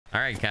All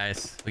right,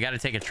 guys, we got to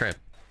take a trip.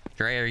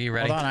 Dre, are you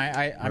ready? Hold on,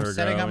 I'm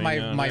setting up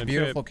my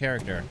beautiful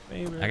character.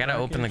 I gotta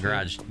open the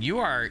garage. You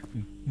are.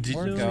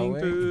 We're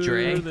going.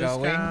 Dre,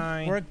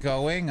 We're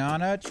going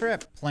on a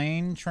trip.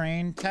 Plane,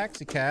 train,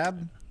 taxi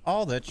cab.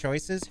 All the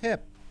choices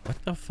hip.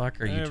 What the fuck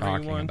are you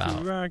talking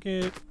about?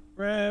 Rocket,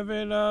 rev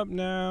it up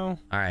now.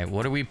 All right,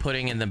 what are we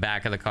putting in the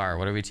back of the car?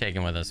 What are we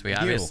taking with us? We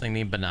obviously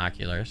need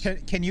binoculars.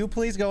 Can you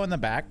please go in the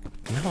back?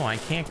 No, I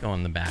can't go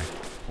in the back.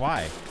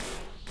 Why?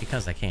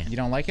 Because I can't. You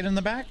don't like it in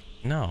the back?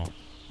 No.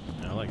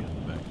 I like it in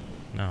the back.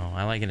 No,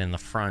 I like it in the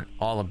front.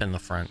 All up in the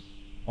front.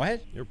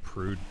 What? You're a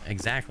prude.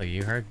 Exactly,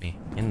 you heard me.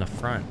 In the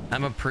front.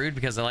 I'm a prude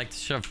because I like to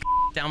shove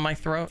down my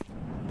throat.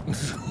 Wait,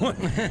 what?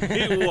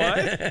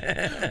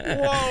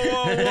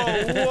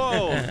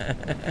 Whoa.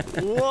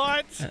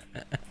 What?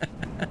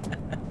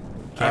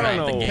 I don't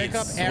know. Pick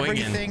up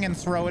everything and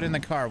throw it in the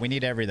car. We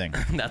need everything.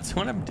 That's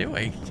what I'm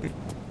doing.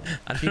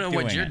 I don't know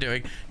what you're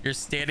doing. You're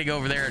standing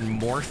over there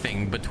and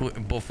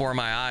morphing before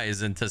my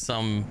eyes into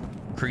some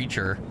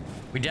creature.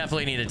 We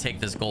definitely need to take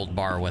this gold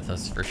bar with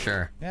us for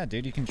sure. Yeah,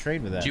 dude, you can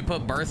trade with that. Did you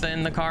put Bertha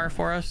in the car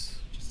for us?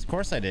 Of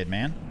course I did,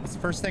 man. That's the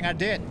first thing I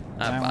did.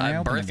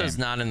 Bertha's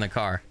not in the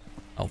car.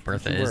 Oh,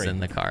 Bertha is in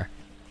the car.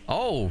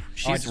 Oh,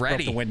 she's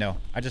ready. Broke the window.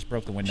 I just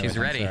broke the window. She's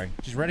ready. Sorry.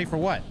 She's ready for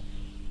what?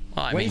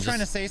 Well, what are you trying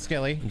to say,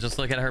 Skilly? Just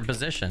look at her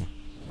position.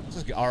 This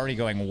is already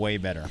going way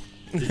better.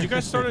 Did you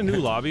guys start a new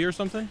lobby or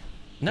something?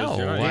 No.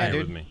 Yeah,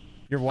 dude. With me.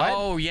 You're what?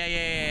 Oh,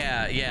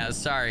 yeah.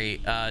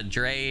 Sorry.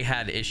 Dre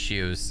had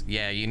issues.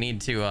 Yeah, you need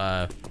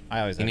to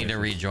to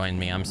rejoin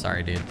me. I'm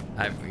sorry, dude.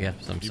 I'm You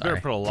sorry.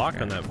 better put a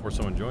lock on that before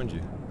someone joins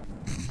you.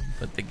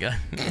 Put the gun.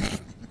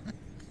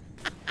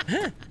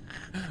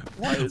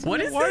 Why does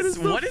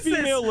this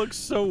female look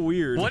so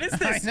weird? What is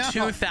this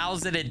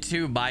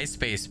 2002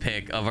 MySpace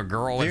pic of a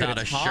girl without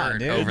a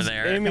shirt over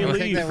there? Amy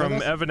Lee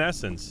from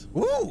Evanescence.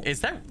 Ooh. Is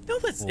that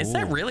is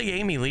that really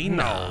Amy Lee?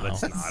 No,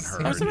 that's not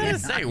her. I was about to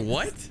say,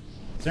 what?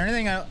 Is there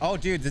anything? Oh,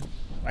 dude,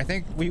 I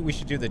think we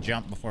should do the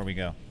jump before we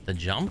go. The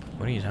jump?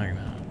 What are you talking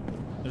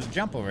about? There's a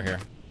jump over here.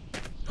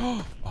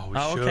 Oh, we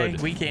should. Okay,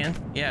 we can.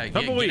 Yeah,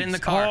 get in the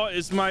car. Oh,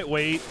 it's my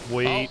wait.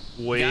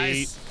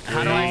 Guys,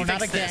 how do I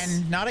fix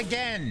this? Not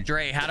again.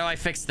 Dre, how do I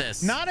fix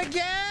this? Not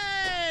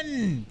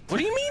again. What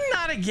do you mean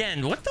not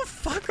again? What the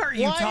fuck are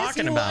you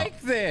talking about? Why is he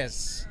like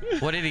this?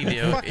 What did he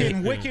do?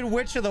 Fucking Wicked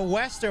Witch of the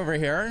West over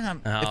here.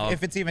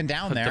 If it's even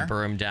down there. Put the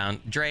broom down.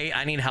 Dre,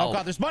 I need help. Oh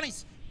god, there's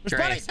bunnies. There's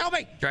bunnies. Help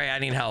me. Dre, I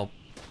need help.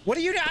 What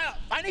do you need?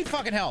 I need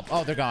fucking help.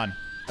 Oh, they're gone.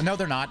 No,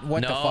 they're not.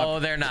 What the fuck? No,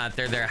 they're not.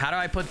 They're there. How do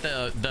I put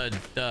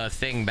the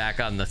thing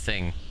back on the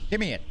thing? Give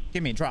me it.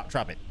 Give me it.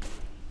 Drop it.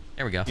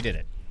 There we go. You did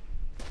it.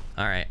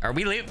 All right. Are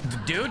we leaving?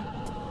 Dude.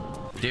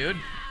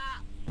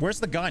 Where's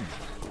the gun?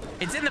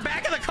 It's in the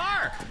back of the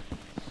car.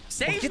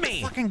 Save me. Get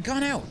the fucking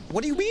gun out.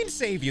 What do you mean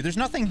save you? There's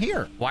nothing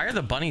here. Why are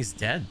the bunnies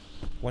dead?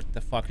 What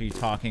the fuck are you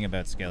talking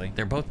about, Skilly?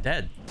 They're both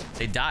dead.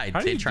 They died.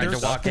 They tried to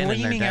walk in and they're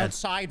screaming dead.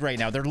 outside right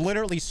now. They're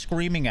literally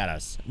screaming at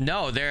us.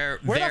 No, they're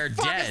Where dead.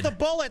 the fuck is the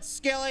bullets,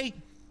 Skilly?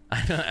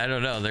 I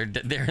don't know.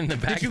 They're in the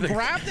back. Did you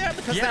grab them?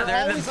 Because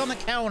they're always on the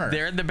counter.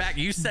 They're in the back.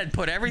 You said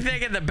put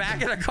everything in the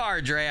back of the car,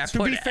 Dre.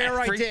 To be fair,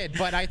 I did,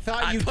 but I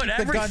thought you'd keep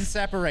the gun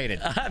separated.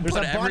 There's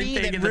a bunny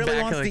that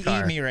really wants to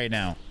eat me right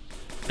now.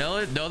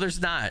 No,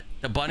 there's not.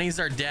 The bunnies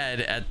are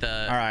dead at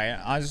the... All right,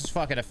 I was just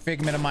fucking a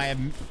figment of my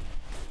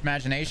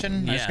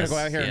imagination. I'm just gonna go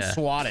out here and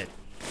swat it.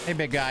 Hey,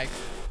 big guy.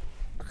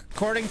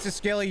 According to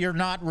Skilly, you're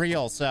not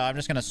real, so I'm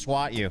just gonna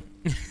swat you.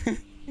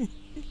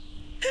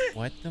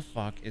 What the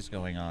fuck is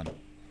going on?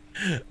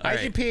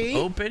 IGP,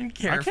 open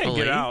carefully. I can't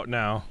get out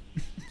now.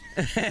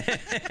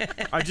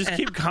 I just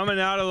keep coming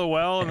out of the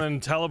well and then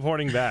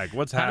teleporting back.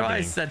 What's happening? How do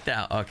I set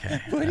down?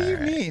 Okay. What do you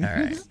mean? All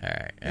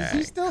right. Is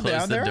he still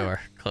down there? Close the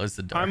door. Close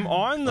the door. I'm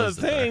on the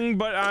thing,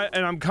 but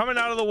I'm coming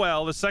out of the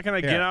well. The second I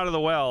get out of the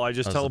well, I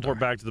just teleport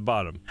back to the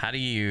bottom. How do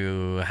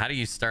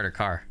you start a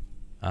car?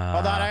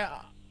 Hold on,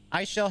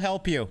 I shall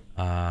help you.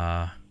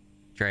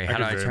 Dre, how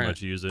do I turn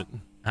use it?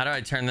 How do I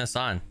turn this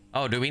on?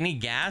 Oh, do we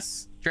need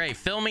gas? Dre,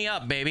 fill me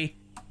up, baby.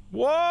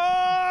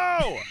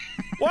 Whoa!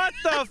 What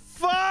the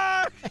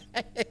fuck?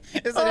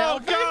 Is it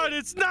helping? God,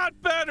 it's not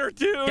better,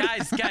 dude.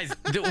 Guys,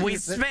 you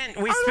spent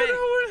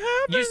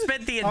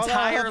the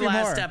entire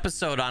last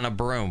episode on a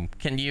broom.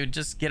 Can you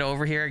just get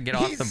over here and get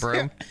off the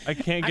broom? I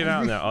can't get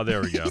out now. Oh,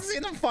 there we go. He's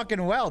in the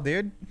fucking well,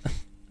 dude.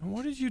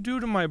 What did you do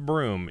to my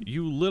broom,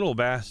 you little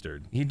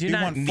bastard? You do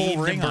not need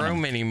the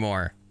broom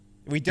anymore.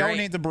 We don't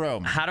need the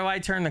broom. How do I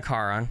turn the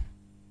car on?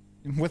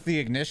 With the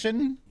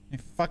ignition? You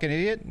fucking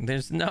idiot.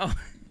 There's no...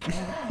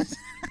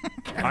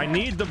 I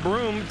need the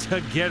broom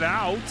to get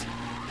out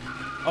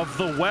of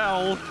the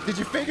well. Did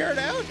you figure it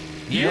out?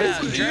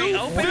 Yeah, Dre,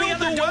 open the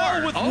other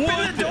door.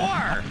 Open the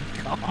door.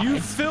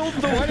 You filled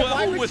the well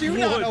why would with you wood.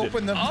 Not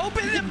open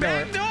the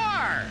back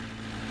door.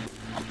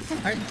 Oh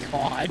my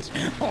god.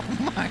 Oh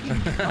my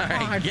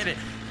god. All right, get it.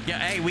 Yeah,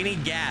 hey, we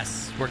need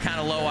gas. We're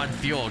kind of low on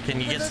fuel. Can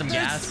you get some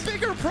gas? There's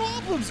bigger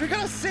problems. We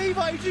gotta save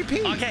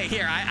IGP. Okay,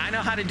 here. I know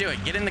how to do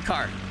it. Get in the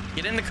car.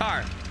 Get in the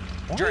car.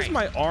 Why is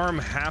my arm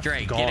half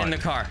Dre, gone? get in the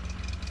car.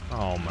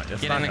 Oh my!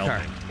 That's Get not in the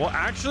helping. car. Well,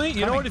 actually,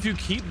 you know what? If you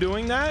keep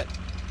doing that,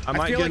 I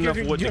might get enough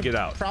wood to get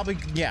out. Probably,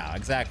 yeah,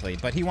 exactly.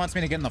 But he wants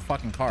me to get in the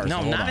fucking car.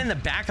 No, so not in the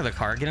back of the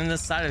car. Get in the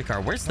side of the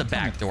car. Where's the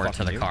back door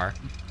to the car?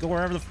 Go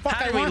wherever the fuck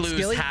How I do we want, lose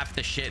Skilly. half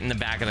the shit in the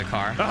back of the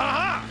car?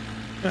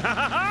 He's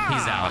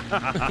out.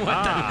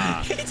 What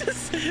the? He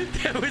just,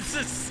 that was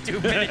the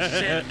stupidest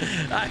shit.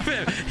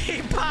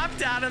 He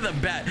popped out of the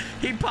bed.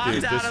 He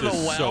popped out of the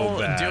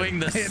well doing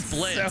the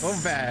splits. It's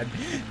so bad.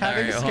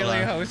 Having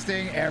Skilly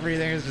hosting,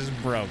 everything is just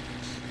broke.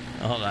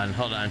 Hold on.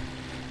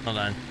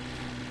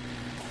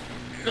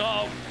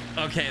 Oh,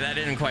 okay, that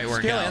didn't quite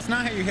work Skilly, out. that's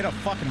not how you hit a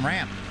fucking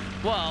ramp.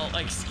 Well,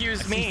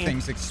 excuse me. See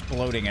things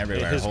exploding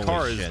everywhere. His Holy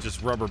car shit. is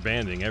just rubber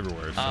banding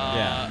everywhere. So.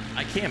 Yeah.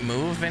 I can't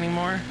move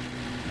anymore.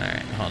 All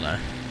right, hold on.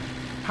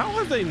 How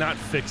have they not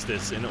fixed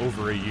this in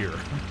over a year?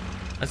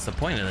 That's the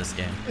point of this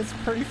game. It's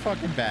pretty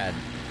fucking bad.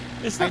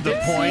 It's not the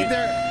point.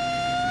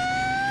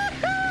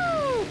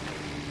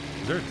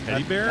 Is there a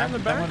teddy bear in the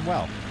back? That went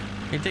well.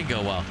 It did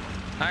go well.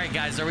 All right,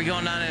 guys, are we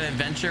going on an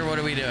adventure? What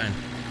are we doing?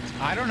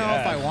 I don't know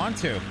if I want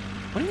to.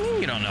 What do you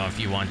mean you don't know if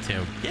you want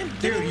to?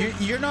 Dude,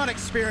 you're not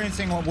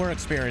experiencing what we're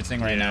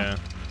experiencing right now.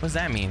 What does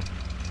that mean?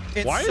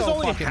 It's Why is so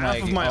only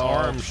half of my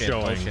arm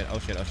showing? Oh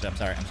shit! I'm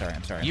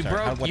sorry. You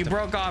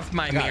broke off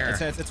my mirror.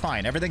 It's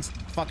fine. Everything's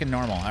fucking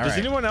normal. All right. Does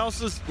anyone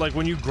else's, like,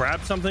 when you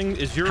grab something,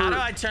 is your... How do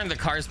I turn the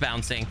car's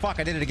bouncing? Fuck!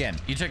 I did it again.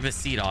 You took the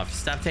seat off.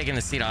 Stop taking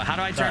the seat off. How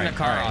do I turn the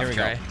car off, here we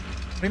Trey? go.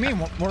 What do you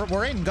mean?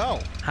 We're in. Go.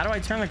 How do I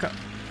turn the car?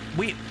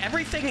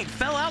 Everything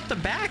fell out the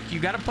back. You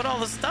got to put all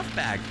the stuff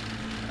back.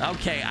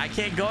 Okay, I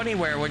can't go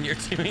anywhere when you're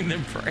doing the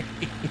brake.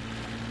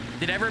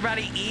 Did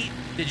everybody eat?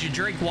 Did you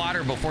drink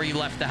water before you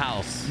left the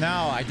house?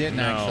 No, I didn't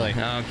actually.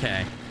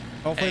 Okay.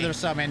 Hopefully there's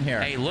some in here.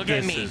 Hey, look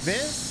at me.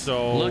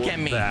 Look at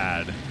me.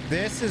 Bad.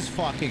 This is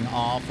fucking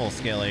awful,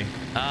 Skilly.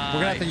 We're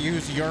gonna have to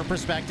use your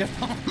perspective.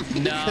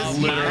 No,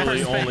 my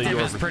perspective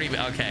is pretty.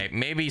 Okay,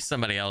 maybe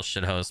somebody else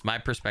should host. My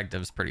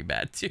perspective is pretty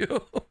bad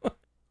too.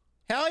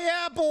 Hell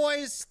yeah,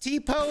 boys!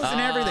 T-pose and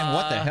everything.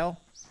 What the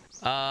hell?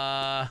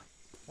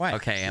 What?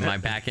 Okay, am I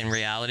back in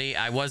reality?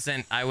 I was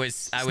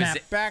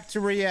Snap back to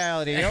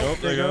reality. Oh,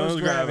 there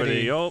goes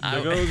gravity. Oh,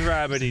 there goes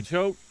gravity.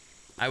 Choke.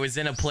 I was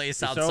in a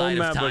place outside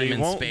of time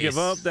and won't space. Give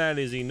up that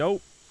easy.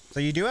 Nope. So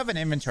you do have an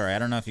inventory. I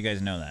don't know if you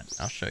guys know that.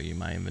 I'll show you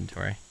my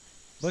inventory.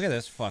 Look at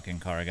this fucking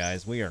car,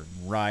 guys. We are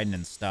riding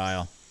in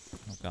style.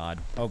 Oh god.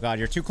 Oh god,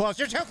 you're too close.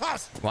 You're too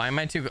close. Why am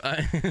I too?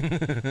 I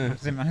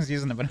was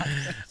using the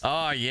binoculars.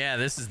 Oh yeah,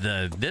 this is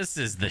the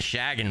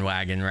shaggin'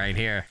 wagon right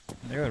here.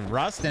 Dude,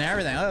 rust and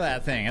everything. Look at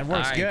that thing. It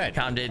works good.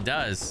 It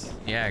does.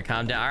 Yeah,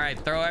 calm down. All right,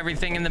 throw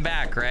everything in the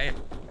back, right?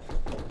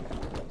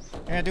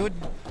 Yeah, do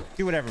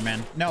whatever,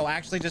 man. No,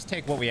 actually, just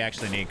take what we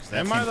actually need.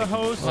 Am I the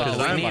host? Well,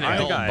 we need a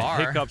gold bar.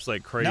 Hiccups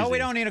like crazy. No, we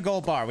don't need a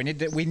gold bar. We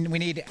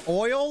need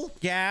oil,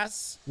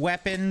 gas,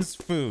 weapons,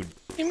 food.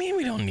 What do you mean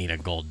we don't need a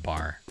gold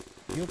bar?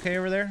 You okay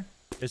over there?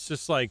 It's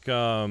just like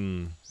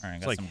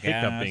it's like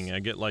hiccuping. Gas. I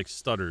get like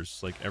stutters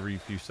like every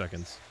few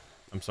seconds.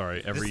 I'm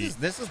sorry,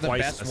 this is the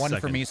best one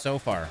for me so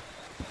far.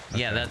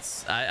 Okay. Yeah,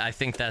 I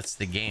think that's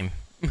the game.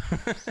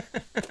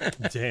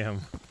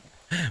 Damn.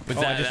 But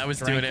that was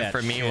doing it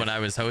for me when I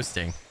was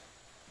hosting.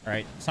 All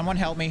right, someone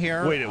help me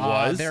here. Wait, it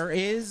was? There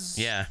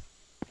is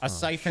a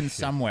siphon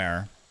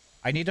somewhere.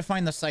 I need to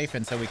find the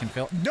siphon so we can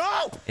fill.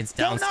 No! It's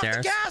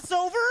downstairs. Don't knock the gas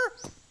over!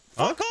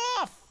 Fuck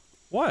off!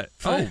 What?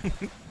 Oh.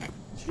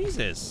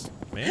 Jesus,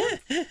 man.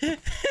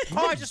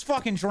 Oh, I just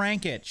fucking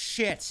drank it.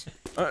 Shit.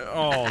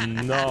 Oh,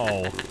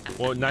 no.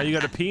 Well, now you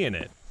got to pee in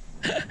it.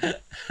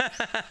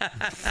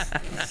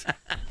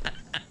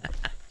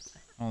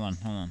 Hold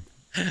on.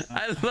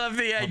 I love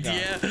the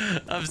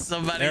idea of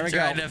somebody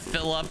trying to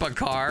fill up a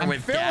car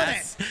with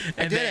gas,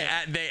 and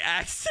they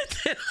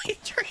accidentally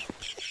drink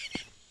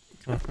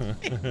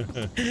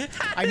it.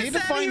 I need to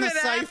find the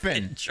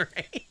siphon.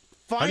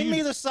 Find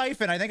me the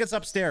siphon. I think it's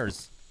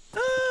upstairs.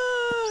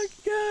 Oh,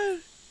 God.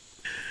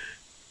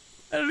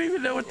 I don't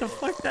even know what the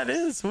fuck that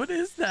is. What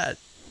is that?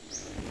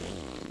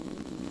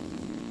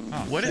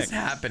 Oh, what is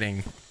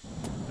happening?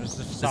 There's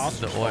the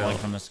sausage falling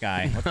from the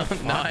sky. What the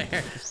fuck? No,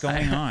 What's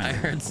going on? I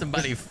heard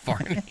somebody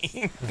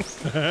farting.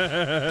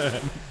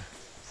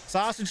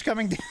 Sausage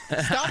coming down.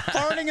 Stop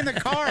farting in the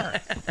car.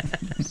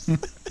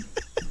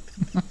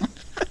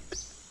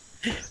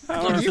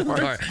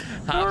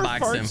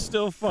 Hotbox him.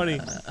 Still funny.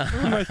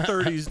 I'm in my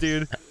 30s,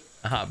 dude.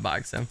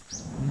 Hotbox him.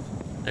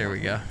 There we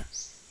go.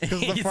 Because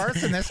the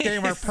farts in this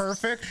game are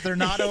perfect. They're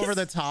not over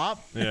the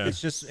top. Yeah. It's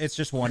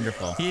just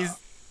wonderful.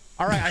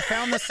 All right, I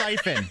found the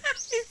siphon.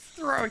 He's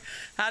throwing.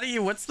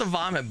 What's the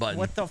vomit button?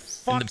 What the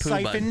fuck,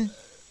 siphon?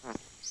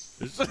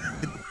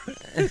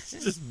 It's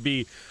just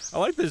B. I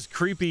like this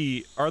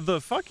creepy. Are the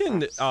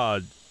fucking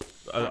what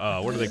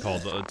are they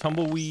called?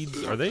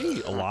 Tumbleweeds? Are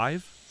they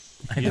alive?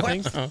 You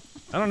think? I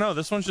don't know.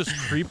 This one's just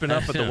creeping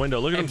up at the window.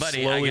 Look at him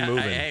slowly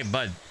moving. Hey,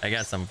 bud, I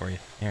got something for you.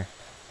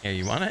 Here,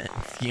 you want it?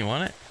 You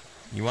want it?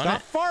 You want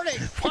Stop farting!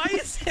 Why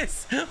is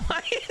this?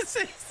 Why is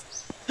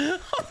this?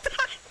 Hold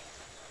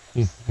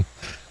on.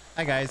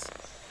 Hi guys.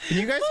 Can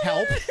you guys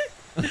help?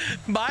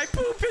 My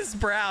poop is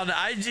brown.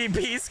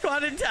 IGP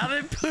squatted down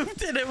and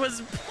pooped, and it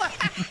was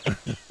black.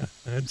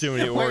 Too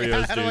many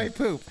Oreos, How do I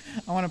poop?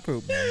 I want to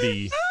poop.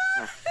 B.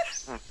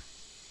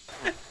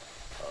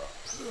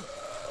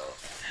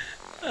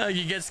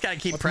 You just gotta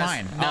keep What's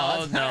pressing.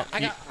 mine? No,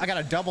 no. I got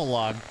a double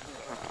log.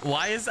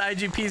 Why is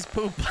IGP's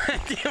poop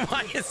black?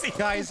 Why is he?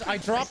 Guys, I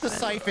dropped the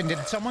siphon.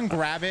 Did someone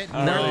grab it?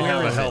 I don't really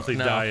have a healthy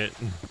No. diet.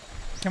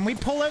 Can we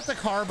pull out the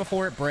car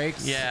before it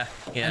breaks? Yeah.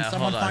 Can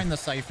someone find the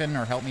siphon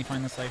or help me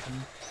find the siphon?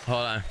 Hold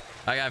on.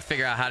 I gotta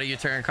figure out how do you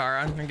turn a car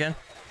on again?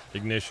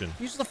 Ignition.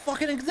 Use the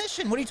fucking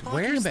ignition. What are you talking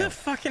about? Where's the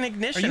fucking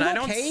ignition? Are you I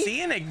don't okay?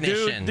 see an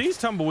ignition. Dude, these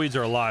tumbleweeds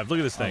are alive. Look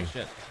at this thing. Oh,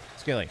 shit.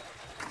 Skilly.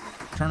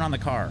 Turn on the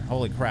car.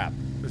 Holy crap.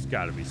 There's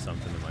got to be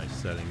something in my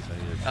settings I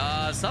need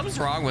to... Something's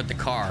wrong with the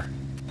car.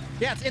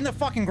 Yeah, it's in the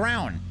fucking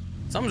ground.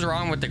 Something's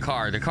wrong with the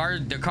car. The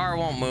car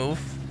won't move.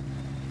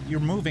 You're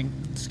moving.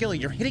 Skilly,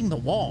 you're hitting the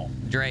wall.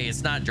 Dre,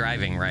 it's not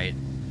driving right.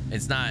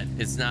 It's not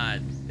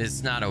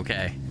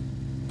okay.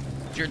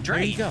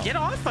 Dre, get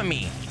off of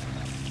me.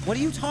 What are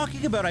you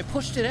talking about? I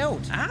pushed it out.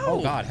 Ow.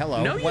 Oh, God.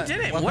 Hello. No, you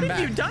didn't. What have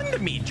you done to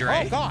me,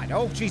 Dre? Oh, God.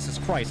 Oh, Jesus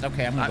Christ.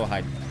 Okay, I'm going to go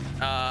hide.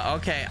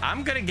 Okay,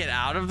 I'm going to get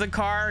out of the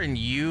car, and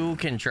you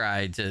can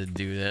try to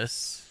do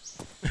this.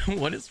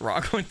 What is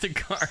wrong with the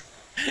car?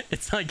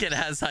 It's like it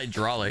has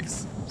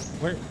hydraulics.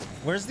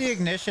 Where's the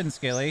ignition,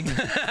 Skilly?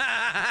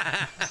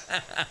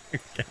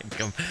 Okay,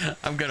 come.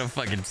 I'm going to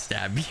fucking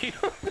stab you.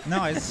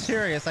 No, it's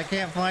serious. I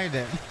can't find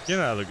it. Get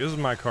out of there. This is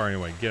my car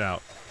anyway. Get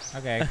out.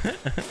 Okay.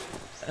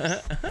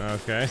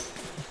 Okay.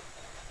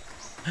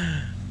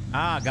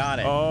 Ah, got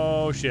it.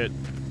 Oh, shit.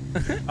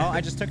 Oh,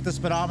 I just took the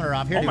speedometer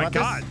off. Here, Oh, do you my want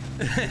God.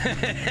 this?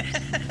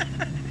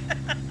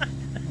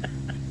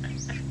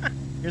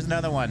 Here's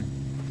another one.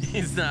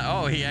 He's not.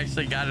 Oh, he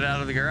actually got it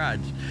out of the garage.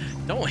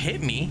 Don't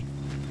hit me.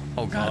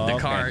 Oh God, the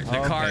car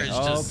is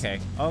just.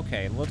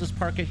 Okay. We'll just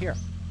park it here.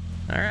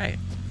 All right.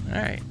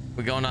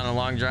 We going on a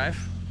long drive?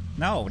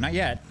 No, not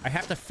yet. I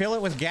have to fill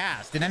it with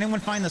gas. Did anyone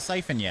find the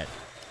siphon yet?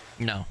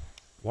 No.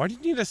 Why do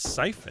you need a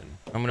siphon?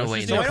 I'm gonna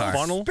wait in Get the a car.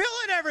 funnel. Spill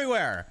it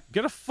everywhere.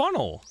 Get a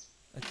funnel.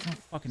 There's no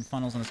fucking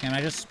funnels in this game.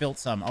 I just spilled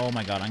some. Oh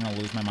my God, I'm gonna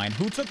lose my mind.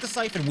 Who took the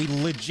siphon? We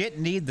legit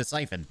need the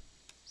siphon,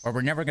 or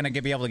we're never gonna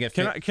be able to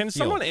get. Can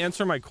someone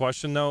answer my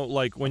question though?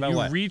 Like when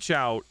you reach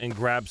out and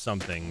grab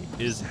something,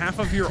 is half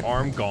of your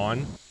arm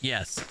gone?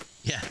 Yes.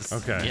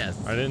 Okay. Yes.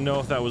 I didn't know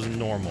if that was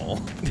normal.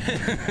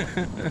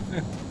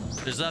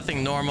 There's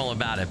nothing normal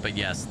about it, but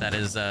yes, that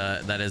is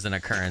an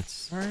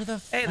occurrence. Where the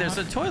fuck? Hey, there's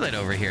a toilet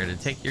over here to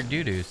take your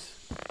doo-doos.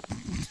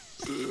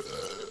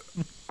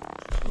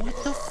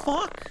 What the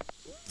fuck?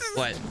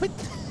 What? What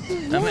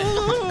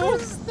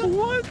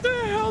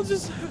the hell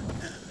just...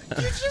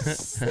 You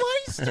just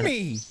sliced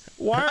me.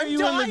 Why are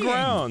you in the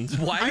ground?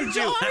 Why did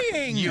you?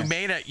 Dying.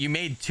 You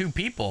made two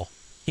people.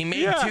 He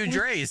made two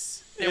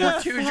Dre's. There were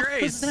two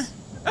Dre's.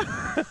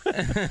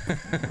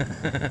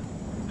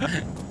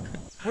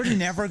 We're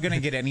never gonna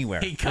get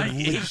anywhere.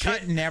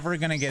 Never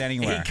gonna get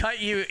anywhere.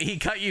 He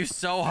cut you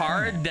so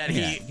hard that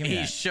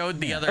he showed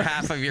the other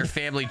half of your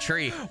family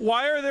tree.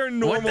 Why are there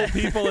normal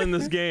people in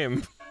this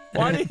game?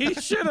 Why did he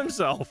shit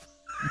himself?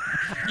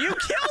 You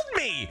killed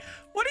me.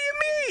 What do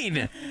you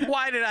mean?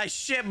 Why did I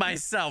shit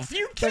myself?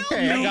 You killed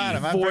me. I got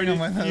him. I'm bringing him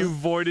with us. You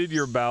voided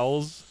your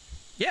bowels.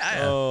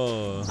 Yeah.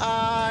 Oh.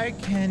 I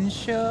can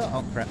show.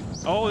 Oh crap.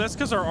 Oh, that's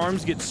because our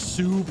arms get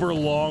super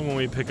long when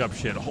we pick up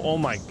shit. Oh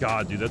my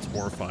God, dude, that's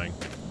horrifying.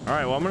 All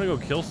right, well, I'm gonna go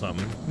kill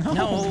something.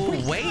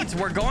 No, wait,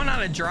 we're going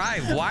on a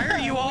drive. Why are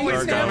you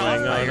always going off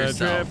by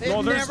yourself?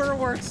 It never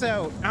works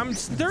out.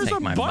 There's a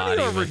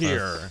bunny over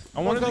here.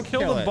 I wanted to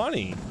kill the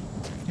bunny.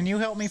 Can you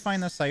help me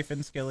find the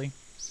siphon, Skilly?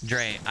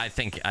 Dre, I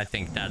think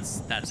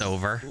that's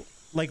over.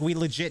 Like we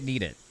legit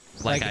need it.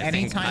 Like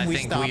anytime we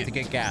stop to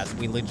get gas,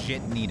 we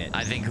legit need it.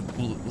 I think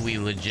we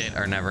legit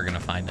are never gonna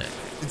find it.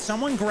 Did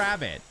someone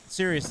grab it?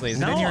 Seriously,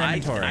 is it in your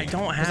inventory? I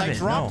don't have it. I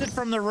dropped it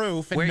from the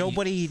roof and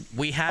nobody.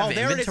 We have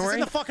there inventory? it is. It's in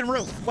the fucking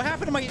roof. What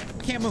happened to my?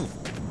 I can't move.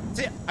 That's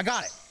it. I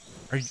got it.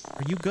 Are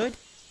you good?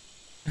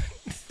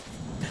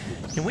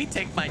 Can we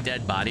take my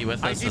dead body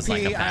with us IGP, as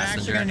like a I'm passenger?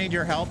 actually gonna need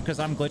your help because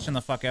I'm glitching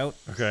the fuck out.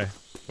 Okay.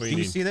 What do Can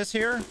you see this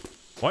here?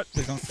 What?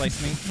 Please don't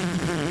slice me.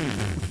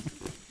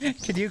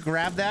 Can you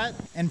grab that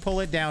and pull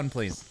it down,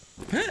 please?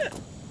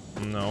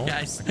 No.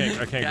 Guys, I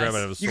can't grab it out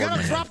of a sword. You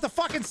gotta drop the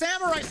fucking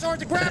samurai sword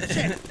to grab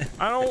shit.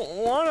 I don't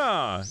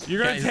wanna.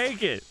 You're gonna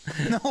take it.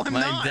 No, I'm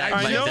not.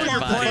 I know your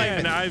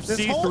plan. I've seen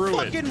through it. This whole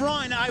fucking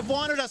run, I've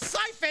wanted a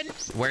siphon.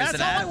 Where's That's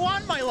all I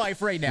want in my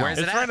life right now. Where's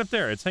it It's right up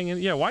there. It's hanging.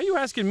 Yeah. Why are you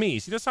asking me?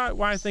 See, that's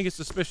why I think it's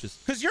suspicious.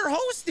 Because you're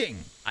hosting.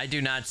 I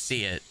do not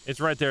see it. It's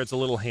right there. It's a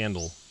little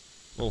handle.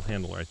 Little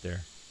handle right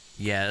there.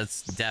 Yeah,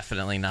 it's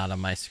definitely not on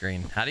my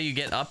screen. How do you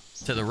get up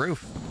to the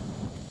roof?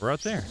 Right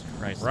there.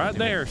 Christ, right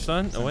there,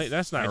 son. Oh, wait,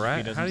 that's not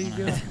right. How do you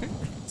get up?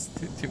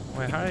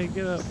 Wait, how do you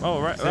get up?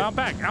 Oh, right. Out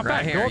back. Out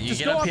back. Here.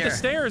 Just go up the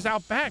stairs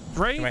out back,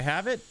 Dre. Do I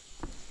have it?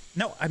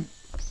 No, I'm...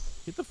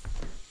 Get the...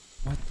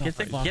 What the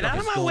fuck get out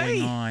of my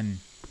way. on?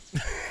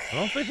 I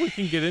don't think we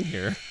can get in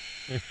here.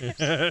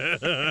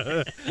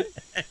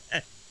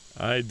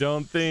 I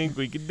don't think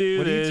we can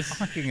do this.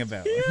 What are you talking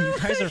about? You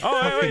guys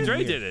are wait,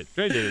 Dre did it.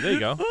 Dre did it. There you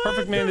go.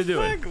 Perfect man to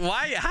do it.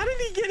 Why? How did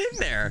he get in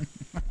there?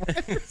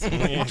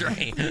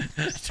 Dre.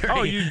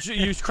 Oh,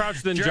 you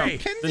crouched then Dre,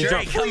 jump. Dre,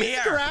 Jump. come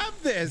here. Grab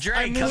this. Dre,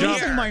 I'm come losing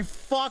here. my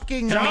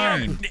fucking Come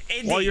mind. here.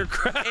 Indy, While you're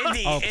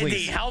Indy, Oh, Indy,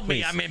 please, help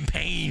me. please. I'm in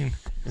pain.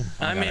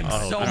 I'm in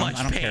so I much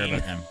don't care pain.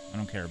 about them. I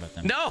don't care about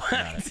them. No.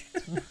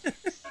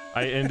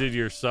 I ended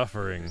your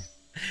suffering.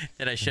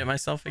 Did I shit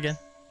myself again?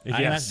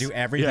 I have to do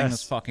everything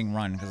this fucking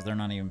run because they're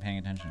not even paying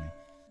attention to me.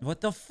 What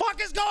the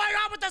fuck is going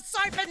on with the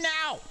siphon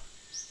now?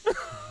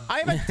 I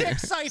have a dick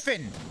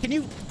siphon. Can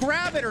you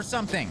grab it or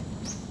something?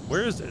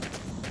 Where is it?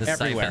 This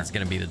Everywhere. siphon's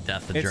gonna be the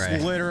death of Dre.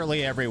 It's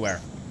literally everywhere.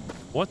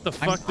 What the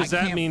fuck does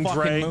that mean, Dre?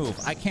 Dre? Move.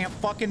 I can't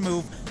fucking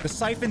move. The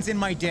siphon's in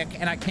my dick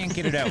and I can't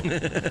get it out.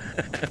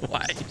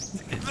 Why?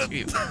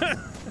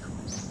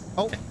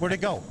 Oh, where'd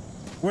it go?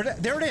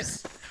 There it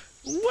is.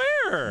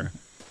 Where?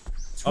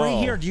 It's right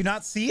here. Do you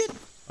not see it?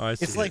 Oh, I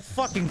see It's like it.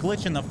 fucking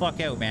glitching the fuck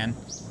out, man.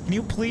 Can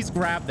you please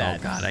grab that?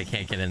 Oh god, I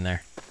can't get in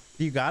there.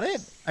 You got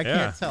it? I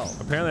can't tell.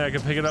 Apparently, I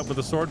can pick it up with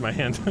a sword in my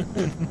hand.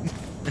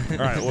 All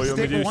right, well, you want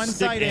me to do one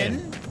stick side in.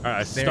 All right,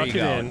 I stuck it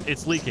in.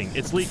 It's leaking.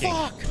 It's leaking.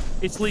 Fuck!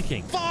 It's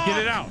leaking. Fuck! Get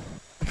it out.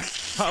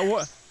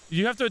 What?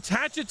 You have to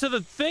attach it to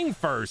the thing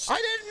first. I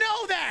didn't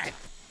know that!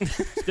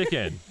 Stick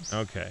in.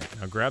 Okay.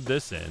 Now grab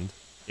this end.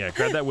 Yeah,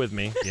 grab that with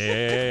me.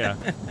 Yeah.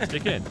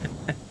 Stick in.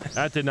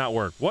 That did not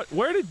work. What?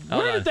 Where did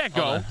that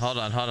go? Hold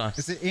on.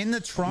 Is it in the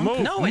trunk? Move.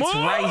 No, it's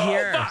Move! right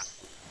here.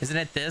 Isn't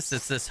it this?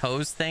 It's this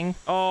hose thing.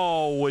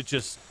 Oh, it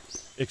just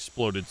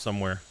exploded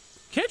somewhere.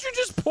 Can't you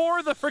just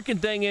pour the freaking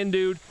thing in,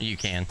 dude? You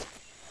can.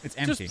 It's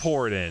empty. Just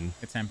pour it in.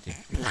 It's empty.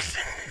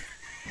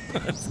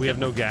 We have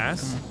no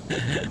gas.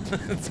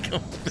 Let's go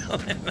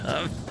fill it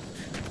up.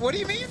 What do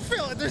you mean,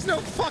 fill it? There's no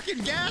fucking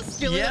gas,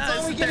 Skilly. Yeah,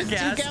 That's all we get is 2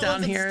 gas gallons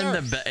down at here in start.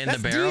 the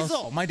That's barrels?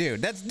 diesel, my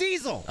dude. That's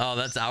diesel. Oh,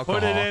 that's alcohol.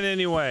 Put it in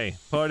anyway.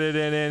 Put it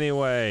in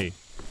anyway.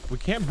 We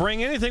can't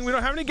bring anything. We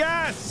don't have any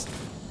gas.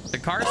 The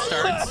car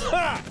starts.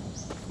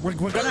 We're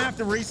gonna have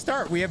to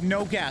restart. We have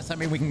no gas. I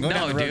mean, we can go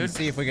down the road and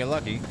see if we get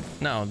lucky.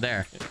 No,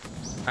 there.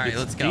 All right,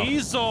 let's go.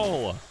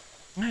 Diesel.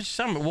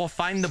 We'll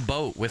find the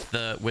boat with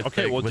the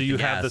Okay, well, do you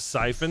have the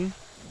siphon?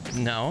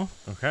 No.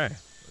 Okay.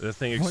 The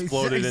thing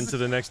exploded into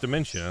the next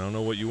dimension. I don't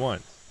know what you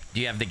want.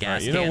 Do you have the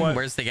gas you can? know what?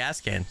 Where's the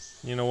gas can?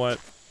 You know what?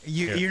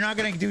 You're not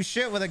gonna do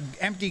shit with an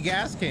empty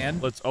gas can.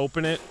 Let's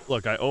open it.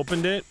 Look, I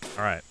opened it.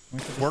 All right.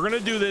 We're gonna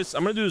do this.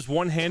 I'm gonna do this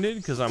one-handed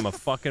because I'm a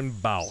fucking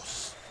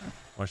boss.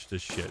 Watch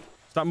this shit.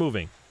 Stop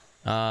moving.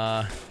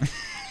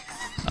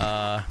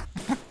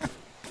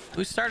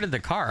 Who started the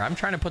car? I'm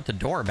trying to put the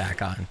door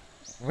back on.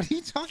 What are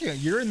you talking about?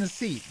 You're in the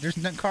seat.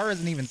 The car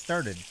hasn't even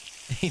started.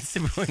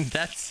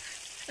 That's.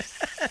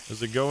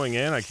 Is it going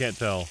in? I can't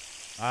tell.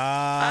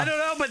 I don't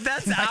know, but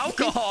that's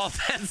alcohol.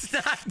 That's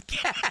not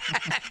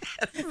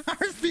gas.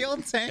 Our fuel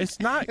tank is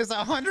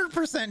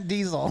 100%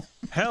 diesel.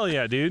 Hell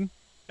yeah, dude.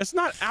 It's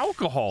not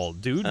alcohol,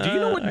 dude. Do you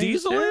know what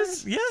diesel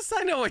is? Yes,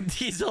 I know what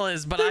diesel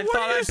is, but Then I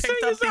thought I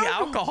picked up the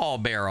alcohol? alcohol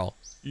barrel.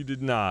 You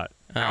did not.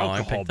 Oh, I alcohol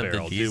picked up the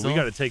barrel, dude. diesel? We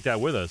got to take that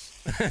with us.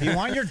 Do you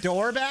want your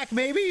door back,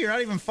 maybe? You're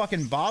not even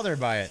fucking bothered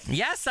by it.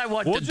 Yes, I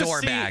want We'll the just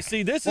door see, back.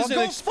 See, this Well, is an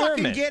go experiment.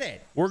 fucking get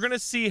it. We're gonna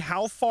see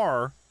how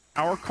far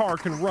our car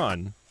can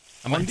run.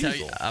 I'm gonna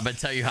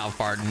tell you how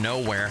far.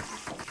 Nowhere.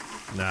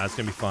 Nah, it's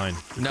gonna be fine.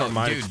 The car No,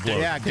 might dude. explode.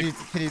 Yeah, can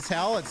you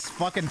tell? It's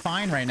fucking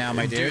fine right now,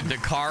 my dude. Dude, the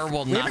car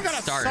will We not even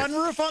got start. a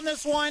sunroof on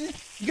this one.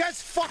 You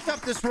guys fucked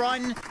up this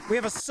run. We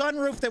have a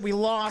sunroof that we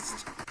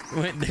lost.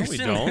 Wait, No, we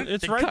don't.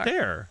 It's right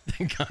there.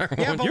 The car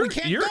Yeah, won't- but we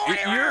can't go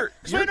anywhere.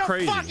 You're no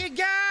crazy. fucking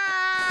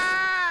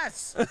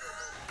gas.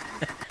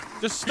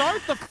 Just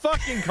start the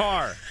fucking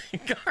car. the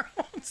car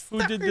won't Who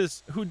start. did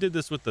this? Who did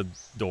this with the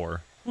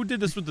door? Who did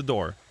this with the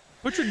door?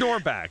 Put your door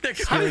back. The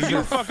How did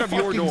you fuck up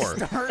your Fucking door?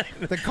 Start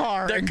the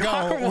car The and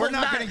car go. will We're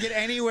not not- gonna get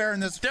anywhere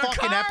in this The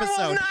fucking car will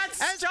episode. not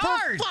As start.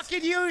 per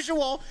fucking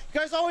usual, you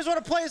guys always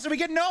want to play us and we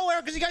get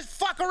nowhere because you guys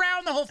fuck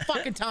around the whole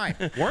fucking time.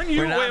 Weren't you?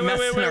 We're not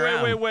messing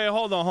around. Wait.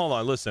 Hold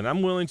on. Listen,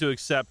 I'm willing to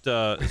accept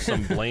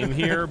some blame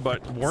here,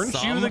 but weren't you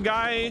Some? the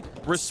guy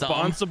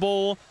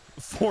responsible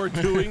for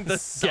doing the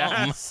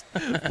gas,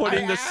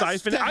 putting the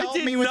siphon? I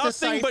did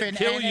nothing but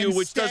kill you,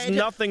 which does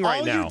nothing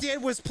right now. All you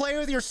did was play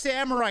with your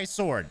samurai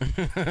sword.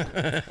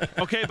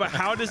 Okay, but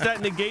how does that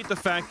negate the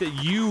fact that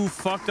you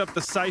fucked up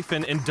the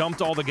siphon and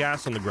dumped all the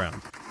gas on the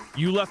ground?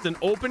 You left an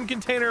open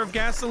container of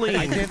gasoline.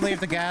 I did leave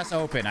the gas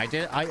open. I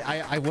did.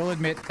 I will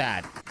admit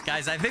that.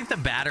 Guys, I think the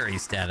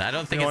battery's dead. I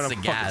don't think You know it's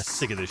what? the I'm fucking gas.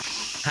 sick of this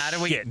shit. How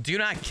do we do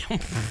not kill?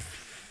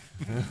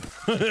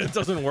 It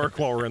doesn't work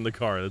while we're in the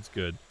car. That's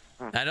good.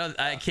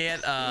 I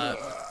can't.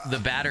 The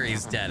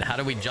battery's dead. How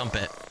do we jump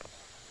it?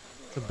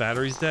 The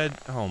battery's dead?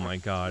 Oh my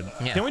god.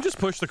 Yeah. Can we just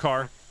push the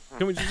car?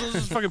 Can we just, let's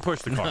just fucking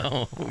push the car?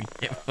 No, we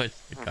can't push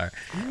the car.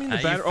 You mean the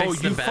battery? Oh,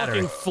 you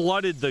fucking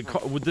flooded the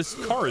car. This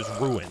car is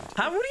ruined. What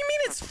do you mean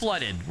it's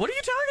flooded? What are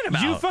you talking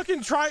about? You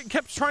fucking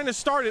kept trying to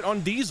start it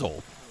on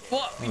diesel.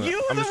 Well,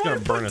 you I'm just gonna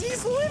burn put it.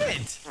 diesel in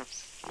it.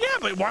 Yeah,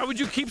 but why would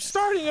you keep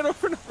starting it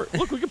over and over?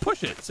 Look, we can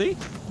push it. See?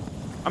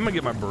 I'm gonna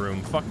get my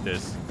broom. Fuck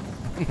this.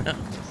 No.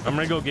 I'm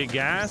gonna go get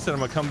gas and I'm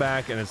gonna come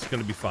back and it's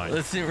gonna be fine.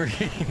 Let's see.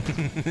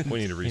 We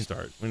need to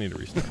restart. We need to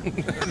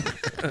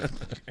restart.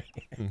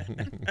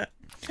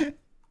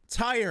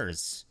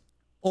 Tires,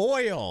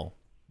 oil,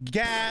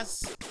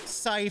 gas,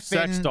 siphon.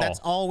 Sex doll. That's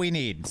all we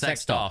need.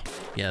 Sex doll.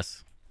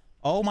 Yes.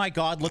 Oh my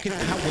God! Look at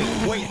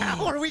how. Wait,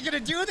 how are we gonna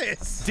do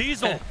this?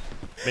 Diesel.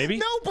 Maybe.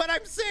 No, but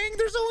I'm saying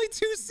there's only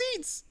 2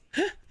 seats.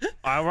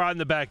 I'll ride in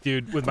the back,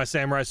 dude, with my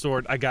samurai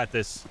sword. I got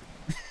this.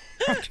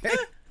 Okay.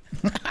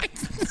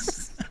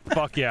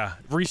 Fuck yeah.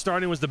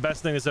 Restarting was the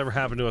best thing that's ever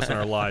happened to us in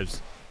our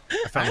lives.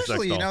 I found a sex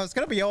Actually, doll. you know, it's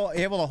gonna be able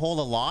to hold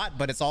a lot,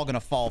 but it's all gonna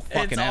fall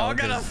fucking out.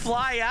 It's all gonna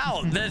fly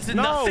out. There's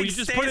No, nothing you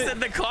just stays put it in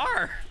the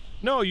car.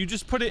 No, you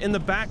just put it in the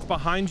back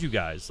behind you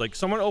guys. Like,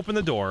 someone open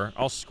the door.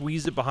 I'll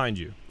squeeze it behind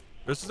you.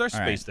 This is our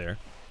space there.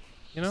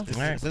 You know?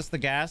 Is this the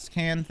gas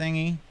can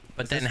thingy?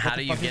 But then how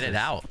do you get it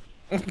out?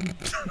 Oh,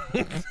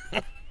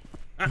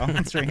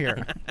 it's right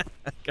here.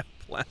 I got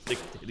plastic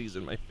titties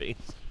in my face.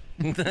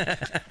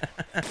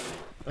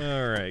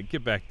 All right,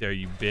 get back there,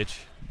 you bitch.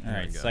 All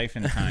right,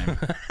 siphon time.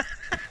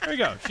 There you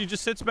go. She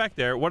just sits back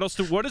there. What else?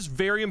 What is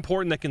very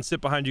important that can sit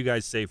behind you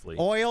guys safely?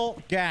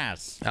 Oil,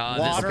 gas,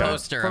 water this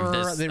poster of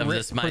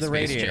this for the MySpace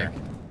radiator. chair.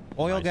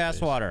 Oil, gas,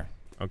 water.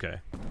 Okay.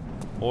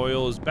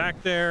 Oil is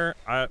back there.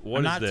 What I'm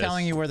is not this?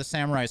 telling you where the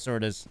samurai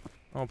sword is.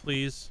 Oh,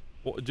 please.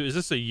 Is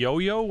this a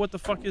yo-yo? What the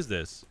fuck is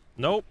this?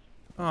 Nope.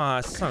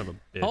 Ah, son of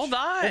a bitch. Hold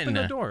on. Open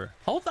the door.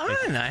 Hold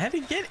on. I had to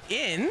get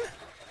in.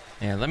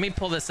 Yeah, let me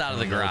pull this out of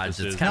the garage.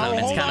 It's No, kind of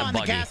hold on.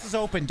 buggy. The gas is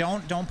open.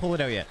 Don't pull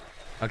it out yet.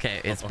 Okay,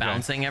 it's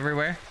bouncing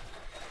everywhere.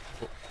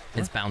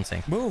 It's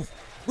bouncing. Move.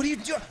 What are you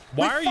doing?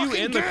 Why are you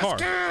in the car?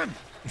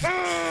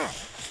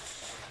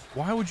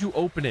 Why would you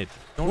open it?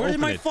 Don't Where open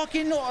did my it.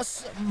 fucking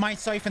my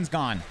siphon's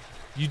gone?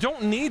 You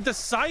don't need the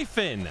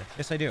siphon.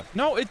 Yes, I do.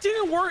 No, it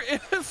didn't work. It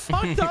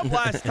fucked up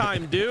last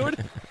time,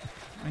 dude.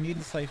 I need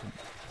the siphon.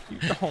 You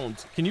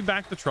don't. Can you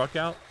back the truck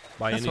out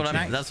by any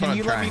chance? Can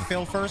you let me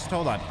fill first?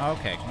 Hold on.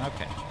 Okay.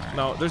 Okay. Right.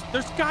 No, there's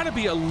got to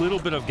be a little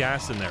bit of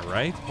gas in there,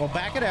 right? Well,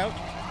 back it out,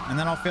 and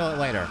then I'll fill it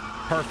later.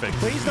 Perfect.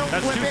 Please don't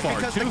That's flip too it far.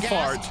 because Too the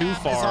far. gas Too cap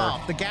is far.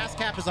 off. The gas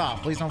cap is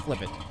off. Please don't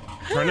flip it.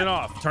 Turn it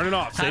off. Turn it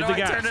off. Save the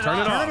gas. Turn it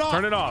off.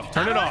 Turn it off.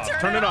 Turn it off.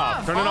 Turn it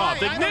off. Turn it off.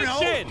 The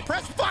ignition.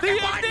 Press fucking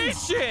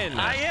buttons. The ignition.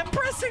 I am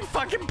pressing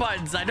fucking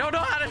buttons. I don't know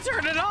how to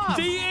turn it off.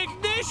 The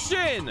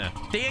ignition.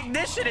 The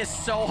ignition is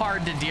so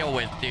hard to deal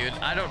with, dude.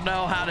 I don't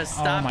know how to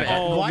stop it.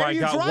 Oh my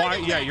god. Why?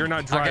 Yeah, you're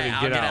not driving. Okay,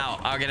 I'll get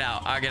out. I'll get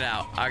out. I'll get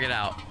out. I'll get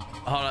out.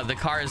 Hold on. The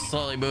car is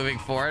slowly moving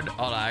forward.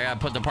 Hold on. I gotta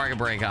put the parking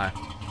brake on.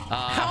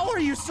 How are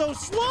you so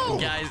slow?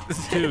 Guys.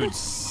 Dude,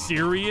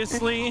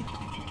 seriously?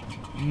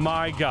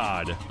 My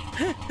god.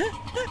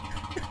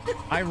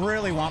 I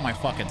really want my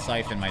fucking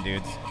siphon, my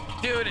dudes.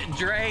 Dude,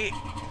 Dre,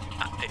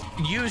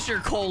 use your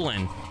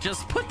colon.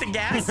 Just put the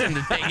gas in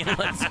the thing and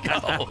let's go.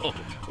 Oh,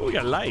 we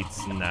got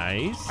lights.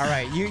 Nice. All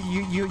right, you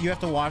have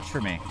to watch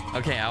for me.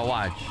 Okay, I'll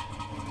watch.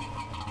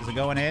 Is it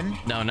going in?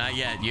 No, not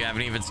yet. You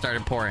haven't even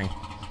started pouring.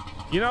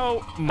 You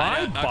know,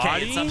 my body...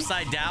 Okay, it's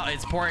upside down.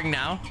 It's pouring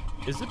now.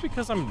 Is it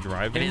because I'm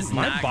driving? It is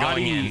my not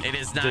body going in. It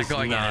is not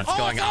going in. It's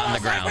going on the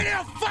ground. We need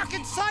a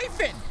fucking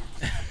siphon.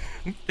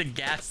 The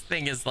gas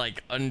thing is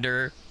like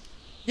under.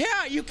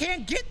 Yeah, you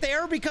can't get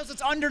there because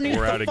it's underneath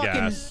We're the out of fucking...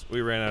 gas.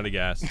 We ran out of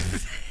gas.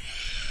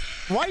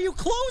 Why are you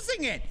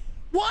closing it?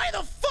 Why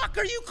the fuck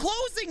are you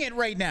closing it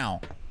right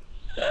now?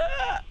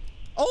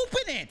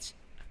 Open it.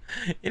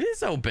 It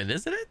is open,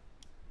 isn't it?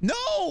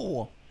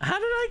 No. How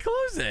did I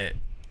close it?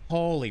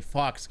 Holy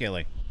fuck,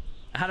 Skilly.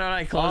 How did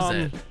I close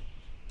it?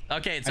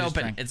 Okay, it's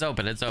open. drank. It's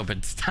open. It's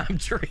open. Stop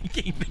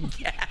drinking the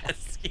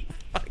gas. You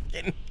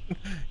fucking.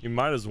 You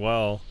might as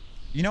well.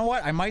 You know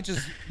what? I might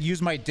just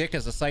use my dick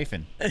as a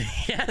siphon.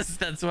 Yes,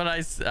 that's what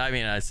I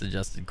mean, I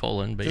suggested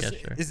colon, but yeah,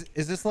 sure.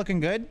 Is this looking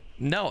good?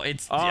 No,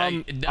 it's. No.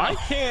 I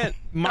can't.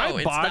 My No,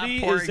 it's not body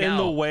is pouring in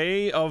the out.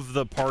 way of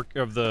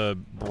the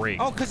brake.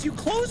 Oh, because you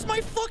closed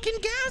my fucking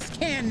gas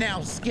can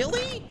now,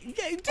 Skilly.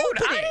 Yeah, dude,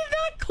 Open I it. did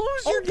not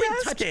close your Open,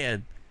 gas touch-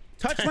 can.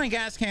 Touch my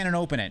gas can and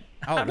open it.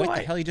 Oh, How do what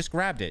the I- hell? You just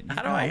grabbed it.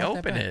 How do I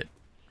open it?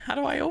 How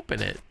do I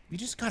open it? You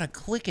just gotta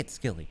click it,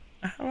 Skilly.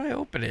 How do I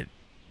open it?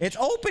 It's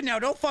open now.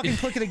 Don't fucking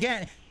click it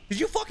again. Did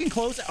you fucking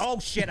close it? Oh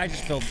shit! I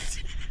just filled.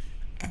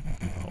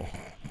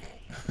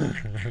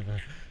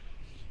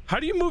 How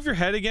do you move your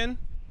head again?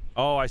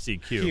 Oh, I see.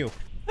 Q. Q.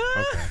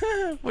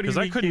 Okay. What do you Because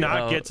I mean could Q?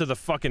 not Oh. get to the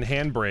fucking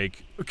handbrake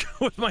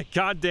with my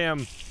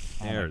goddamn.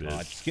 There it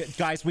God. is.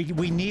 Guys, we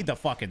need the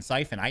fucking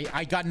siphon.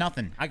 I got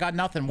nothing. I got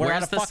nothing. We're Where's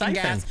out of the fucking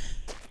siphon? gas.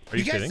 Are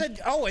you guys kidding? said,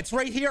 oh, it's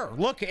right here.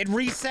 Look, it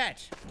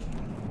reset.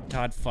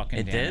 God fucking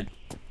It damn did?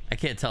 I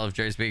can't tell if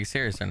Jerry's being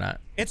serious or not.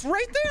 It's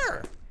right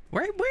there.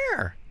 Right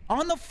where?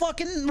 On the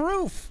fucking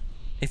roof.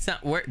 It's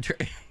not where.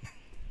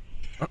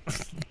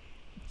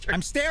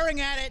 I'm staring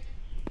at it.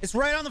 It's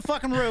right on the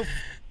fucking roof.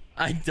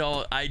 I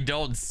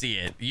don't see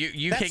it.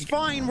 You That's can.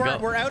 fine. go-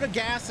 We're out of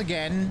gas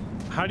again.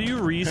 How do you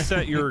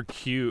reset your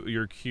Q?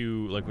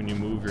 Like when you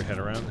move your head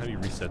around? How do you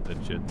reset that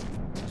shit?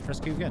 Just press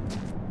Q again.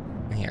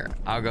 Here,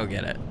 I'll go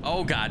get it.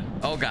 Oh God,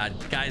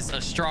 guys,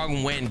 a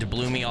strong wind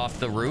blew me off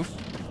the roof.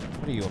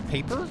 What are you, a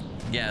paper?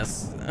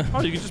 Yes.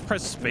 Oh, you can just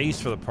press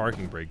space for the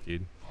parking brake,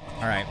 dude.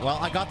 All right. Well,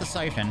 I got the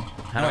siphon.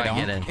 How do I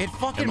get in? It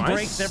fucking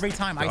breaks every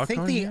time. I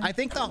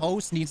think the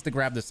host needs to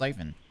grab the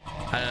siphon.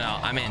 I don't know.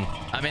 I'm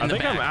in the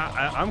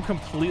back. I'm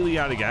completely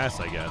out of gas,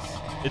 I guess.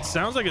 It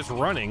sounds like it's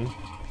running.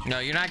 No,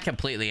 you're not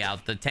completely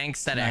out. The tank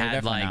said it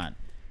had like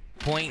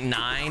 0.9.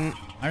 I'm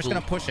just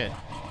gonna push it.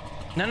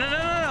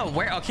 No.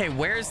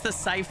 Where's the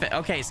siphon?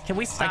 Okay, can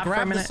we stop for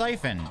a minute? I grabbed the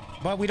siphon,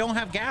 but we don't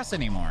have gas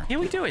anymore. Yeah,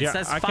 we do. It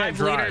says 5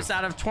 liters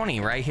out of 20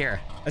 right here.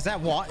 Is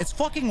that water? It's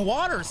fucking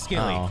water,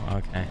 Skilly. Oh,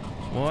 okay.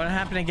 Well, what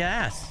happened to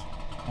gas?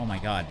 Oh my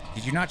God.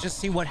 Did you not just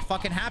see what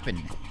fucking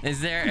happened? Is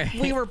there...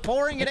 We were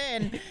pouring it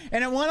in,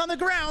 and it went on the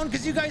ground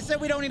because you guys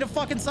said we don't need a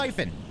fucking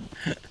siphon.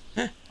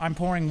 I'm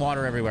pouring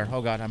water everywhere.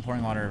 Oh God, I'm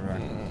pouring water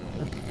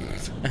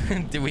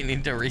everywhere. Do we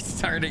need to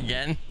restart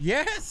again?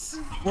 Yes!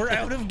 We're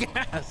out of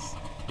gas.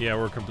 Yeah,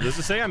 we're complete. Does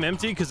it say I'm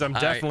empty? Because I'm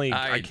definitely...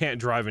 I can't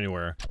drive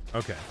anywhere.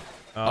 Okay.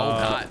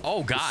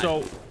 Oh God.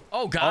 So...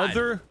 Oh God.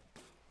 You're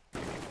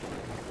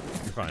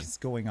fine. What's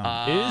going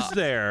on? Is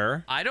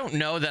there... I don't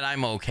know that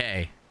I'm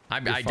okay.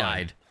 I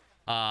died.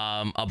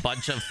 A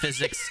bunch of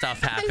physics stuff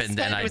happened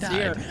and I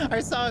died. Here. I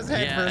saw his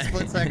head for a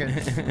split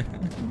second.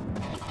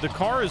 The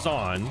car is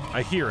on.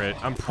 I hear it.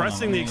 I'm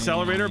pressing the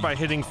accelerator by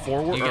hitting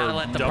forward. You gotta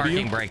let the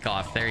parking brake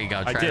off. There you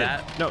go. Try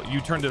that. No,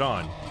 you turned it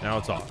on. Now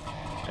it's off.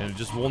 And it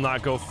just will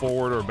not go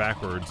forward or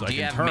backwards. Do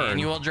you have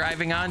manual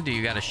driving on? Do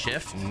you got a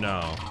shift?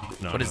 No.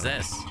 What is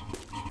this?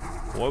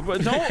 What?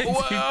 But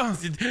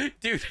don't.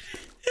 Dude.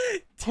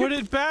 Put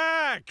it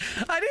back.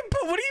 I didn't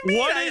put. What do you mean?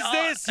 What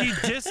is this? He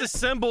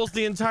disassembles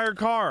the entire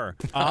car.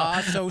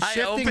 So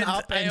shifting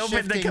up and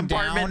shifting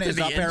down is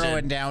up arrow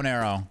and down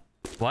arrow.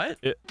 What?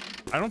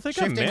 I don't think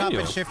shifting I'm up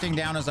and shifting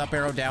down is up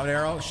arrow, down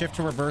arrow. Shift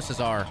to reverse is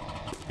R.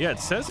 Yeah, it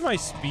says my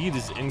speed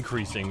is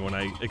increasing when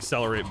I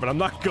accelerate, but I'm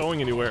not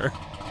going anywhere.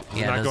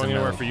 It's not going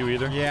anywhere for you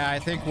either. Yeah, I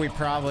think we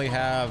probably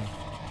have.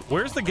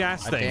 Where's the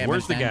gas thing?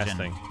 Where's the gas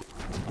thing?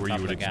 Where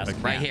you would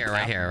expect? Right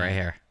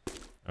here.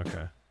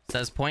 Okay. It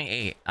says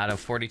 0.8 out of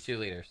 42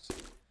 liters.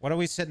 What are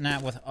we sitting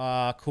at with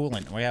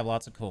coolant? We have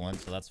lots of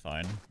coolant, so that's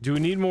fine. Do we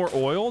need more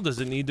oil? Does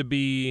it need to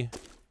be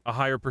a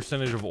higher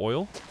percentage of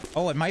oil?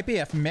 Oh, it might be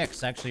a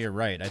mix. Actually, you're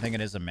right. I think it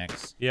is a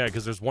mix. Yeah,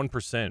 because there's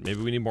 1%.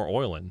 Maybe we need more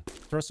oil in.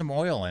 Throw some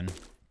oil in.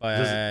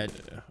 But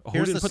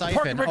here's the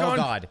siphon. Oh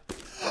God.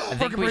 I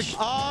think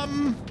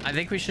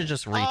we should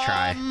just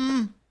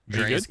retry.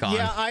 Dre's gone.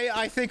 Yeah,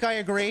 I think I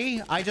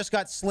agree. I just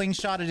got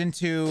slingshotted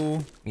into.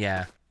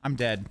 Yeah. I'm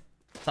dead.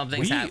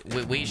 Something's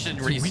happened. We should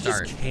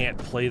restart. We just can't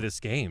play this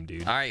game,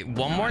 dude. All right,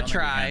 one more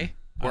try.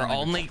 We're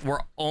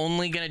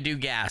only gonna do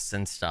gas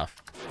and stuff.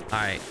 All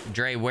right,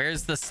 Dre,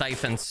 where's the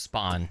siphon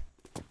spawn?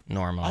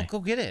 Normally. I'll go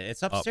get it.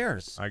 It's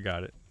upstairs. I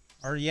got it.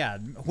 Or yeah,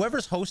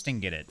 whoever's hosting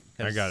get it.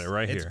 I got it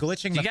right here. It's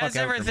glitching. Do you guys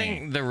ever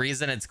think the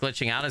reason it's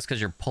glitching out is because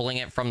you're pulling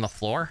it from the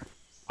floor?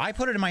 I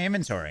put it in my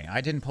inventory.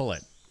 I didn't pull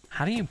it.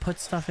 How do you put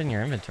stuff in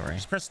your inventory?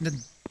 Just press the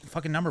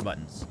fucking number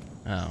buttons.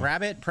 Oh.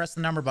 Grab it, press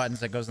the number buttons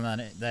that goes in that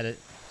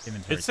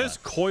inventory. It says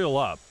coil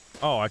up.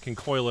 Oh, I can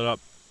coil it up.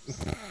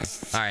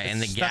 All right,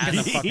 and the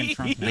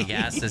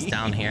gas is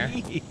down here.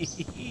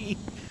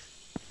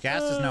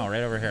 Gas is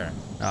right over here.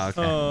 Oh,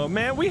 okay. Oh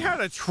man, we had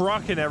a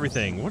truck and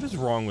everything. What is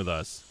wrong with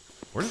us?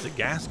 Where does the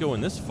gas go in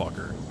this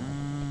fucker?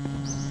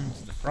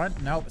 The front?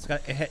 Nope.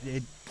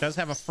 It does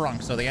have a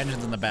frunk, so the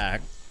engine's in the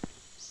back.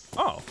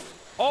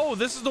 Oh,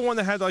 this is the one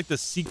that had like the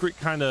secret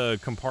kind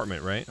of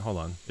compartment, right? Hold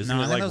on. Isn't it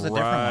I think like that was a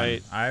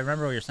different one. I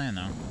remember what you're saying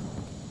though.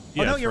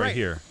 Yeah, oh no, you're right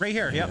here. Right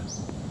here. Yep.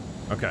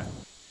 Yeah. Okay.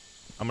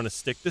 I'm gonna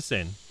stick this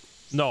in.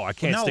 No, I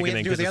can't stick it in. No, we have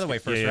to do it the other way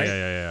first, right?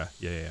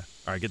 Yeah.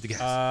 All right, get the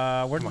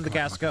gas. Where did the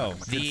gas go?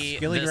 The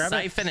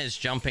siphon is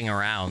jumping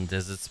around.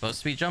 Is it supposed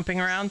to be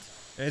jumping around?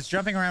 It's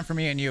jumping around for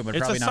me and you, but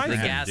it's probably not for the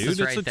him. dude.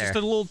 It's just a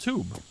little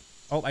tube.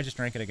 Oh, I just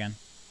drank it again.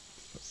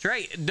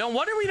 Dre, no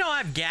wonder we don't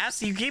have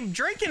gas. You keep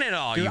drinking it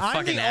all. Dude, you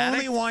fucking I'm the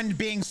only one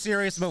being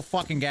serious about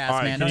fucking gas,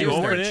 right, man. Dude,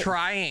 we're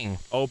trying.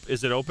 Oh,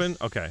 is it open?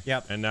 Okay.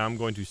 Yep. And now I'm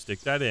going to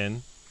stick that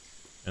in,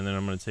 and then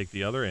I'm going to take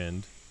the other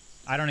end.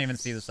 I don't even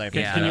see the siphon.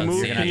 Yeah, can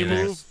you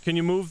move? Can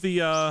you move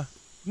the?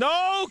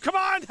 No, come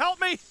on, help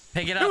me!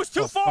 Pick it up. It was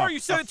too far. You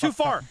said it too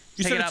far.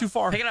 You said it too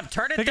far. Pick it up.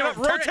 Turn it. Pick it up.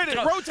 Rotate it.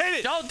 Rotate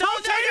it. Don't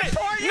rotate it.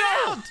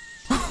 No.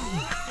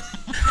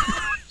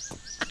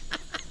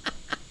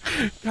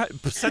 God,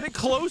 set it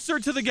closer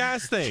to the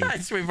gas thing.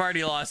 Guys, we've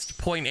already lost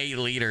 0.8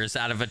 liters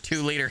out of a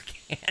 2-liter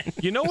can.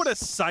 You know what a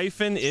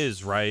siphon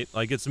is, right?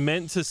 Like it's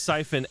meant to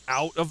siphon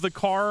out of the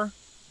car,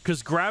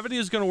 because gravity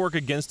is going to work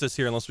against us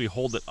here unless we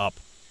hold it up.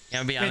 Yeah,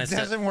 to be honest, it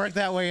doesn't work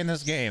that way in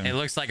this game. It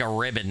looks like a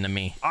ribbon to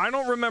me. I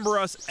don't remember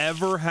us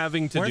ever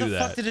having to do that. Where the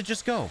fuck did it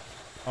just go?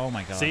 Oh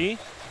my god. See?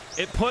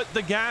 It put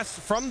the gas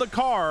from the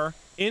car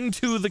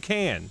into the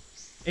can.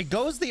 It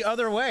goes the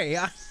other way.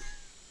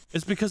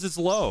 It's because it's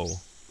low.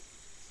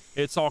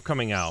 It's all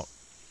coming out.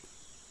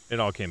 It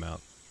all came out.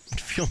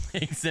 Fuel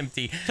tank's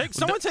empty.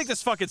 Someone take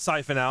this fucking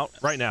siphon out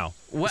right now.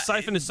 What? The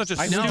siphon is such a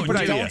stupid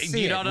idea.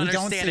 You don't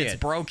understand. It's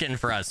broken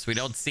for us. We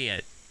don't see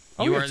it.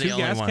 Oh, you are are the the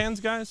only only one. cans,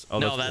 guys? Oh,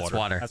 no, that's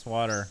water. That's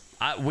water.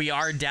 We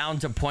are down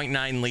to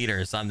 0.9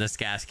 liters on this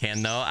gas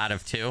can, though, out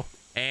of 2.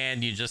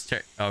 And you just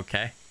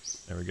okay.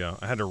 There we go.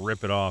 I had to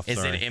rip it off.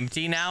 Is it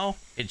empty now?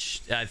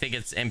 I think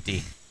it's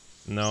empty.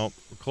 No,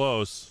 we're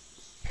close.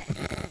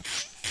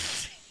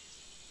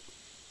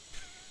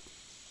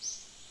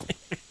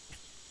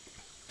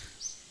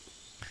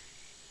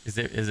 Is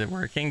it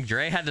working?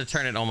 Dre had to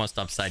turn it almost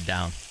upside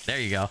down. There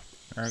you go.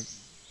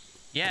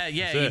 Yeah.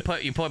 You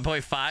put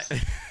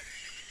 0.5.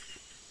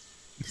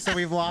 So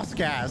we've lost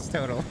gas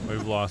total.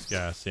 We've lost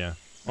gas. Yeah.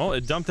 Well,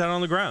 it dumped out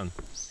on the ground.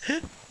 I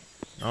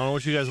don't know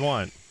what you guys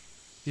want.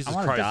 Jesus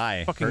Christ!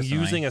 Die, fucking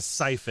personally. using a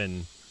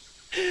siphon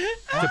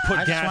to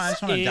put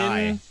gas in.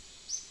 Die.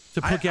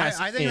 To put gas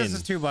in. I think this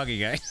is too buggy,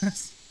 guys. we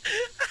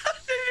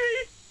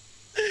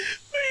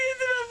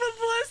ended up with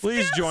less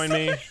Please gas join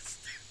me.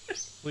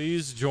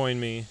 Please join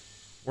me.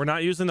 We're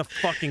not using the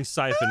fucking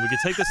siphon. We can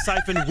take the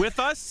siphon with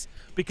us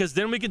because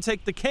then we can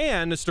take the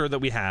canister that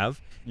we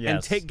have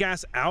and take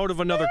gas out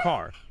of another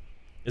car.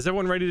 Is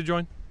everyone ready to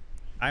join?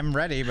 I'm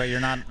ready, but you're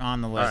not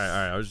on the list. All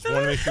right. I just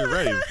want to make sure you're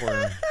ready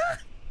before.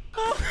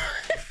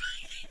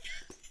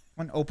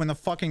 Open the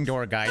fucking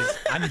door, guys.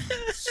 I'm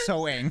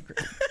so angry.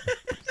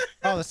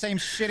 Oh, the same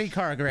shitty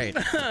car. Great.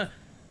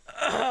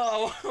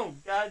 Oh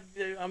God,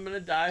 dude, I'm gonna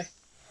die.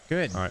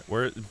 Good. All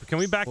right, can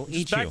we back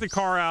the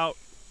car out,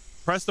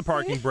 press the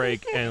parking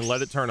brake, and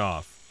let it turn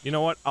off? You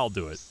know what? I'll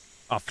do it.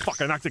 Oh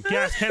fuck! I knocked the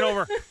gas can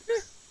over.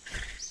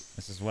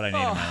 This is what I need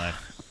in my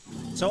life.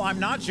 So I'm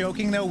not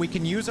joking though. We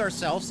can use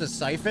ourselves as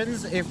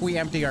siphons if we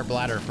empty our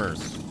bladder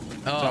first.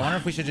 So I wonder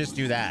if we should just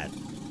do that.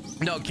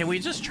 No, can we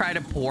just try to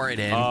pour it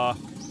in?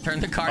 Turn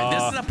the car.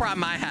 This is a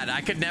problem I had. I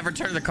could never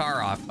turn the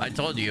car off. I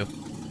told you.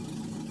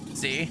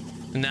 See?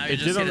 And now you're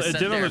just gonna sit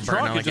there and burn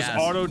all the gas. It just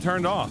auto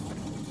turned off.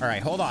 All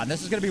right, hold on.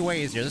 This is gonna be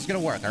way easier. This is gonna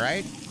work. All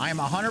right. I am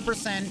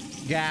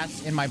 100%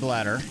 gas in my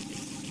bladder.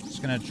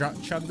 Just gonna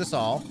chug this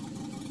all.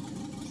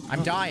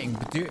 I'm dying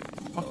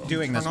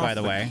doing this, by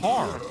the way.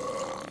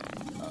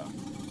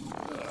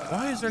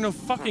 Why is there no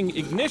fucking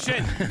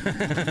ignition?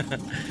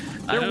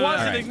 There was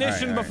an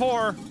ignition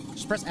before.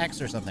 Just press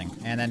X or something,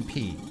 and then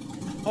P.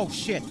 Oh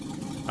shit!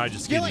 I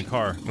just gave you the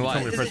car. Tell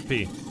me to press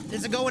P.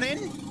 Is it going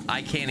in?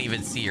 I can't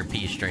even see your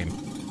P stream.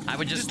 I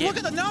would just look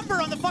at the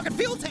number on the fucking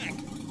fuel tank.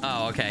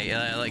 Oh, okay.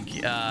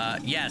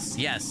 Yes.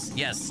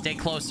 Stay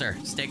closer.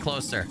 Stay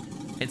closer.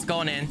 It's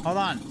going in. Hold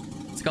on.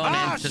 It's going in.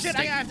 Oh shit!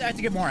 I have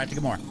to get more.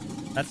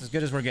 That's as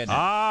good as we're getting.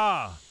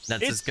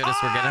 That's as good as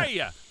we're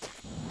getting.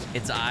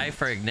 It's I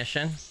for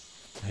ignition.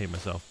 I hate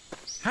myself.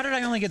 How did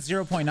I only get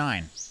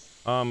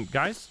 0.9?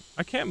 Guys,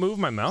 I can't move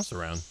my mouse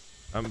around.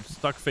 I'm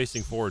stuck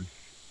facing forward.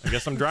 I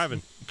guess I'm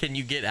driving. Can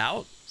you get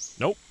out?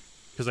 Nope,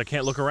 because I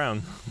can't look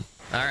around.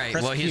 All right.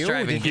 Press well, he's Q?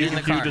 driving. Get in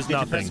the car. Q does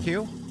nothing. Press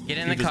Q? Get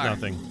in the car.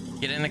 Nothing.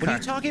 Get in the car. What are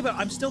you talking about?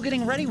 I'm still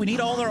getting ready. We need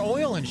all our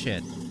oil and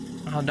shit.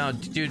 Oh no,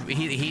 dude.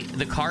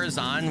 The car's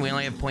on. We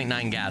only have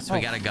 0.9 gas.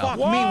 We gotta go. Fuck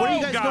me. Where are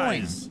you guys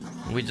going?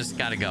 We just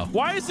gotta go.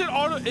 Why is it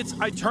auto?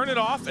 I turn it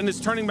off and it's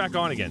turning back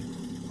on again.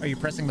 Are you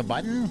pressing the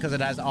button? Because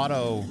it has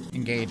auto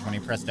engage when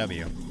you press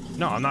W.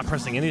 No, I'm not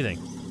pressing anything.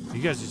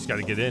 You guys just got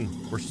to get in.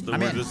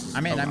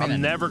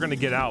 I'm never going to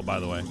get out,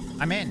 by the way.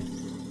 I'm in.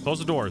 Close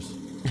the doors.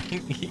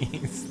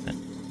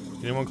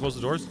 Anyone close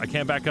the doors? I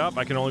can't back up.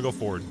 I can only go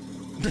forward.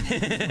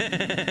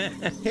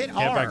 Hit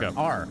R. Back up.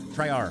 R.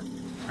 Try R.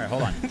 All right,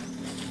 hold on.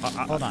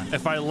 Hold on.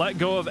 If I let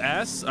go of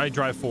S, I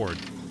drive forward.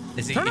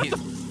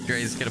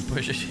 Dre's going to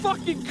push it.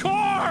 Fucking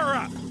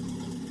car!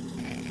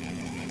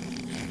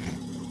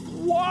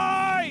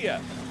 Why?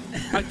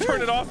 I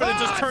turn it off and it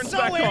just turns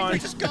back on.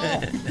 Just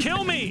go.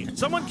 Kill me!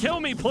 Someone kill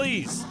me,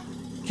 please!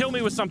 Kill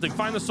me with something.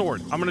 Find the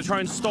sword. I'm gonna try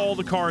and stall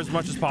the car as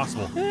much as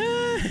possible. How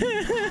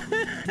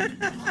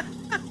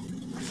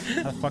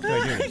the fuck do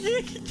I do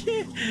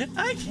this?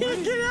 I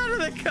can't get out of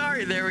the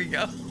car. There we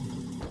go.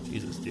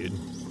 Jesus, dude.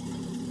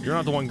 You're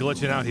not the one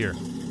glitching out here.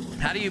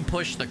 How do you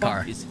push the car?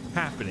 What is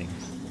happening?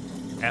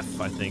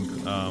 F, I think,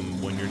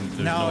 when you're...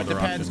 No, it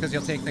depends, because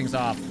you'll take things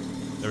off.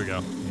 There we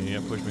go. Yeah,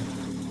 push me.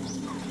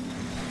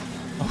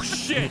 Oh,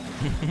 shit!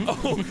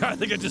 Oh, God, I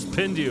think I just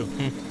pinned you.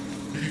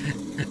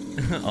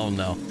 Oh,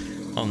 no.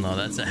 Oh, no,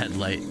 that's a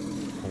headlight.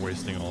 We're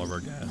wasting all of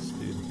our gas,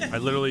 dude. I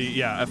literally,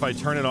 yeah, if I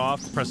turn it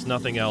off, press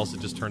nothing else, it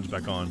just turns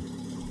back on.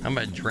 I'm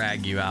gonna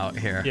drag you out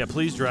here. Yeah,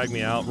 please drag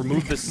me out.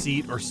 Remove the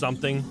seat or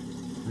something.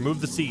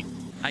 Remove the seat.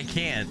 I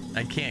can't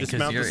because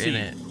you're in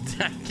it.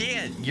 I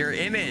can't. You're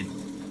in it.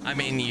 I'm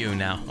in you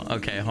now.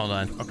 Okay, hold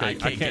on. Okay, I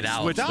can't get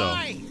out. Switch, though.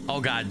 Oh,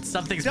 God,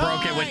 something's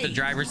broken with the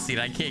driver's seat.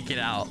 I can't get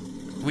out.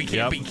 We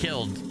can't be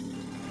killed.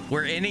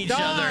 We're in each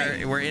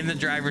other. We're in the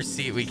driver's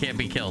seat. We can't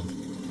be killed.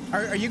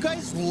 Are you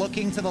guys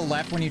looking to the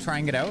left when you try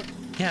and get out?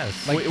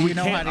 Yes. Like, do you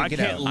know how to get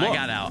out?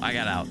 I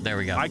got out. There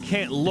we go. I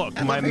can't look.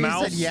 I My love how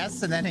mouse. You said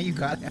yes, and then you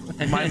got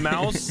out. My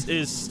mouse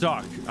is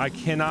stuck. I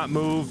cannot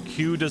move.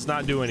 Q does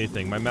not do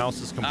anything. My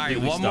mouse is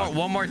completely stuck.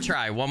 One more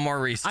try. One more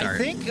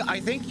restart. I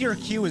think your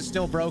Q is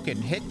still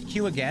broken. Hit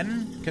Q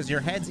again because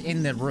your head's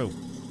in the roof.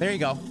 There you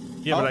go.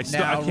 Yeah, but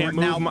I can't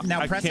move.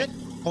 Now press it.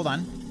 Hold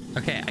on.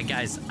 Okay,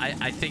 guys.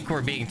 I think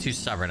we're being too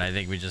stubborn. I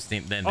think we just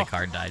need. Then the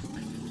card died.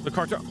 The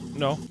car.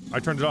 No, I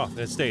turned it off and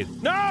it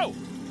stayed. No,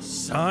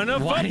 son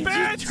of a bitch!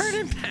 Why did you turn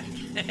it back?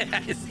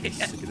 I'm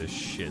sick of this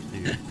shit,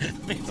 dude.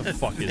 What the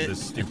fuck is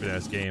this stupid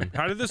ass game?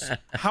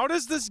 How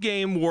does this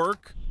game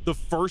work the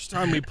first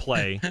time we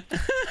play,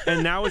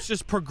 and now it's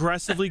just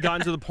progressively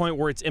gotten to the point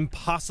where it's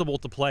impossible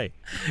to play?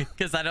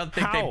 Because I don't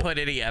think they put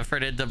any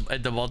effort into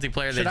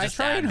multiplayer. They just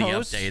add the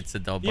updates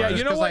and don't. Yeah,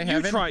 you know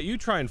what? You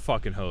try and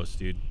fucking host,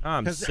 dude.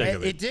 I'm sick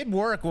of it. It did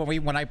work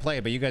when I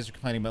played, but you guys are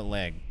complaining about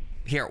lag.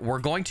 Here, we're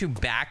going to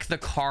back the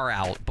car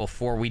out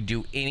before we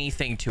do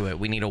anything to it.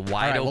 We need a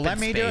wide open well, let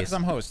me space. do it because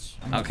I'm host.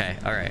 Okay,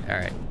 all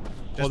right.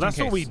 Well, that's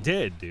what we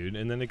did, dude,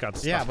 and then it got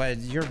stuck. Yeah, but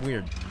you're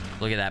weird.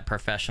 Look at that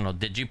professional.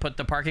 Did you put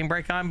the parking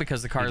brake on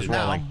because the car is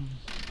rolling? No.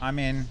 I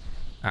mean...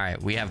 All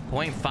right, we have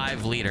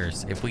 0.5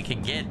 liters. If we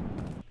could get...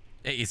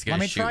 He's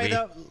going to shoot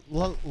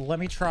me. Let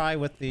me try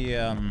with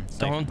the...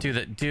 Don't do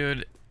that,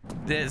 dude.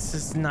 This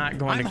is not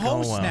going to go well.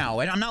 I'm host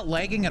now, and I'm not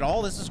lagging at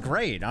all. This is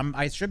great.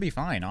 I should be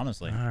fine,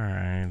 honestly. All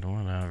right,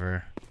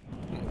 whatever.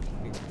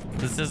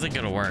 This isn't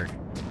going to work.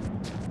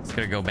 It's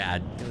going to go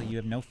bad. Billy, you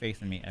have no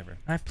faith in me ever.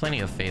 I have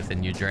plenty of faith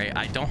in you, Dre.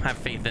 I don't have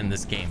faith in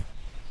this game.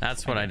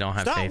 That's what I don't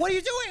have faith. Stop! What are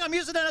you doing? I'm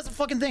using that as a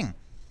fucking thing.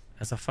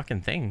 As a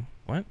fucking thing?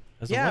 What?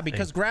 Yeah,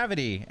 because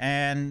gravity.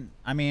 And,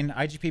 I mean,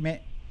 IGP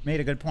made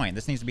a good point.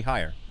 This needs to be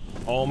higher.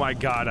 Oh my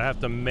god, I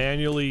have to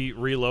manually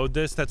reload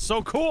this? That's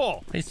so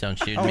cool! Please don't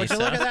shoot me, would you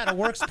look at that? It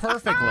works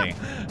perfectly.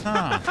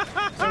 Huh.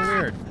 So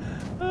weird.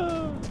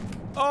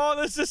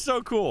 Oh, this is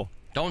so cool.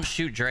 Don't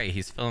shoot Dre.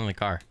 He's filling the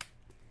car.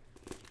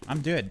 I'm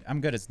good.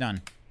 It's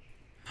done.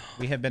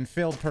 We have been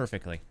filled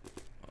perfectly.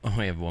 Oh,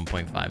 we have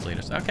 1.5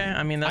 liters. Okay,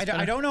 I mean, that's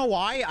I don't know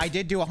why. I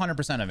did do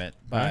 100% of it,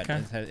 but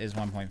it is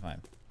 1.5.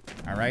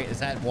 All right, is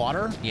that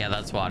water? Yeah,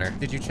 that's water.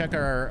 Did you check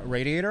our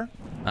radiator?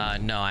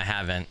 No, I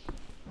haven't.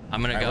 I'm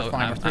gonna go. We're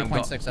fine.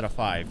 We're 3.6 out of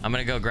 5. I'm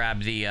gonna go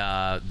grab the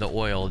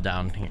oil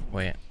down here.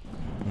 Wait,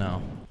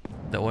 no,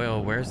 the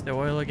oil. Where's the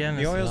oil again?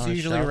 The oil's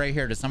usually right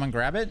here. Does someone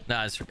grab it?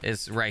 No,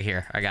 it's right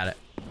here. I got it.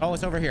 Oh,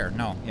 it's over here.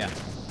 No, yeah,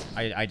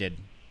 I did.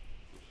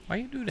 Why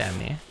you do that,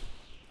 man?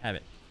 Have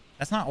it.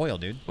 That's not oil,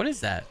 dude. What is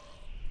that?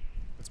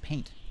 It's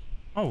paint.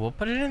 Oh, we'll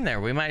put it in there.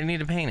 We might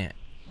need to paint it.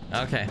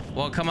 Okay.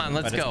 Well, come on.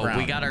 Let's go.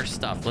 We got our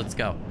stuff. Let's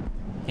go.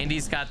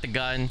 Indy's got the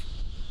gun.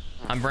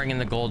 I'm bringing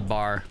the gold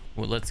bar.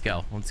 Well, let's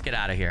go. Let's get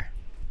out of here.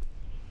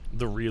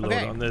 The reload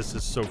on this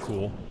is so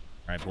cool. All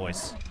right,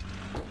 boys.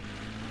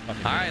 All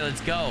right,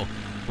 let's go.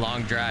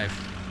 Long drive.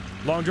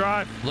 Long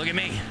drive. Look at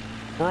me.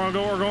 We're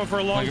going for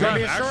a long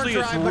drive. Actually,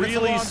 it's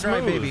really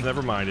smooth. Baby.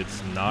 Never mind.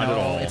 It's not at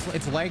all.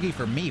 It's laggy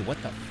for me. What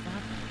the fuck?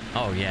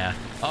 Oh, yeah.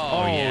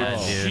 Oh, yeah,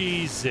 dude.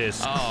 Jesus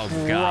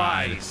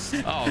Christ.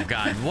 Oh,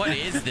 God. What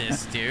is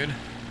this, dude?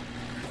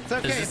 It's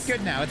okay. It's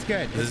good now. It's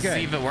good. It's good.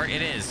 Even work.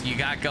 It is. You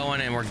got going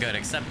and we're good.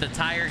 Except the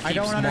tire keeps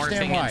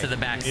morphing into the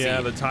back seat.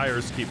 Yeah, the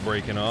tires keep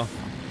breaking off.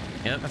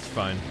 Yep. That's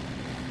fine.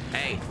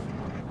 Hey,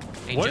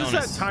 what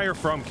Jonas. is that tire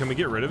from? Can we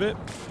get rid of it?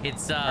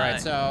 It's all right.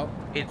 So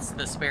it's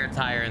the spare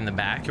tire in the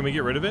back. Can we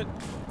get rid of it?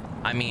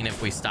 I mean,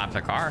 if we stop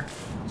the car.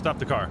 Stop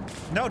the car.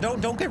 No,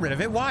 don't get rid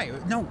of it. Why?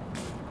 No.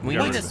 We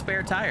need a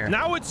spare tire.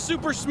 Now it's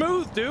super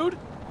smooth, dude.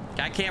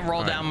 I can't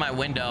roll down my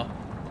window.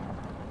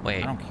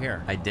 Wait. I don't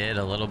care. I did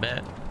a little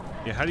bit.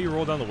 Yeah, how do you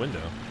roll down the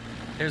window?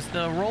 There's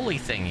the rolly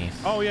thingies.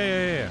 Oh,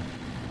 yeah.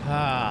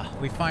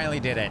 We finally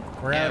did it.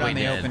 We're out on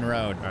the open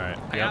road. All right.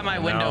 I got my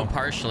window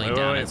partially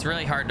down. It's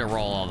really hard to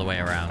roll all the way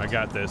around. I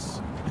got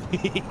this.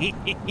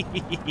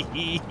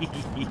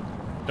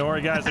 Don't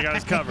worry, guys. I got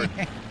us covered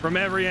from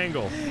every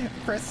angle.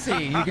 Press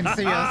C. You can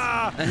see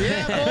us.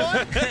 Yeah,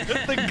 boy.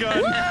 The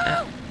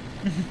gun.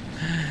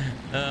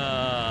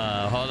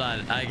 Hold on.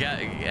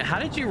 How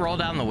did you roll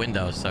down the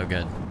window so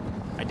good?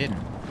 I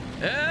didn't.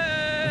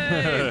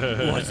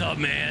 Hey! What's up,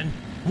 man?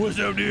 What's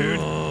up, dude?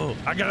 Oh.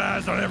 I got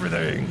eyes on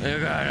everything. You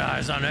got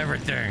eyes on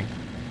everything.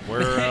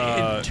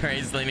 We're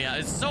Trey's leaning out.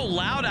 It's so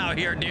loud out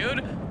here, dude.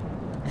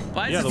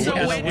 Why is it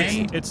so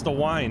windy? It's the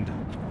wind.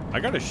 I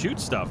gotta shoot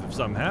stuff if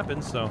something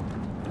happens, so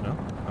you know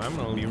I'm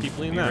gonna keep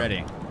leaning that.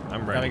 Ready.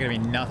 I'm ready. Probably gonna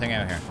be nothing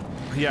out here.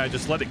 Yeah,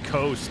 just let it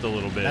coast a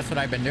little bit. That's what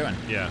I've been doing.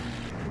 Yeah.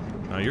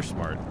 No, you're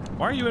smart.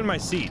 Why are you in my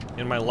seat,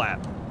 in my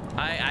lap?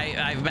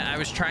 I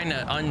was trying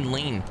to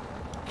unlean.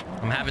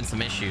 I'm having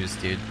some issues,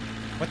 dude.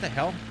 What the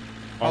hell?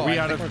 Are we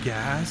out of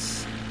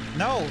gas?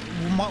 No.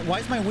 Why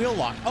is my wheel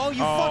locked? Oh, you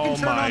fucking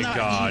turned on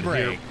that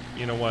e-brake.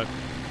 You know what?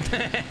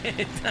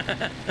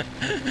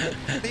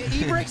 The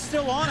e-brake's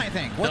still on, I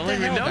think. What the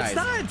hell, guys?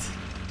 No, it's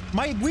not.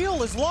 My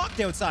wheel is locked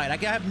outside. I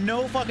have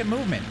no fucking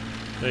movement.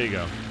 There you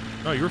go.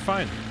 No, you were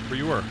fine where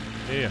you were.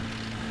 Yeah.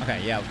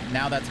 Okay, yeah.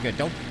 Now that's good.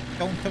 Don't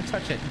Don't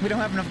touch it. We don't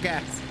have enough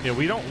gas. Yeah,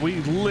 we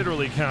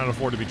literally cannot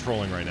afford to be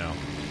trolling right now.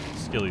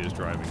 Skilly is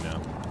driving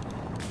now.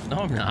 No,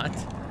 I'm not.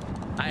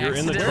 You're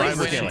in the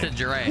driver's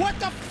seat. What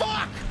the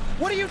fuck?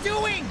 What are you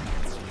doing?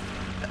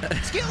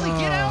 Skilly,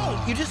 get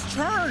out! You just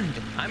turned.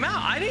 I'm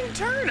out. I didn't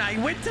turn. I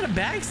went to the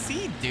back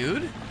seat,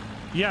 dude.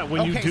 Yeah,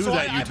 when you do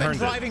that, you I've turned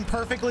been driving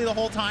perfectly the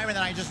whole time, and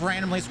then I just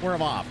randomly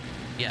swerve off.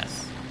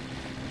 Yes.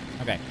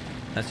 Okay.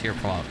 That's your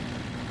fault.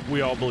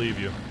 We all believe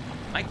you.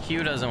 My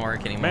Q doesn't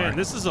work anymore. Man,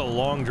 this is a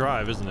long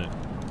drive, isn't it?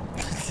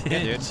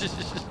 Yeah, dude.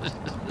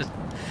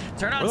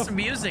 Turn on some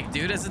music,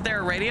 dude. Isn't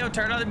there a radio?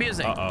 Turn on the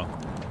music. Uh-oh.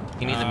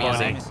 You need the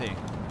music. Let me see.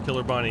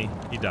 Killer Bunny,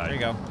 he died. There you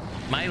go.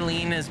 My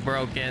lean is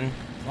broken.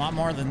 A lot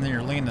more than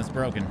your lean that's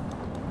broken.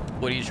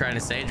 What are you trying to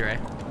say, Dre?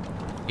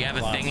 You have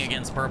a thing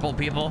against purple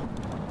people?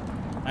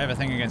 I have a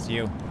thing against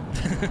you.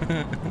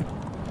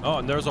 Oh,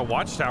 and there's a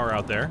watchtower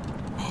out there.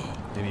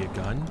 Maybe a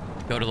gun?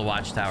 Go to the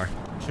watchtower.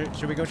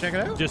 Should we go check it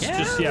out? Just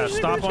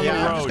stop on the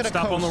road.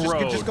 Stop on the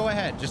road. Just go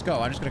ahead. Just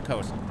go. I'm just gonna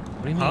coast.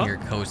 What do you mean you're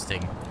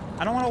coasting?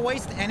 I don't want to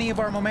waste any of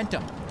our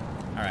momentum.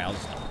 All right, I'll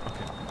just.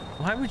 Okay.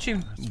 Why would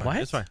you? What?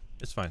 It's fine.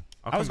 It's fine.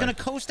 I was gonna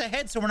coast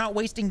ahead so we're not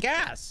wasting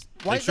gas.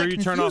 Why is that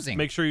confusing?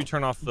 Make sure you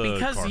turn off the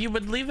Because car. you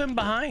would leave him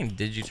behind.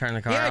 Did you turn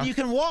the car off? Yeah, you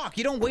can walk.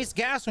 You don't waste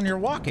gas when you're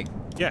walking.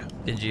 Yeah.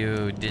 Did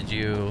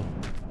you?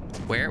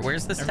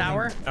 Where's this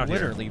tower? Out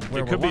literally.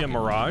 It could be a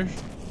mirage.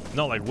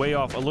 No, like way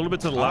off, a little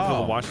bit to the left of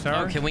the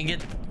watchtower. Oh, can we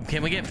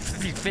get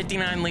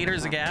 59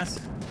 liters of gas?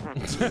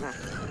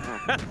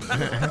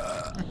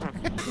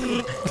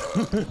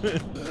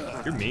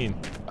 You're mean.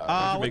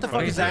 What the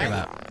fuck is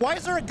that? Why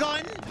is there a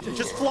gun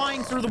just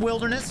flying through the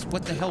wilderness?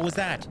 What the hell was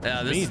that?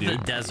 This is the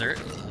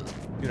desert.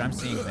 Dude, I'm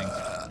seeing things.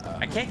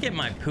 I can't get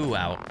my poo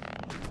out.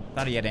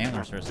 Thought he had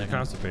antlers for a second. You're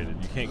constipated.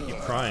 You can't keep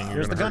trying.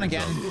 There's the gun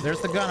again.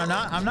 There's the gun.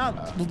 I'm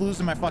not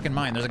losing my fucking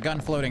mind. There's a gun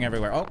floating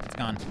everywhere. Oh, it's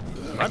gone.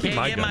 I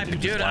can't get my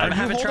dude. I'm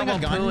having trouble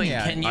pooing.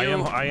 Can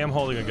you? I am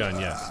holding a gun.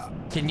 Yes.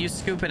 Can you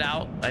scoop it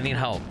out? I need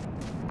help.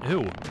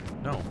 Ew.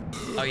 No.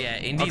 Oh yeah,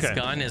 Indy's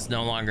gun is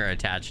no longer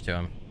attached to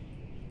him.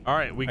 All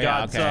right, we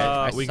got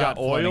we got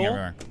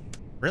oil.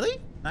 Really?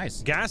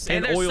 Nice. Gas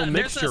and oil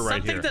mixture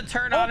right here. Something to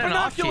turn on and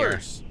off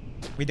here.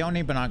 We don't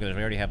need binoculars.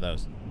 We already have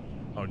those.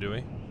 Oh, do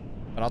we?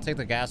 But I'll take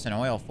the gas and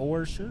oil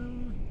for sure.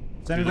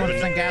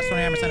 71% gas,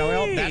 29%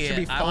 oil. That should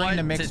be fine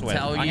to mix with.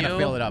 I'm gonna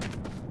fill it up.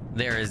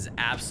 There is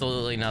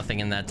absolutely nothing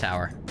in that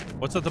tower.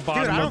 What's at the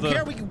bottom of the... Dude,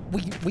 I don't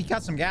care. We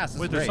got some gas.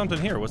 Wait, there's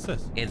something here. What's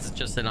this? It's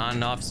just an on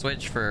and off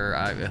switch for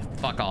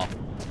fuck all.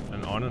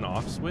 An on and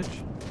off switch?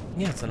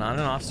 Yeah, it's an on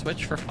and off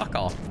switch for fuck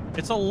all.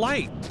 It's a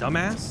light,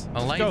 dumbass.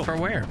 A light for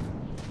where?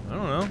 I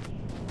don't know.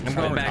 I'm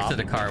going back to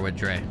the car with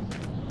Dre.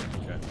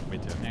 Okay, me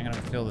too. I'm gonna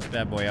fill this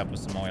bad boy up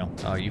with some oil.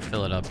 Oh, you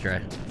fill it up, Dre.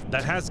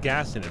 That has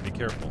gas in it. Be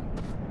careful.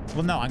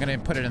 Well, no, I'm gonna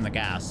put it in the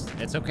gas.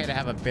 It's okay to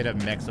have a bit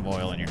of mix of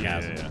oil in your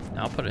gas. Yeah.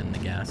 I'll put it in the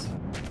gas.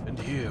 And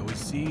here we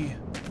see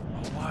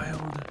a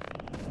wild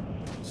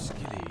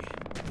Skilly.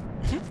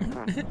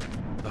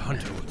 The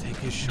hunter will take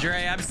his shot.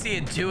 Dre, I'm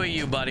seeing two of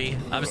you, buddy.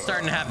 I'm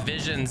starting to have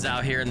visions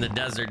out here in the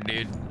desert,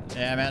 dude.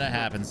 Yeah, man, it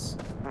happens.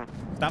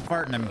 Stop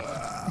farting him.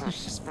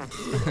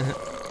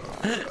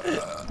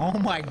 Oh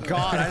my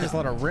god, I just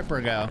let a ripper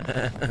go.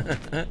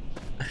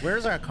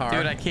 Where's our car?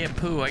 Dude, I can't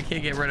poo. I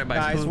can't get rid of my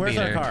poo. Guys, where's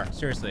meter. our car?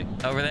 Seriously.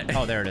 Over there.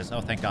 Oh, there it is.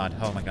 Oh, thank god.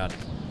 Oh my god.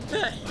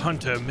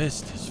 Hunter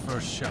missed his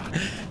first shot.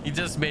 You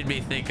just made me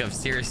think of,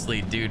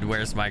 seriously, dude,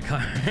 where's my car?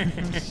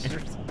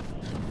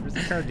 Where's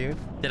the car, dude?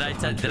 Did I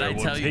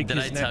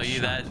tell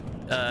you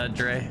that,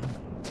 Dre?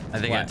 I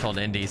think I told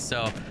Indy.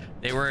 So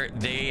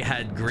they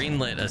had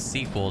greenlit a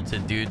sequel to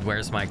Dude,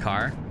 Where's My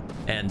Car?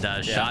 And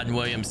Sean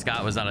William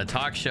Scott was on a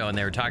talk show and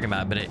they were talking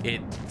about it, but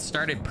it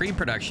started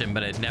pre-production,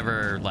 but it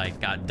never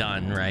like got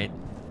done, right?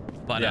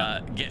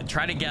 But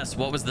try to guess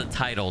what was the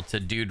title to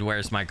Dude,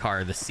 Where's My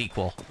Car? The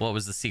sequel. What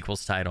was the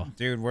sequel's title?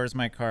 Dude, Where's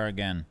My Car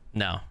again?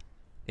 No,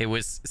 it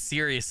was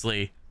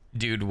seriously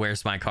Dude,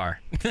 Where's My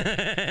Car?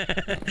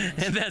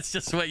 And that's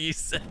just what you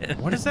said.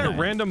 What is that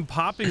random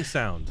popping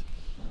sound?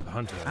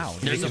 Hunter. Ow,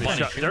 there's a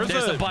bunny.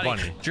 There's a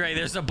bunny. Dre,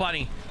 there's a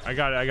bunny. I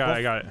got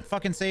it.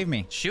 Fucking save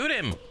me. Shoot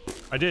him.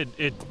 I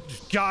did.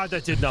 God,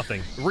 that did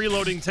nothing.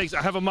 Reloading takes.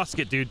 I have a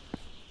musket, dude.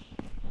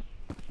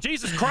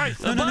 Jesus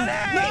Christ. No!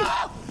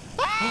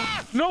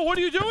 No, what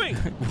are you doing?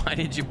 Why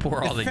did you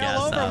pour all the gas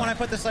out? It fell over when I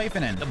put the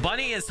siphon in. The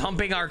bunny is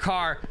humping our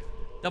car.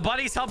 The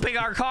bunny's humping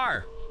our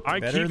car. I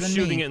keep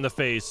shooting it in the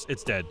face.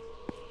 It's dead.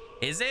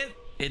 Is it?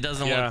 It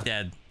doesn't look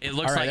dead. It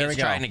looks like it's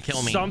trying to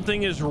kill me.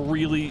 Something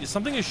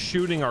is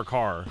shooting our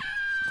car.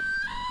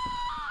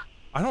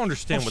 I don't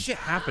understand what's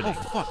happening.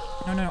 Oh fuck!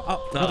 No!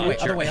 Oh, other way!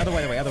 Oh, what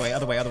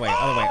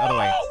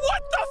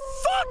the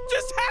fuck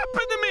just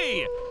happened to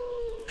me?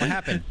 What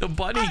happened? The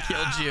bunny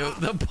killed you.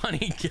 The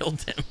bunny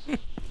killed him.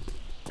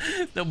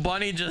 The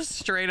bunny just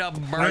straight up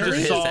murdered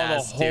his ass, I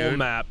saw the whole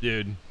map,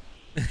 dude.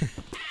 I saw the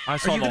whole map.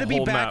 Are you gonna be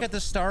back at the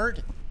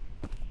start?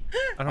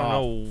 I don't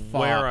know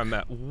where I'm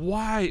at.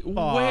 Why?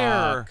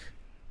 Where?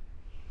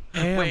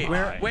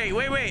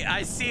 Wait!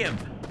 I see him.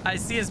 I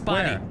see his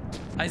body.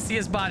 I see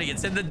his body.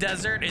 It's in the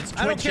desert. It's twitching.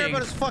 I don't care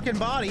about his fucking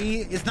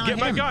body. It's not him.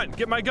 Get my gun.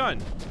 Get my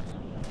gun.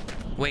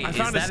 Wait, is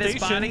that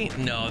his body?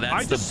 No, that's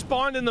I just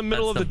spawned in the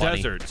middle of the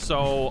desert,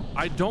 so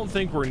I don't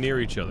think we're near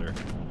each other.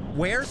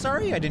 Where?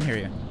 Sorry, I didn't hear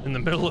you. In the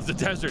middle of the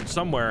desert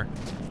somewhere.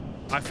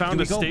 I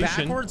found a station. Do we go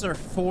backwards or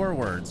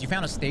forwards? You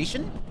found a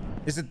station?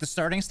 Is it the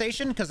starting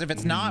station? Because if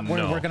it's not,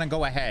 we're gonna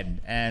go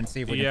ahead and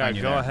see if we can find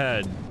you there. Yeah,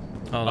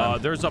 go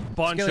ahead. There's a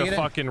bunch of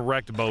fucking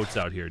wrecked boats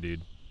out here,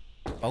 dude.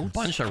 A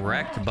bunch of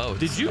wrecked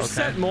boats. Did you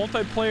set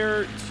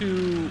multiplayer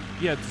to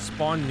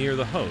spawn near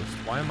the host?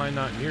 Why am I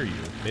not near you?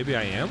 Maybe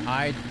I am?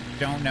 I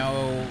don't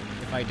know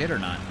if I did or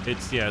not. I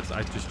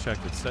just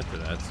checked it's set to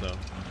that, so.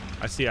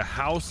 I see a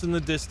house in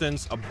the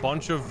distance, a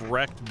bunch of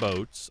wrecked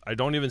boats. I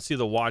don't even see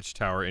the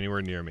watchtower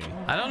anywhere near me.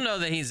 I don't know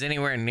that he's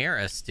anywhere near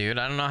us, dude.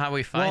 I don't know how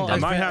we find him. I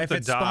might have if to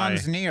it die.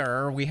 spawns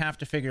near, we have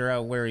to figure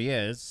out where he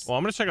is. Well,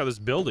 I'm gonna check out this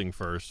building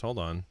first. Hold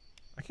on.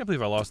 I can't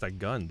believe I lost that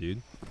gun,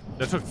 dude.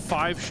 That took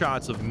 5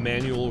 shots of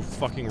manual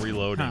fucking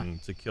reloading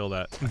to kill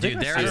that. Dude,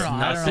 there is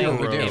nothing.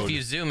 If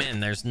you zoom in,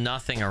 there's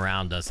nothing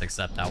around us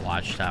except that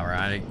watchtower.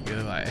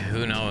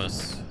 Who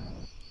knows?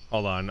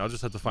 Hold on, I'll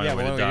just have to find a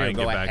way to die and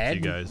get back to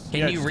you guys.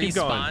 Can you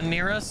respawn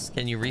near us?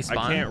 Can you respawn?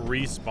 I can't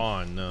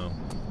respawn, no.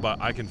 But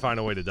I can find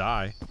a way to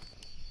die.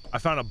 I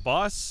found a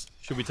bus.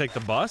 Should we take the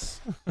bus?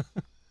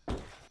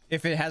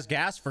 If it has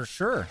gas, for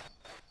sure.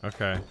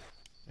 Okay.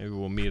 Maybe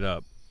we'll meet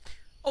up.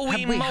 How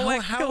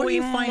are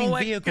you finding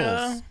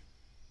vehicles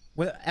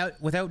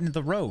without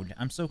the road?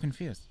 I'm so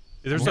confused.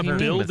 There's a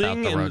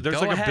building, and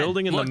there's like a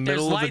building in the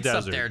middle of the desert. There's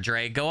lights up there,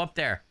 Dre. Go up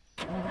there.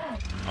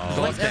 There's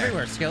lights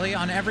everywhere, Skilly.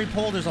 On every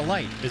pole, there's a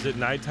light. Is it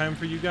nighttime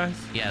for you guys?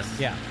 Yes.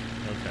 Yeah.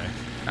 Okay.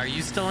 Are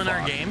you still in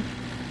our game?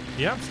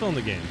 Yeah, I'm still in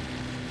the game.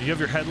 Do you have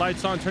your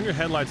headlights on? Turn your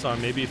headlights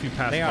on. Maybe if you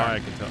pass by, I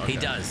can tell. Okay. He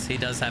does. He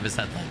does have his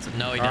headlights.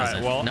 No, he doesn't.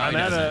 Right, well, no, he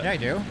doesn't. Yeah, I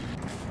do.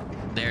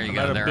 There you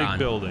go. They're on.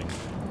 Building.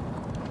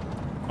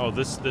 Oh,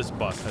 this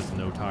bus has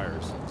no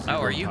tires.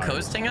 Oh, are you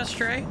coasting us,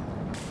 Trey?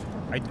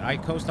 I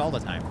coast all the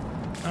time.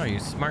 Oh, you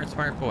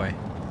smart boy.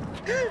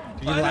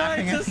 Are you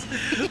laughing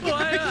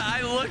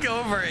I look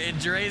over and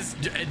Dre's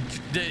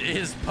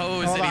his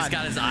pose and he's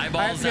got his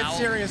eyeballs out.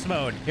 Serious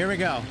mode. Here we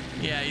go.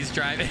 Yeah, he's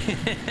driving.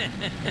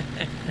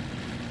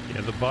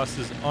 Yeah, the bus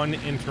is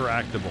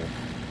uninteractable.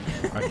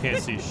 I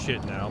can't see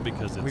shit now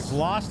because it's. We've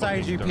lost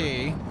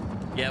IGP.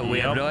 Yeah, we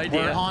have no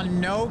idea. We're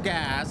on no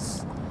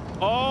gas.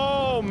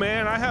 Oh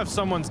man, I have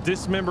someone's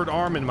dismembered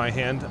arm in my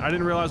hand. I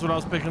didn't realize what I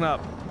was picking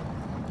up.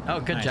 Oh,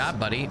 good job,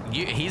 buddy.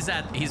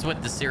 He's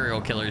with the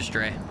serial killers,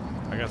 Dre.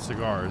 I got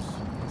cigars.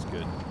 That's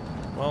good.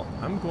 Well,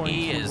 I'm going to...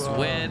 He is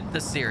with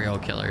the serial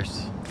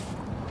killers.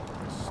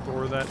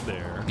 Store that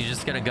there. You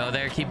just gonna go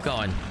there? Keep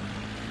going.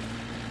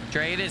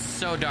 Dre, it is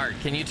so dark.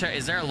 Can you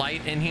is there a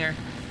light in here?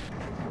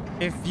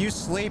 If you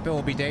sleep, it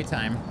will be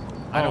daytime.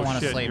 I don't want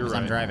to sleep because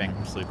I'm driving.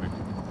 I'm sleeping.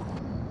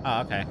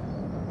 Oh, okay.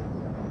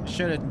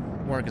 Should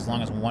work as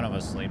long as one of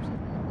us sleeps.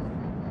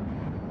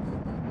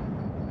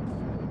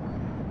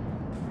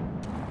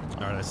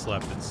 All right, I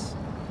slept. It's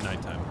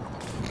nighttime.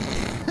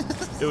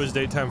 It was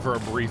daytime for a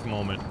brief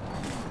moment.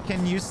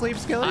 Can you sleep,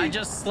 Skilly? I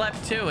just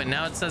slept too, and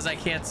now it says I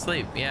can't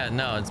sleep. Yeah,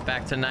 no, it's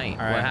back to night.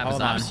 All right, what happens?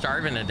 I'm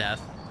starving to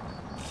death.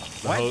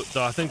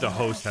 I think the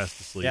host has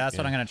to sleep. Yeah, that's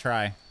what I'm gonna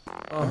try.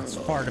 Oh, it's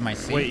far to my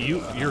seat. Wait,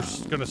 you're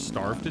gonna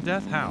starve to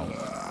death? How?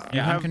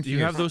 Yeah, I'm confused.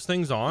 You have those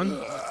things on?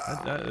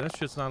 That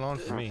shit's not on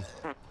for me.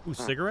 Ooh,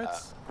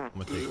 cigarettes? I'm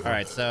gonna take one. All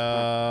right,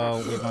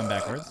 so we're going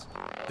backwards.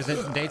 Is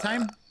it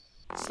daytime?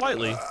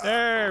 Slightly.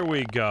 There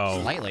we go.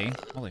 Slightly?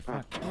 Holy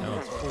fuck. No,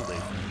 it's full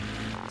daytime.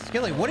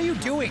 Skilly, what are you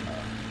doing?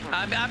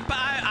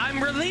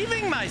 I'm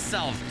relieving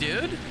myself,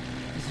 dude.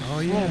 Oh,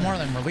 yeah. A little more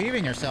than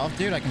relieving yourself,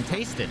 dude. I can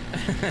taste it.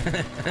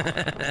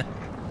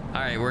 All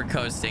right, we're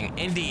coasting.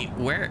 Indy,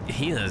 where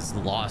he is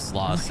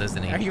lost,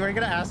 isn't he? Are you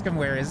gonna ask him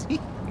where is he?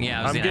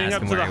 Yeah, I was I'm getting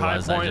up to the high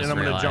point, and I'm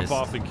realized. gonna jump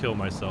off and kill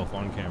myself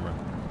on camera.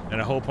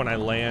 And I hope when I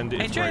land,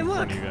 it's right in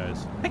front of you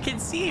guys. I can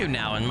see you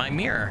now in my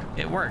mirror.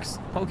 It works.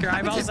 Poke your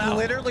eyeballs out. It's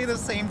literally the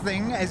same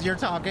thing as you're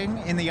talking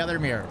in the other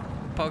mirror.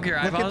 Poke your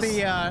eyeballs. Look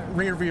at the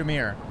rear view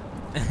mirror.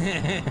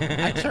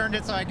 I turned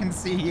it so I can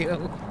see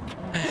you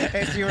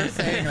as you were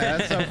saying that.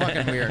 That's so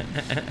fucking weird.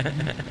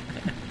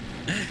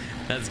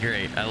 That's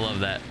great. I love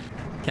that.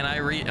 Can I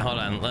reach? Hold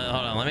on.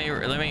 Let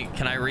me.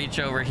 Can I reach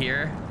over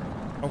here?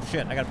 Oh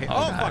shit! I gotta pay.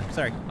 Oh fuck!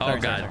 Sorry. Oh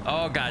god.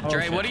 Oh god.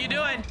 Dre, what are you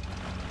doing?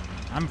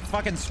 I'm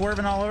fucking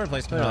swerving all over the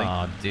place, clearly.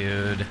 Oh,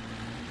 dude.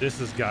 This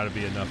has got to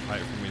be enough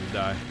height for me to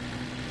die.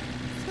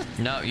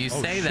 No, you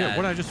say shit, that.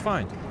 What did I just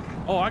find?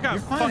 Oh, I got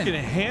fucking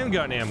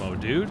handgun ammo,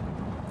 dude.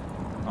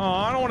 Oh,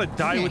 I don't want to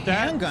die with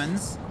that.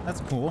 Handguns?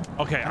 That's cool.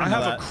 Okay, I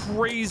have a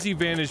crazy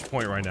vantage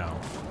point right now.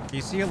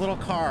 You see a little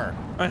car.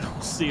 I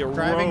don't see a road,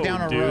 driving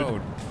down a dude.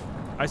 road.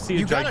 I see a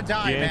You gigantic...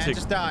 gotta die, man.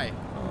 Just die.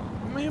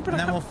 Man, but and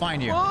then we'll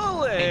find you.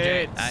 Bullets.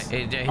 Hey,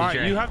 All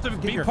right, you have to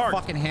be your parked.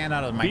 Fucking hand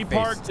out of my face. Be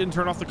parked and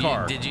turn off the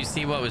car. Did you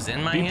see what was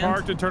in my hand? Be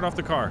parked and turn off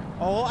the car.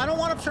 Oh, I don't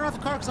want to turn off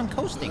the car because I'm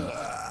coasting.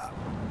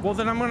 Well,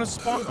 then I'm gonna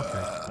spawn.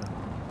 Okay.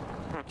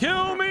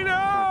 Kill me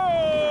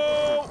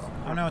now!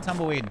 Oh no,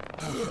 tumbleweed.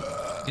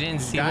 You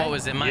didn't see what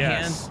was in my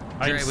hand?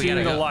 I'm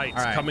seeing the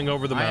lights coming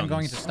over the mountains. I am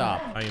going to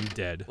stop. I am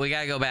dead. We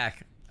gotta go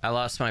back. I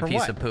lost my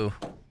piece of poo.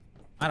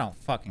 I don't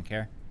fucking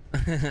care.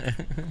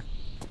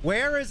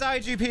 Where is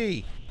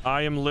IGP?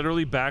 I am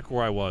literally back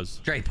where I was.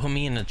 Dre, put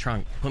me in the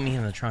trunk. Put me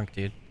in the trunk,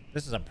 dude.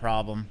 This is a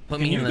problem.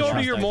 Put me in the trunk.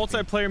 Can you go to your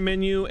multiplayer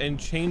menu and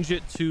change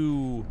it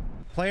to...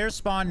 Players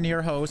spawn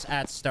near host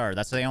at start.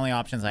 That's the only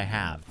options I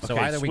have. So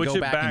either we go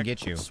back and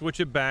get you. Switch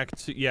it back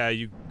to... Yeah,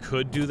 you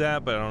could do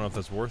that, but I don't know if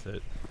that's worth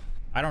it.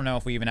 I don't know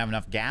if we even have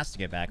enough gas to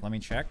get back. Let me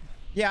check.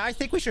 Yeah, I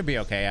think we should be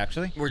okay,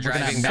 actually. We're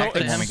driving back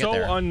to him. It's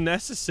so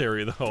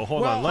unnecessary, though.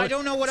 Hold on. I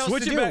don't know what else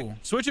to do.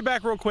 Switch it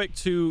back real quick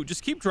to...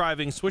 Just keep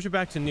driving. Switch it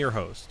back to near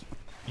host.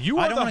 You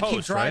are the host, I don't want to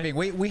keep driving.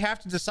 Right? We have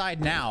to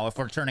decide now if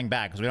we're turning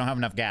back because we don't have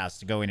enough gas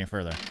to go any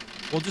further.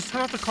 Well, just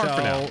turn off the car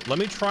for now. Let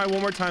me try one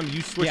more time.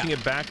 You switching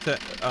it back to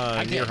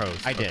near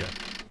host. I did.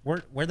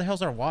 Where the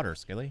hell's our water,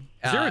 Skilly?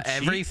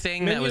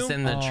 Everything that was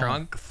in the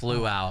trunk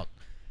flew out.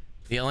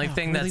 The only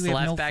thing that's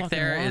left back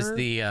there is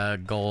the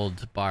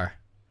gold bar.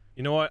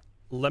 You know what?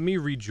 Let me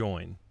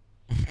rejoin.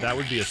 That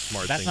would be a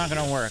smart thing. That's not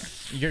going to work.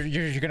 You're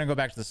going to go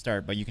back to the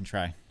start, but you can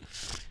try.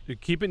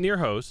 Keep it near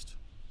host.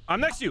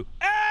 I'm next to you.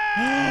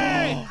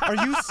 Hey! Are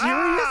you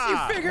serious? You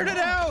figured it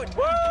out.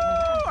 Woo!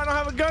 I don't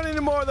have a gun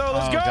anymore, though.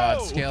 Let's go. Oh,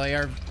 God, Skilly.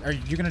 Are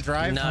you going to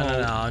drive?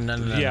 No.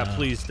 Yeah,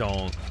 please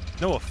don't.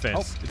 No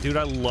offense. Dude,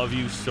 I love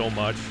you so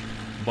much.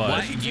 But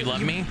what? You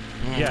love me?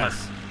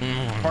 Yes.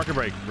 Park and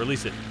brake.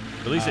 Release it.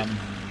 Release it.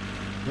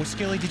 Well,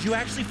 Skilly, did you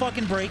actually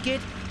fucking break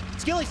it?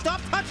 Skilly, stop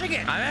touching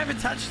it! I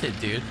haven't touched it,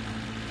 dude.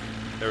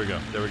 There we go.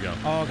 There we go.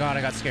 Oh, God,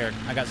 I got scared.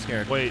 I got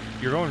scared. Wait,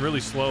 you're going really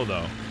slow,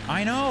 though.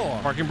 I know.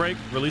 Park and brake.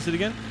 Release it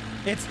again.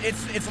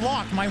 It's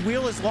locked. My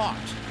wheel is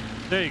locked.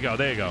 There you go.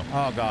 There you go.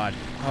 Oh, God.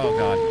 Oh,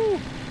 God.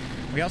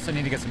 We also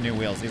need to get some new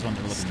wheels. These ones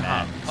are looking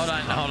bad. Hold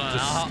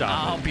on.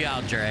 I'll help you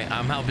out, Dre.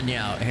 I'm helping you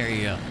out. Here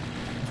you go.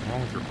 What's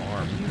wrong with your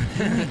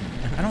arm?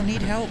 I don't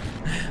need help.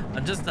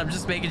 I'm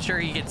just making sure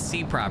you get to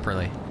see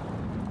properly.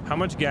 How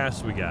much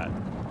gas we got?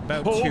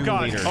 About 2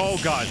 liters. Oh,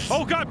 God.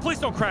 Oh, God. Please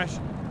don't crash.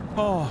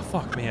 Oh,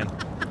 fuck, man.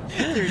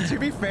 Dude, to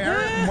be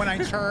fair, when I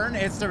turn,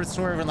 it starts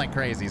swerving like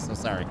crazy, so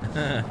sorry.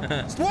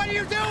 What are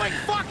you doing?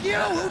 Fuck you!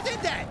 Who did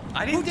that?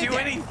 I didn't do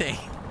anything.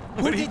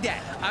 Who did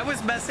that? I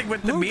was messing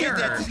with the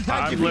mirror.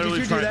 I'm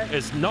literally trying.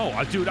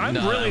 Dude, I'm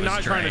really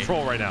not trying to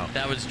troll right now.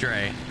 That was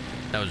Dre.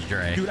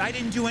 Dude, I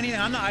didn't do anything.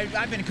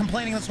 I've been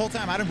complaining this whole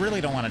time. I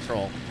really don't want to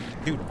troll.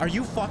 Dude, are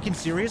you fucking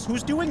serious?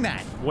 Who's doing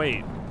that?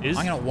 Wait, I'm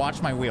gonna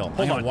watch my wheel.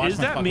 Hold on, is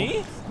that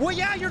me? Well,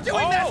 yeah, you're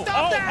doing that.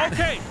 Stop that.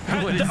 Okay.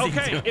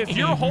 If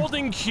you're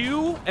holding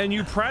Q and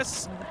you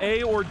press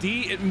A or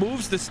D, it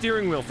moves the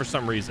steering wheel for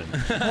some reason.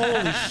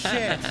 Holy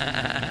shit!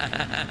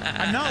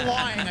 I'm not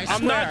lying. I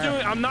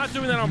swear. I'm not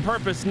doing that on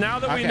purpose. Now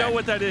that we know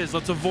what that is,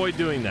 let's avoid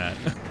doing that.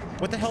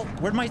 What the hell?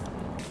 Where'd my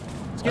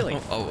Skilly?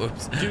 Oh,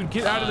 oops. Dude,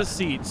 get out of the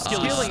seat.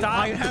 Skilly, stop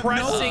I have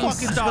pressing no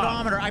fucking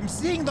speedometer. I'm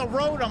seeing the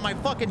road on my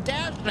fucking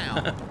dash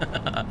now.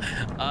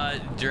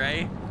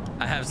 Dre,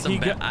 I have some. You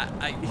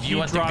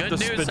want the good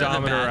news or the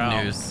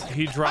bad news?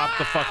 He dropped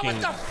the fucking.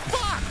 What the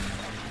fuck?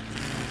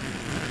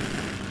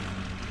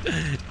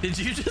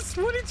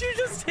 What did you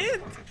just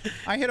hit?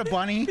 I hit a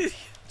bunny.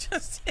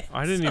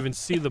 I didn't even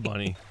see the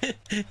bunny.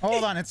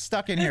 Hold on, it's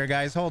stuck in here,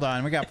 guys. Hold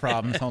on, we got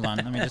problems. Hold on,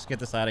 let me just get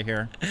this out of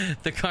here.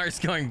 The car's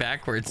going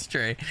backwards,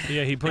 Trey.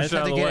 Yeah, he pushed it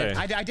out of the way.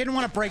 I didn't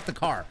want to break the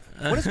car.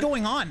 What is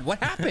going on? What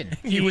happened?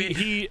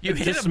 He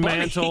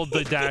dismantled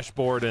the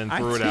dashboard and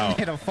threw it out. I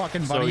hit a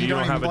fucking bunny. So you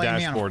don't have a blame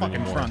dashboard me on a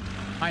anymore. Trunk.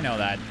 I know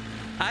that.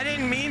 I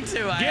didn't mean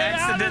to. I Get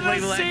accidentally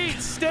out of the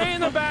seat. Stay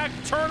in the back.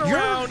 Turn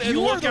around and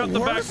look out the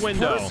back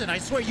window. Person. I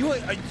swear, you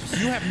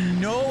have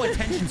no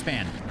attention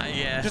span.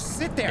 Yeah. Just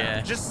sit there.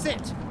 Yeah. Just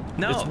sit.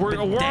 No, we're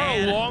on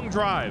a long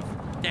drive.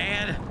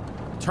 Dad.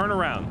 Turn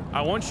around.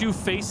 I want you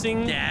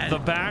facing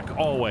the back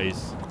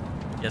always.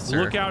 Yes,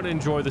 sir. Look out and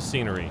enjoy the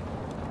scenery.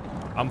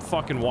 I'm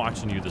fucking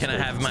watching you this Can I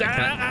have my...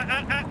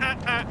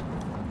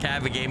 Can I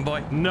have a Game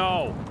Boy?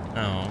 No.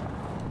 Oh.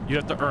 You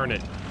have to earn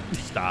it.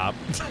 Stop.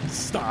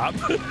 Stop.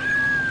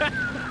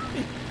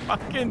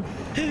 Fucking...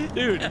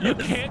 Dude, you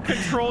can't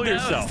control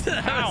yourself.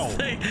 How?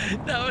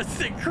 That was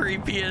the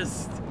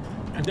creepiest...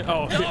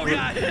 Oh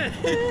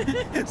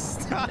God!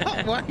 Stop!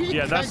 Why are you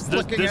guys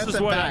looking at the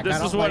back?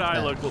 This is what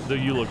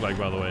you look like,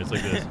 by the way. It's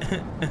like this.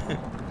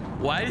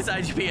 Why does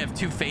IGP have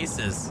 2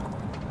 faces?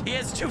 He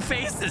has 2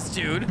 faces,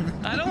 dude.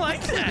 I don't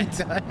like that.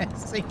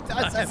 He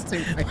does have 2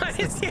 faces. Why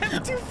does he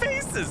have 2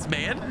 faces,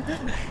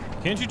 man?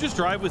 Can't you just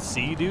drive with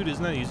C, dude?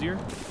 Isn't that easier?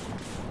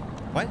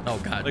 What? Oh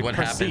God! Like, what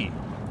press happened?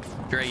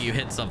 C. Dre, you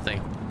hit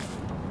something.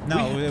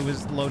 No, it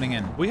was loading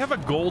in. We have a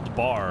gold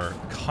bar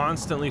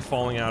constantly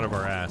falling out of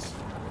our ass.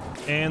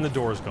 And the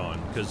door's gone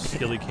because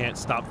Skilly can't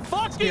stop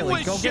fucking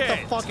with go shit.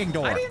 Get the fucking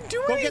door. I didn't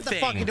do anything. Go get the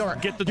fucking door.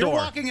 Get the door. You're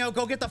walking out.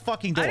 Go get the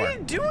fucking door. I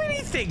didn't do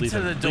anything to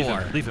the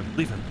door. Leave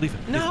him.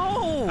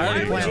 No.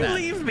 Why would you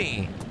leave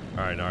me?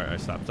 All right.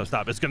 Stop.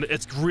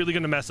 It's really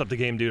gonna mess up the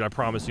game, dude. I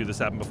promise you. This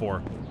happened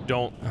before.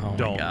 Don't. Oh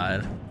my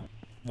God.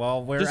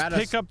 Well, we're just at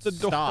pick up the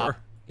door.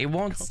 It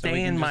won't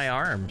stay in my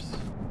arms.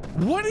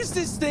 What is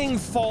this thing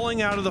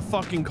falling out of the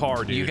fucking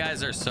car, dude? You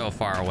guys are so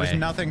far away. There's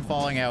nothing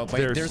falling out.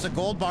 Wait, there's a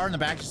gold bar in the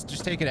back.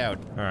 Just take it out.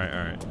 All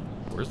right.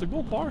 Where's the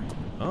gold bar?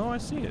 Oh, I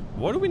see it.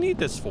 What do we need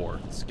this for?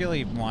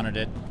 Skilly wanted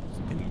it.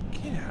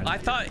 I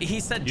thought he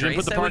said Dre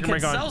said we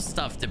could sell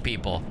stuff to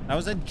people. That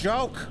was a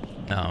joke.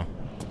 No,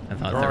 I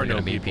thought there were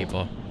gonna be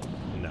people.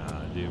 Nah,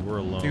 dude, we're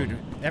alone. Dude,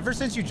 ever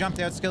since you jumped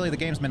out, Skilly, the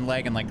game's been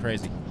lagging like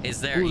crazy.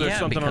 Is there? Yeah,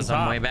 something because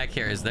I'm way back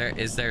here. Is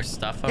there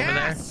stuff over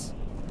there?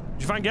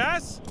 Did you find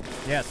gas?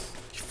 Yes.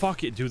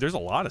 Fuck it, dude. There's a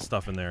lot of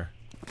stuff in there.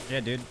 Yeah,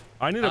 dude.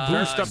 I need a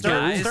boost up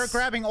there. Start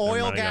grabbing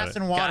oil, gas,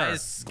 and water.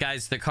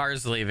 Guys, the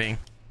car's leaving.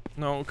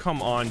 No,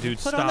 come on, dude.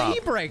 Put on the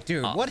e-brake,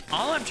 dude. What?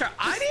 All I'm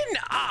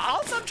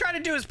trying to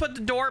do is put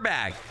the door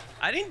back.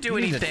 I didn't do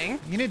anything.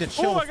 You need to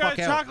chill the fuck out. Oh, I got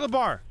a chocolate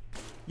bar.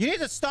 You need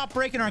to stop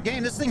breaking our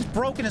game. This thing's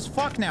broken as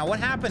fuck now. What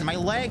happened? My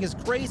lag is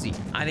crazy.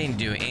 I didn't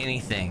do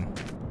anything.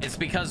 It's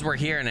because we're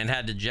here and it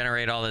had to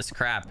generate all this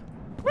crap.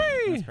 Whee!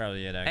 That's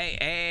probably it, actually.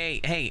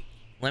 Hey.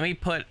 Let me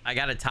I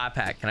got a top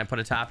hat. Can I put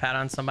a top hat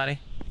on somebody?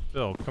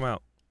 Phil, come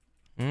out.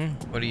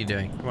 What are you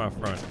doing? Come out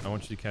front. I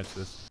want you to catch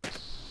this.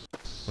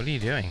 What are you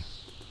doing?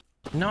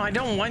 No, I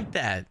don't want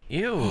that.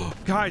 Ew.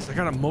 Guys, I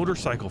got a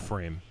motorcycle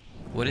frame.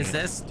 What is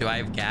this? Do I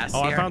have gas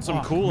here? I found some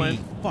coolant.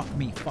 Fuck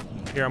me.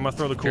 Here, I'm gonna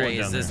throw the coolant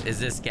down there. Is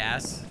this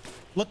gas?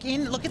 Look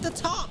at the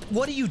top.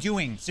 What are you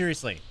doing?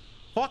 Seriously.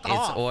 Fuck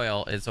off.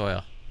 It's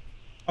oil.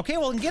 Okay,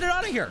 well, then get it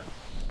out of here.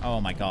 Oh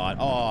my god.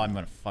 Oh, I'm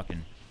gonna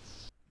fucking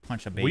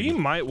punch a baby. We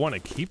might want to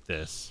keep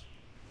this.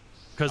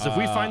 Because if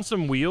we find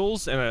some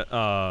wheels and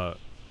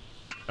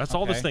that's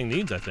all this thing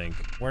needs, I think.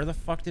 Where the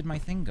fuck did my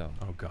thing go?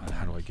 Oh god,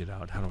 how do I get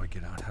out? How do I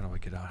get out? How do I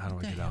get out? How do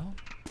I get out?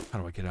 How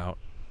do I get out?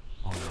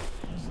 Oh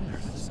no.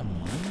 There's some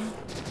money?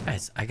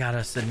 Guys, I got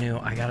us a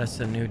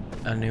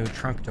new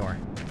trunk door.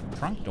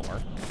 Trunk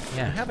door?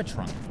 Yeah. I have a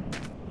trunk.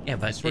 Yeah,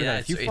 but it's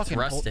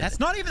rusted. That's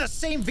not even the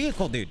same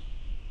vehicle, dude.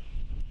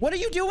 What are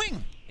you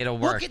doing? It'll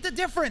work. Look at the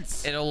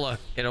difference. It'll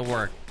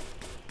work.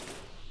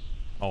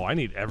 Oh, I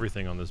need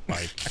everything on this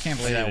bike. I can't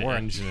believe that worked.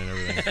 Engine and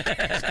everything.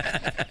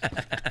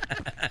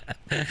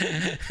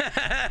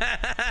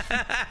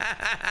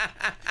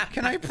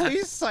 Can I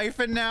please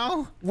siphon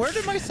now? Where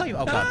did my siphon?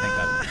 Oh god,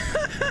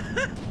 thank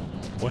god.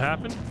 What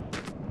happened?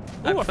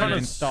 Ooh, I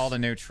installed a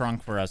new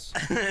trunk for us.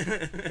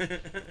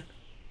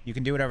 You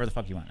can do whatever the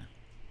fuck you want.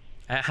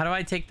 How do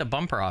I take the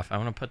bumper off? I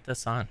want to put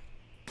this on.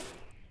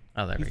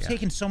 Oh, there we go. You've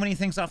taken so many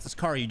things off this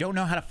car. You don't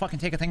know how to fucking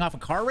take a thing off a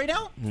car right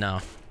now?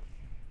 No.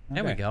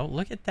 There we go.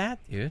 Look at that,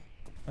 dude.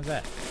 What's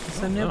that?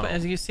 It's a new.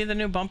 As you see the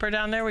new bumper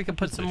down there, we could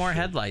put some more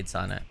headlights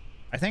on it.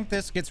 I think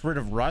this gets rid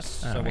of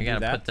rust. So we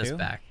gotta put this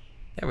back.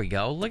 There we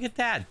go. Look at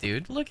that,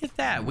 dude. Look at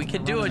that. We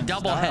could do a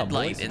double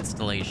headlight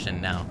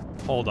installation now.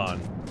 Hold on.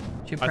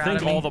 I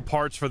think all the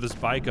parts for this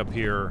bike up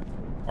here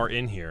are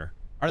in here.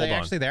 Are they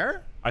actually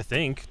there? I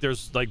think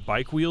there's like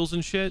bike wheels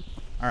and shit.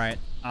 All right.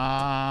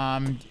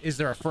 Is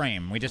there a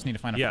frame? We just need to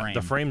find a frame. Yeah,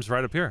 the frame's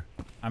right up here.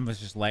 I was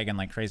just lagging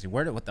like crazy.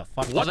 What the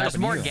fuck? Well, there's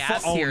more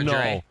gas here,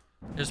 Dre.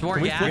 There's more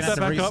gas. Can we flip that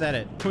back up? Reset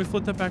it. Can we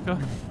flip that back up?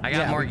 I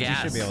got more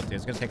gas. You should be able to.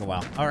 It's gonna take a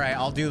while. All right,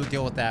 I'll deal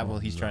with that while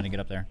he's trying to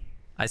get up there.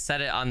 I set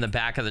it on the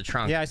back of the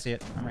trunk. Yeah, I see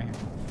it. I'm right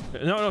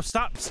here. No,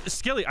 stop,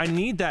 Skilly. I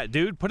need that,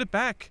 dude. Put it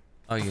back.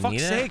 Oh, you For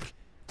need fuck's it? sake.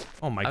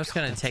 Oh my god. I was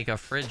gonna take a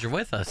fridge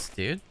with us,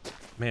 dude.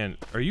 Man,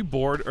 are you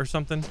bored or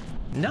something?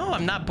 No,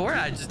 I'm not bored.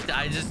 I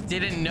just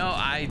didn't know.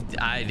 I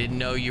didn't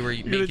know you were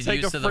making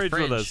use of the fridge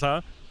with us,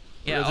 huh?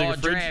 Yeah. Oh,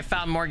 Dre, I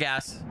found more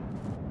gas.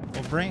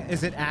 Well,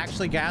 is it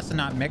actually gas and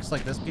not mixed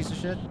like this piece of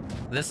shit?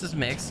 This is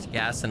mixed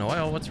gas and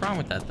oil. What's wrong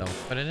with that though?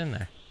 Put it in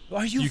there.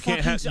 Are you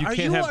fucking? Are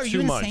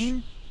you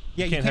insane?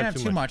 Yeah, you can't have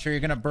too much, or you're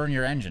gonna burn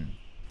your engine.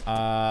 So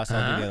I'll do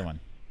the other one.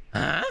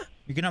 Huh?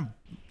 You're gonna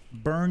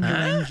burn your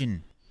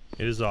engine.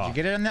 It is off. Did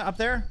you get it up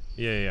there?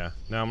 Yeah.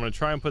 Now I'm gonna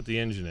try and put the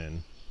engine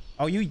in.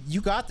 Oh,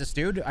 you got this,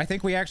 dude. I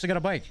think we actually got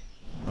a bike.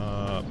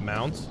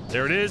 Mount.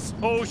 There it is.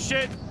 Oh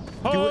shit.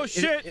 Oh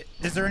shit.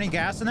 Is there any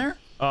gas in there?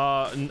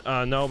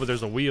 No, but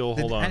there's a wheel.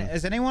 Hold on.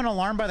 Is anyone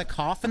alarmed by the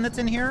coffin that's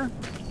in here?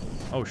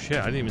 Oh shit,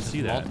 I didn't even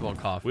see that. Multiple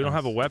coffins. We don't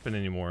have a weapon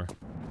anymore.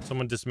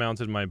 Someone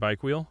dismounted my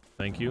bike wheel.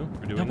 Thank you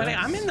for doing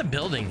that. I'm in the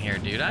building here,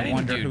 dude. I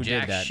didn't do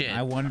jack shit.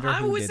 I wonder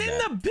who was in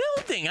the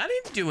building. I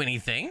didn't do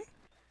anything.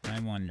 I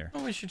wonder.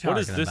 What was you talking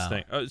about? What is this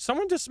thing?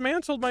 Someone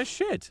dismantled my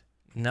shit.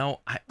 No,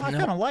 I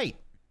found a light.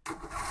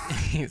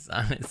 He's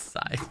on his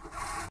side.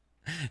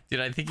 Dude,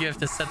 I think you have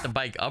to set the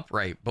bike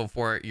upright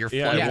before you're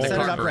flooding the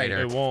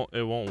carburetor. It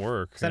won't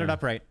work. Set it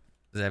upright.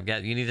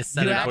 You need to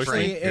set it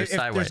upright. If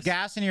there's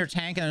gas in your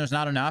tank and there's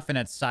not enough and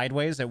it's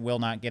sideways, it will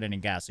not get any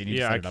gas. So you need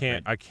to set it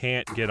upright. I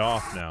can't get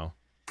off now.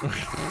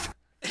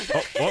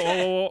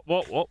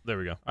 Whoa. There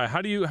we go. All right,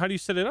 how do you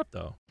set it up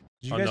though?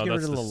 Did you guys get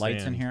rid of the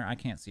lights in here? I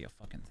can't see a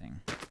fucking thing.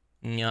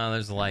 No,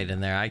 there's a light in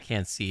there. I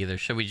can't see either.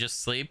 Should we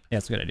just sleep? Yeah,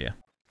 it's a good idea.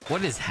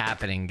 What is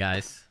happening,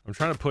 guys? I'm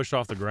trying to push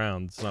off the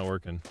ground. It's not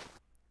working.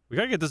 We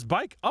gotta get this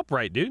bike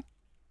upright, dude.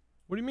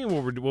 What do you mean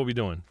what we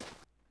doing?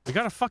 We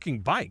got a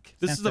fucking bike.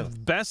 This is the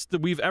best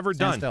that we've ever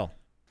done. Stand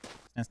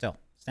still.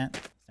 Stand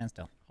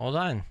still. Hold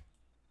on.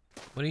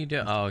 What are you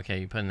doing? Oh, okay.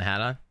 You putting the hat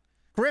on?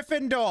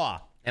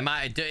 Gryffindor.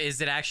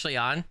 Is it actually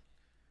on?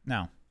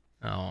 No.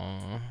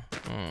 Oh.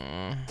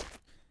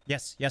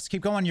 Yes,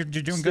 keep going. You're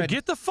doing good.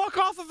 Get the fuck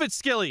off of it,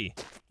 Skilly.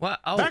 What?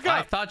 Oh,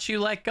 I thought you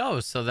let go,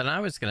 so then I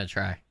was gonna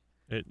try.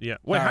 Yeah.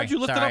 Wait, how'd you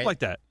lift it up like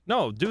that?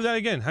 No, do that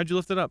again. How'd you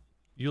lift it up?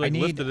 You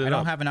lifted it up. I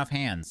don't have enough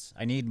hands.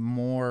 I need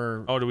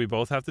more. Oh, do we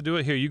both have to do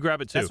it? Here, you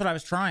grab it too. That's what I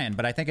was trying,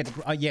 but I think it's.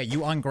 Yeah, you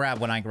ungrab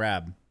when I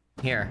grab.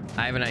 Here,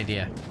 I have an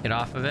idea. Get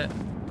off of it.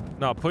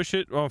 No, push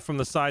it from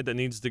the side that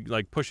needs to,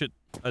 like, push it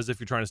as if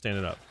you're trying to stand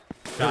it up.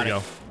 There we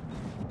go.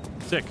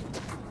 Sick.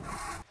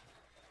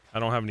 I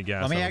don't have any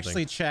gas. Let me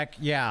actually check.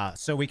 Yeah,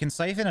 so we can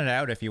siphon it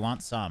out if you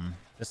want some.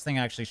 This thing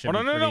actually should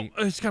be no.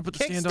 I just gotta put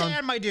the stand on.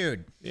 Kickstand, my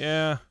dude.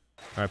 Yeah.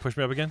 All right, push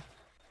me up again.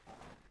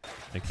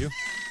 Thank you.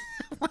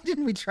 Why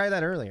didn't we try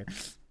that earlier?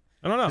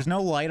 I don't know. There's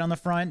no light on the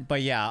front,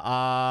 but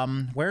yeah.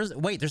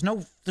 Wait, there's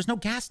no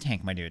gas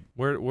tank, my dude.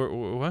 Where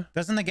what?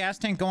 Doesn't the gas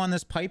tank go on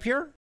this pipe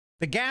here?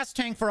 The gas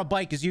tank for a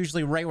bike is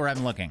usually right where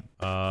I'm looking.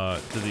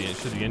 Should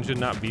the engine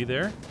not be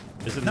there?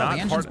 Is it no, not?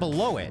 The engine's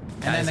below it,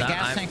 and then the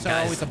gas tanks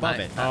are always above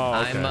it.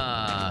 Oh,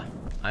 okay.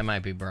 I might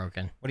be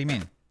broken. What do you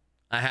mean?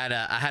 I had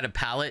a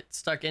pallet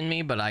stuck in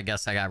me, but I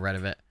guess I got rid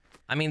of it.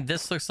 I mean,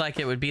 this looks like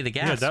it would be the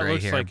gas that right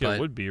looks here, like it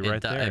would be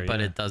right there. But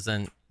it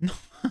doesn't.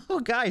 No,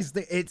 guys,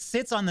 it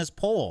sits on this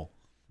pole.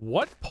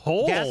 What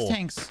pole? Gas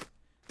tanks.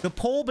 The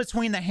pole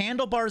between the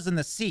handlebars and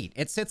the seat.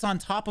 It sits on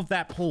top of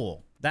that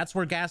pole. That's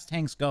where gas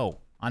tanks go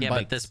on bikes.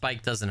 But this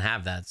bike doesn't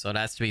have that, so it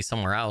has to be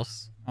somewhere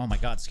else. Oh my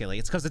God, Skilly!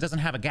 It's because it doesn't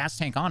have a gas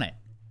tank on it.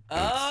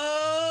 Oh!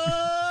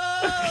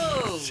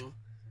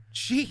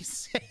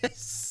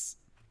 Jesus!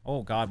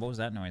 Oh God, what was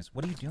that noise?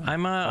 What are you doing?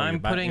 I'm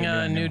putting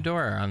a new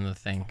door on the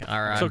thing.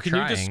 So can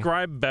you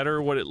describe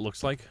better what it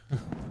looks like?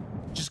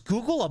 Just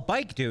Google a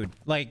bike, dude.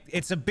 Like,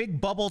 it's a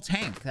big bubble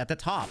tank at the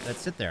top that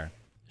sit there.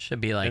 Should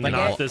be like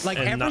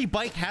every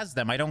bike has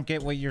them. I don't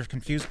get what you're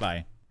confused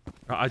by.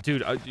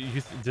 Dude, do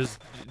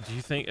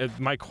you think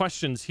my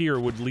questions here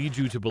would lead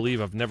you to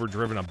believe I've never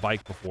driven a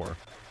bike before?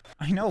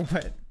 I know,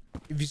 but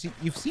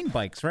you've seen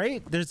bikes,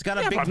 right? There's got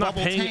a big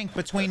bubble tank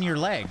between your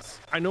legs.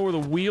 I know where the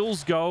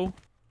wheels go.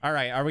 All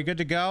right, are we good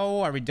to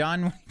go? Are we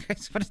done? What do you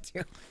guys want to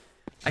do?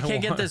 I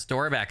can't get this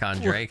door back on,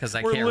 Dre, because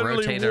I can't rotate it around.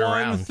 We're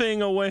literally one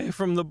thing away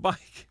from the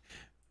bike.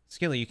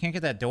 Skilly, you can't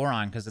get that door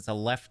on because it's a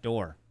left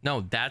door.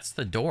 No, that's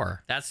the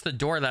door. That's the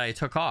door that I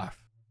took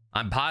off.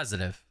 I'm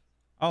positive.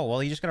 Oh,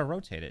 well, you just got to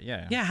rotate it.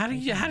 Yeah. Yeah, how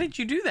did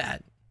you do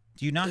that?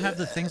 Do you not have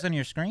the things on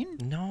your screen?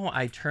 No,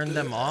 I turned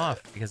them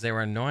off because they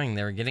were annoying.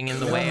 They were getting in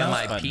the way of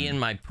my pee and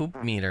my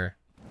poop meter.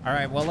 All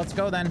right, well, let's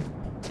go then.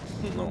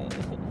 No.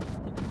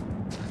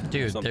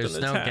 Dude, there's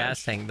no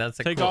gas tank. That's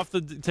a take off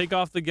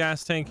the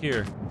gas tank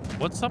here.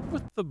 What's up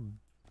with the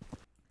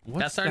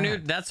That's our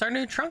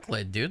new trunk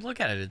lid, dude. Look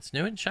at it. It's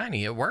new and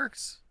shiny. It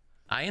works.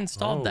 I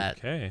installed that.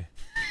 Okay.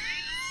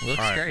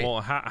 Looks great.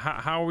 Well,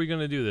 how are we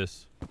gonna do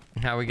this?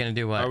 How are we gonna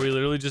do what? Are we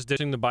literally just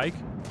ditching the bike?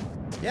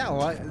 Yeah,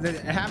 well, it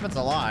happens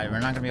a lot. We're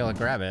not gonna be able to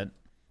grab it.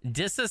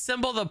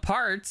 Disassemble the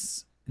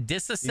parts.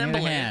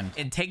 Disassemble it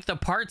and take the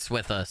parts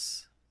with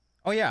us.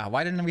 Oh yeah,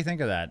 why didn't we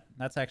think of that?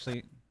 That's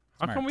actually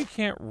smart. How come we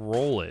can't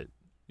roll it?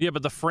 Yeah,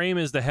 but the frame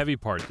is the heavy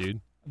part, dude.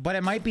 But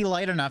it might be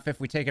light enough if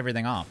we take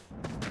everything off.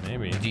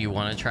 Maybe. Do you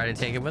want to try to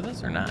take it with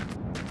us or not?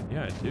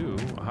 Yeah, I do,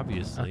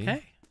 obviously.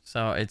 Okay.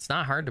 So it's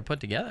not hard to put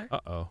together.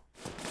 Uh-oh.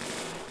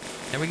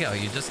 There we go.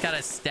 You just got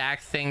to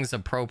stack things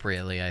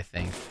appropriately, I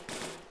think.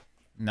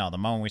 No, the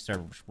moment we start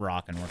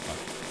rocking, we're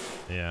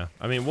fucked. Yeah.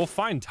 I mean, we'll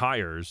find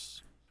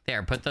tires.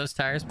 There, put those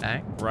tires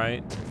back.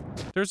 Right.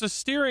 There's a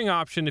steering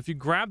option if you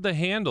grab the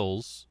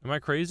handles. Am I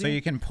crazy? So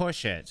you can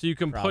push it. So you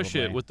can push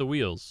it with the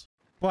wheels.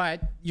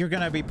 But you're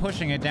going to be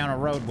pushing it down a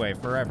roadway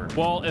forever.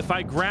 Well, if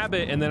I grab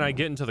it and then I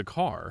get into the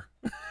car,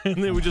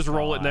 and then we just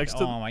roll it next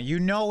to... Oh, my. You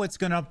know it's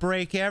going to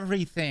break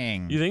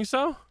everything. You think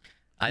so?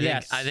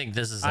 I think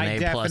this is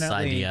an A+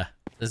 idea.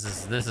 This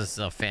is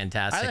a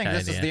fantastic idea. I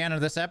think this is the end of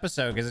this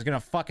episode because it's going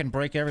to fucking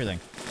break everything.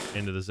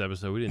 End of this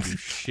episode. We didn't do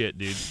shit,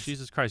 dude.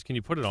 Jesus Christ. Can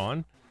you put it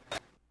on?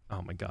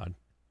 Oh, my God.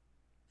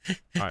 All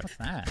right. What's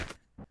that?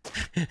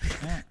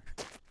 Yeah.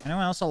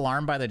 Anyone else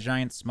alarmed by the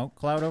giant smoke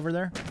cloud over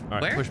there? All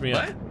right, push me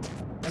up.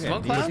 Okay,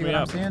 smoke cloud? See what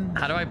I'm seeing?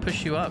 How do I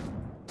push you up?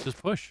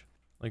 Just push.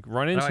 Like,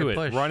 run into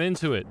it. Run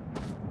into it.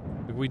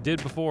 Like we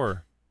did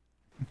before.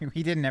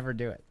 We didn't ever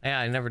do it. Yeah,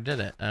 I never did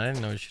it. I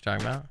didn't know what you're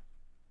talking about.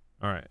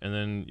 All right, and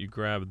then you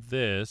grab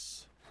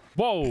this.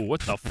 Whoa,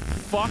 what the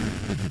fuck?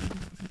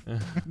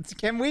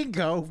 Can we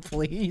go,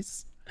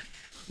 please?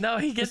 No,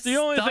 he gets It's the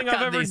only thing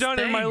I've ever done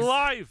in my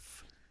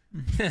life.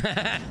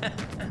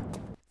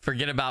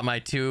 Forget about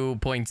my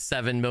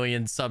 2.7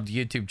 million subbed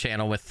YouTube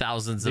channel with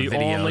thousands of videos.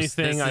 The only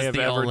thing I have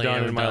ever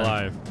done in my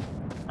life.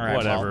 All right,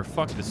 whatever. Well,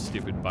 fuck this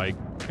stupid bike.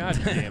 God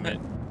damn it.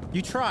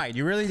 You tried.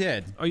 You really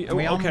did. Oh, okay.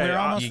 We're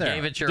almost there. You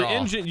gave it your all.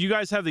 Engine. You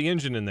guys have the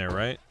engine in there,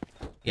 right?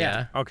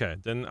 Yeah. Okay,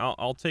 then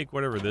I'll take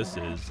whatever this is.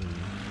 And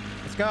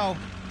let's go.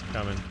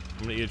 Coming.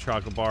 I'm gonna eat a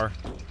chocolate bar.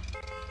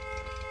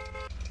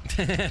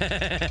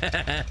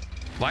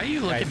 Why are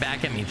you looking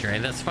back at me, Dre?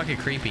 That's fucking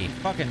creepy.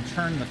 Fucking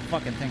turn the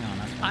fucking thing on.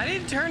 I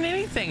didn't turn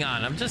anything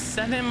on. I'm just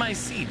sitting in my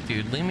seat,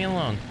 dude. Leave me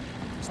alone.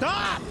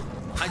 Stop!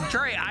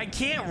 Dre, I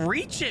can't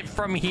reach it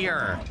from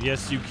here.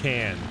 Yes, you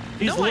can.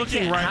 He's No, looking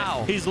I can't. right.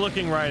 How? He's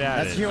looking right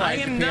at That's it. you, I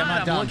IGP. am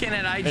not. I'm looking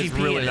at IGP. It's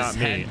really and not his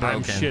me. head I'm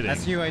broken. shitting.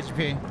 That's you,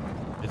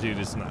 IGP. Dude,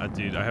 it's not.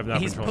 Dude, I have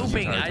not He's been trolling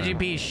pooping. this entire time.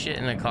 IGP shit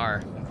in the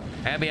car.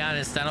 I gotta be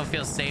honest, I don't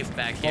feel safe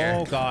back here.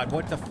 Oh God,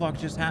 what the fuck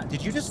just happened?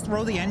 Did you just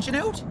throw the engine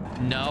out?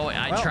 No,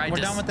 I tried we're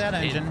to. done with that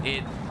engine.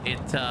 It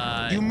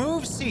You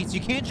move seats. You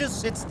can't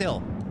just sit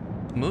still.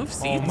 move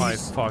seats. Oh my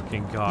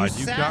fucking God!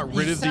 You got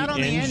rid you of sat the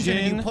on the engine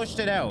and you engine. pushed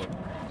it out.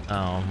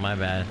 Oh, my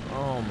bad.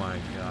 Oh my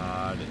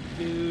God,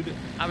 dude.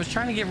 I was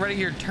trying to get rid of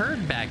your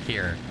turd back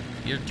here.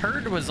 Your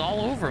turd was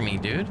all over me,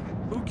 dude.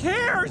 Who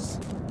cares?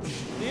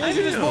 The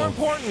engine is more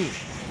important.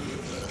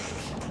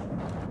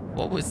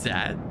 What was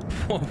that?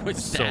 What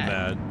was So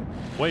that?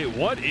 mad. Wait,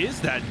 what is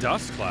that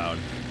dust cloud?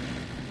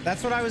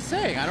 That's what I was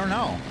saying. I don't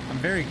know. I'm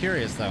very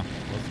curious though.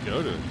 Let's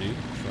go to it, dude.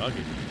 Fuck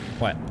it.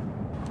 What?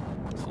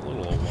 It's a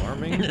little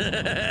alarming.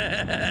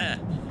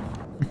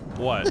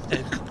 What?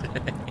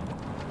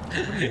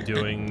 What are you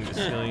doing,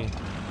 Skilly?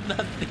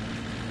 Nothing.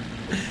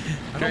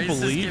 I don't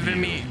believe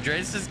you.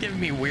 Dre's just giving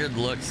me weird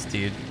looks,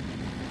 dude.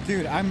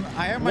 Dude, I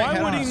have my Why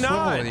head would on he a swivel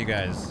not? with you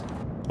guys.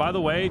 By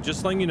the way,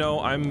 just letting you know,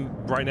 I'm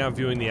right now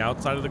viewing the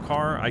outside of the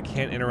car. I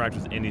can't interact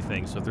with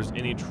anything, so if there's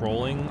any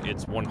trolling,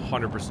 it's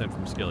 100%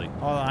 from Skilly.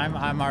 Oh,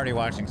 I'm already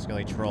watching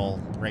Skilly troll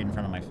right in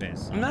front of my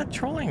face. I'm not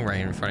trolling right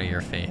in front of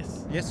your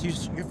face. Yes, you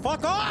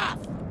fuck off!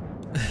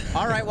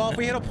 All right, well, if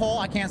we hit a pole,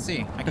 I can't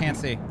see. I can't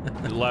see.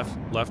 Left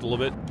a little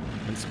bit,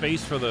 and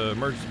space for the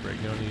emergency brake.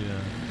 You don't need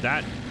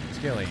that.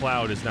 Skilly.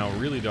 Cloud is now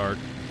really dark.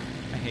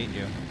 I hate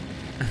you.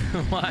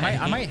 Why?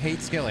 I might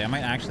hate Skilly. I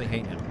might actually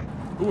hate him.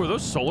 Ooh, are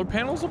those solar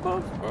panels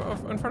above,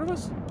 in front of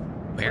us?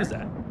 Where? What is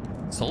that?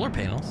 Solar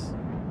panels.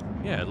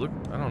 Yeah, look.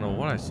 I don't know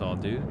what I saw,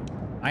 dude.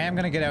 I am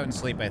gonna get out and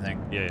sleep, I think.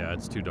 Yeah,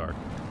 it's too dark.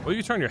 Well,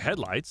 you can turn your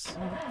headlights.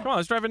 Come on,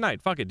 let's drive at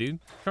night. Fuck it, dude.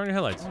 Turn your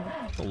headlights.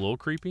 It's a little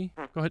creepy.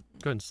 Go ahead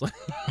and sleep.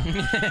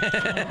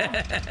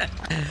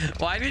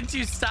 Why did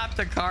you stop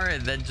the car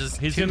and then just...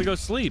 He's gonna go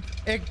sleep.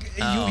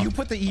 You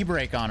put the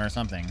e-brake on or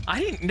something. I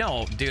didn't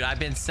know, dude. I've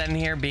been sitting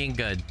here being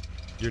good.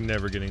 You're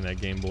never getting that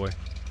Game Boy.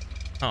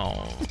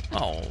 Oh.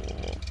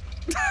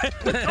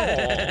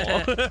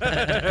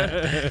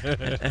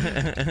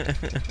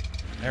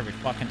 Every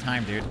fucking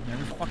time, dude.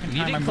 Every fucking time.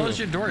 You didn't close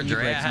your door,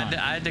 Dre. I e-brake's on. had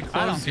to I don't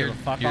close give your a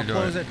fuck. your I'll door.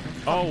 close it.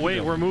 Oh Fuck wait,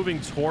 you. we're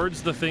moving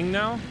towards the thing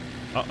now.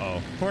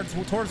 Uh-oh.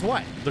 Towards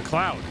what? The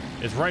cloud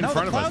is right in No,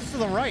 front the of cloud's us, to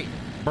the right.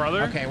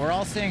 brother. Okay, we're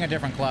all seeing a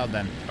different cloud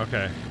then.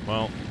 Okay.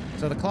 Well.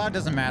 So the cloud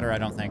doesn't matter, I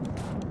don't think.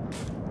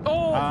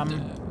 Oh.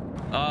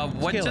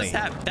 What Skilly. just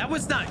happened? That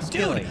was not...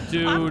 Skilly.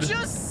 Dude. I'm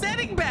just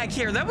sitting back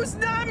here. That was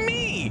not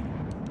me.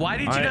 Why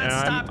did you not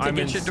stop to I'm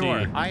get in your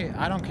door? C.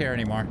 I don't care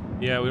anymore.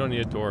 Yeah, we don't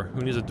need a door.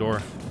 Who needs a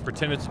door?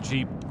 Pretend it's a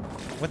Jeep.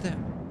 What the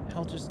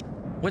hell just...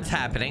 What's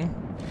happening?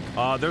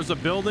 There's a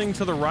building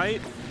to the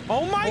right.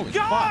 Oh my Holy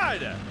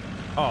God!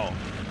 Oh.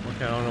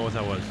 Okay, I don't know what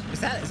that was. Is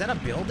that a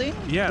building?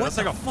 Yeah, What that's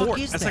like the a fuck fort.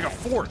 is That's that? like a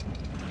fort.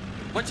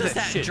 What just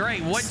that happened, shit. Dre?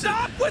 What?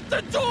 Stop with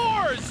the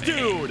doors,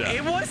 dude!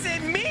 It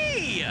wasn't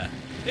me.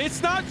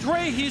 It's not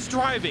Dre. He's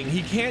driving.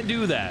 He can't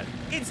do that.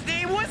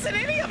 It wasn't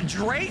any of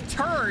Dre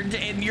turned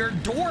and your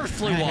door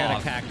flew I hit a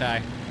off. cacti.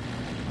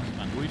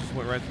 We just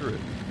went right through it.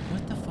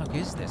 What the fuck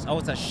is this? Oh,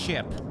 it's a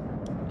ship.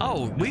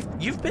 Oh,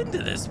 you've been to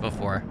this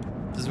before.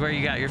 This is where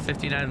you got your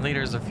 59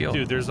 liters of fuel.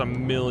 Dude, there's a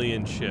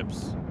million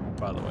ships,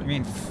 by the way. I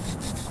mean,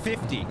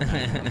 50.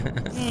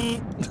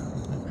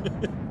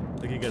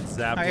 Like you got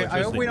zapped.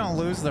 I hope we don't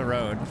lose the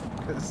road.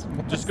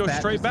 Just go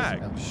straight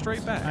back.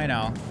 Straight back. I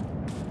know.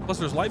 Plus,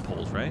 there's light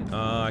poles, right?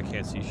 I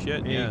can't see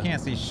shit. Yeah, Yeah. you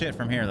can't see shit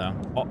from here, though.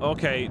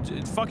 Okay,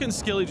 fucking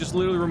Skilly just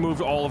literally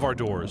removed all of our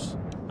doors.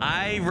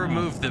 I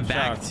removed the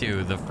back shocked.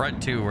 two. The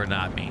front two were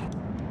not me.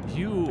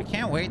 You.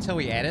 Can't wait till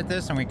we edit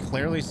this and we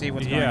clearly see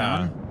what's going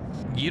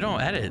on. You don't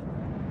edit.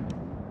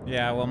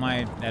 Yeah, well,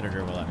 my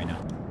editor will let me know.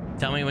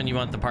 Tell me when you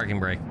want the parking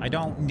brake. I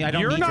don't You're need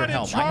your not in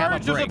help. I have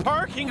charge a of brake. the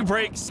parking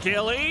brake,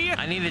 Skilly.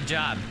 I need a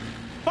job.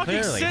 Fucking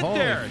Clearly, sit holy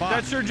there. fuck.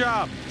 That's your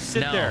job.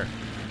 Sit No. there.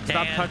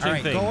 Stop Dan. touching All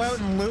right, things. go out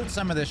and loot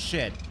some of this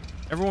shit.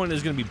 Everyone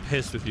is gonna be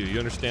pissed with you. You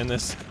understand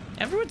this?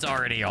 Everyone's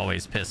already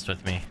always pissed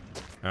with me.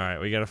 All right,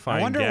 we gotta find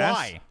I wonder gas.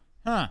 why.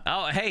 Huh.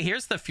 Oh, hey,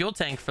 here's the fuel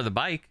tank for the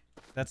bike.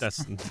 That's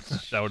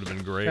that would have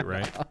been great,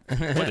 right?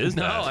 What is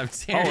No, that? I'm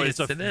serious. Oh, it's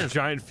a It is.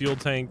 giant fuel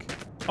tank.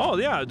 Oh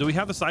yeah, do we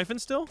have the siphon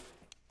still?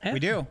 We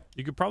do.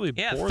 You could probably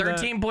Yeah, pour that.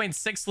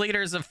 13.6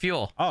 liters of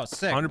fuel. Oh,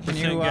 sick. 100% Can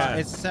you, gas.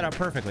 it's set up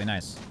perfectly.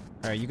 Nice.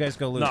 All right, you guys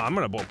go loot. No, I'm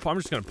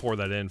just gonna pour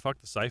that in. Fuck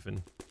the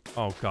siphon.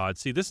 Oh god,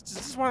 see this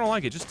is why I don't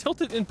like it. Just tilt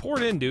it and pour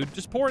it in, dude.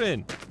 Just pour it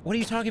in. What are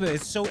you talking about?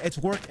 It's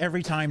worked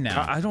every time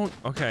now. I don't.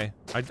 Okay,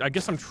 I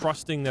guess I'm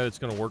trusting that it's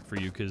gonna work for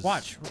you. Cause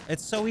Watch.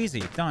 It's so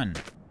easy. Done.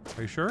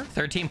 Are you sure?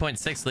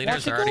 13.6 liters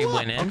Watch it go already up.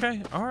 went in.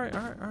 Okay. All right.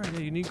 Yeah,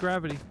 you need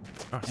gravity.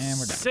 Oh, And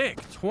we're done. sick.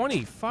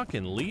 20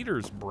 fucking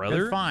liters, brother.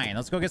 You're fine.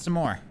 Let's go get some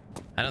more.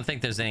 I don't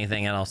think there's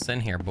anything else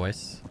in here,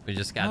 boys. We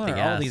just got the All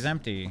gas. these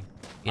empty.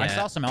 I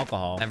saw some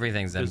alcohol.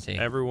 Everything's empty.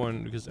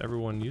 Because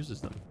everyone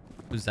uses them.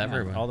 Who's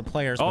everyone? All the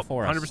players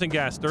before us. 100%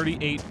 gas.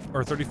 38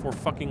 or 34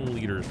 fucking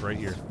liters right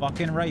here.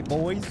 Fucking right,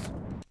 boys.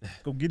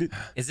 Go get it.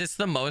 Is this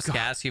the most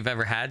gas you've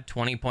ever had?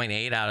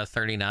 20.8 out of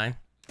 39?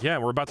 Yeah,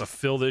 we're about to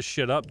fill this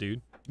shit up,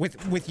 dude.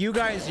 With you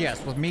guys,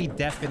 yes. With me,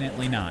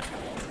 definitely not.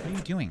 What are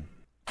you doing?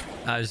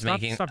 I was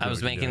making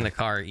the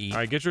car eat. All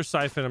right, get your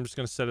siphon. I'm just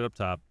gonna set it up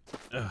top.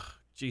 Ugh,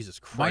 Jesus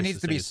Christ. Mine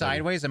needs to be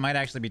sideways. It might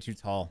actually be too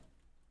tall.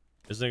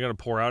 Isn't it gonna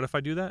pour out if I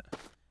do that?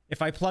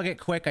 If I plug it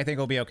quick, I think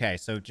it'll be okay.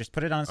 So just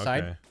put it on its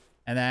side,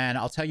 and then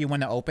I'll tell you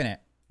when to open it.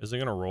 Is it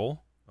gonna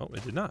roll? Oh,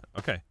 it did not.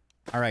 Okay.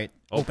 All right,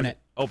 open it.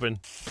 Open.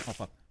 Oh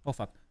fuck. Oh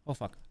fuck. Oh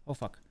fuck. Oh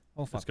fuck.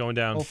 Oh fuck. It's going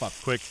down. Oh fuck.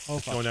 Quick. Oh,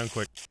 it's fuck. going down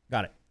quick.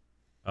 Got it.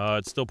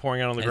 It's still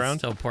pouring out on the ground.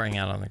 It's still pouring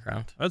out on the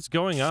ground. It's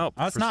going up.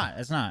 Oh, it's not.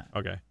 It's not.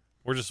 Okay.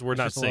 We're not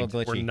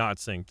synced. We're not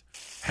synced.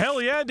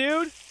 Hell yeah,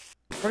 dude.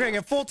 We're gonna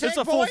get full tank. It's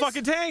a full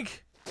fucking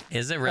tank.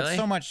 Is it really? That's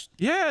so much.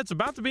 Yeah, it's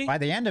about to be. By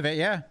the end of it,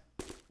 yeah.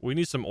 We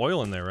need some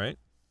oil in there, right?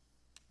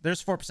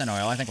 There's 4%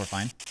 oil. I think we're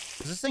fine.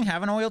 Does this thing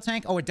have an oil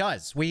tank? Oh, it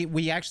does.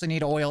 We actually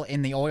need oil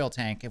in the oil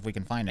tank if we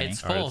can find any.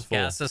 It's full. Right,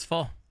 gas is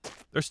full.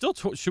 There's still.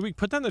 Should we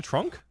put that in the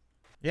trunk?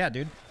 Yeah,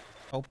 dude.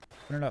 Open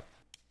it up.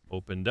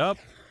 Opened up.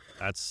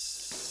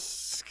 That's.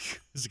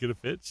 Is it gonna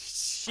fit?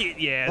 Shit,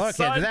 yeah, Look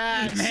son. at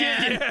that,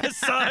 man. Shit, yeah,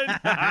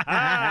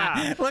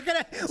 son. Look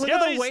at it. Look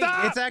at the weight.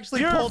 Stop. It's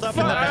actually pulled up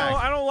in the back.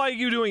 I don't like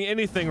you doing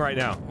anything right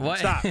now. What?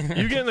 Stop.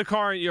 You get in the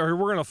car, or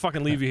we're gonna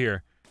fucking leave you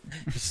here.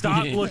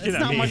 Stop looking at me. It's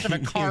not much of a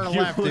car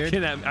left, dude.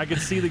 At me. I can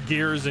see the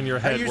gears in your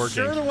head working. Are you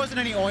sure there wasn't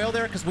any oil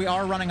there? Because we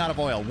are running out of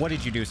oil. What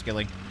did you do,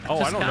 Skilly? Oh,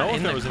 I don't know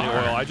if there was any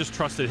oil. I just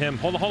trusted him.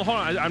 Hold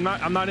on. I'm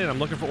not in. I'm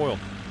looking for oil.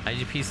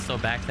 IGP's still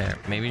back there.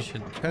 Maybe you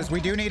should. Because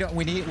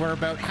we're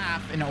about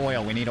half in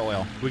oil. We need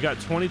oil. We got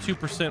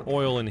 22%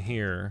 oil in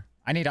here.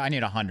 I need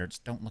 100.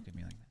 Don't look at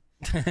me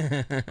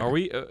like that. Are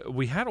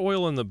we had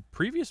oil in the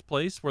previous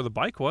place where the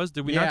bike was.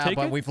 Did we not take it?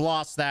 Yeah, but we've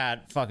lost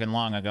that fucking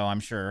long ago, I'm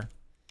sure.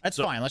 That's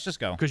fine. Let's just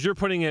go. Because you're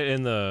putting it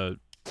in the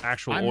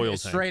actual oil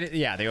tank.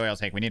 Yeah, the oil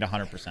tank. We need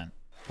 100%.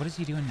 What is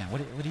he doing now?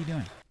 What are you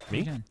doing? Me? Are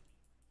you doing?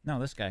 No,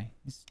 this guy.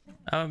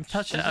 I'm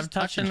touching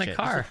the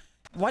car.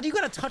 Why do you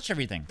gotta touch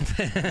everything?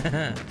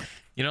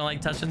 You don't like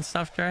touching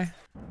stuff, Dre?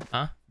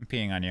 Huh? I'm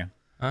peeing on you.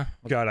 Huh?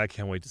 God, I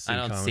can't wait to see the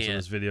comments on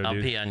this video, I'll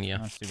dude. pee on you.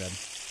 That's too bad.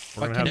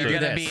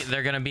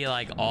 They're gonna be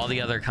like all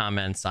the other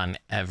comments on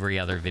every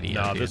other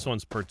video. No, dude. this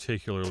one's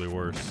particularly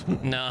worse.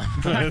 No.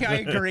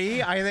 I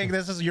agree. I think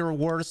this is your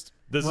worst.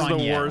 This is the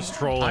worst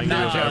trolling. I'm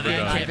not joking.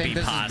 That I can't think be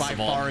this possible. is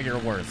by far your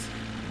worst.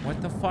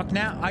 What the fuck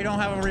now? I don't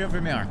have a rear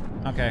view mirror.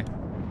 Okay.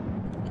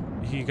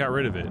 He got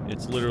rid of it.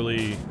 It's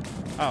literally.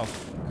 Oh,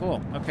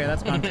 cool. Okay,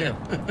 that's gone too.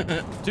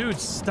 Dude,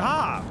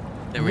 stop.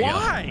 There we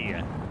Why?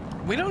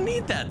 go. We don't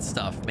need that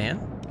stuff, man.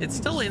 It's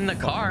still in the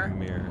car.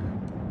 Mirror.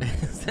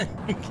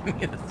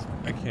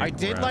 I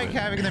did like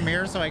having the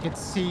mirror so I could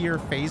see your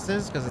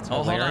faces because it's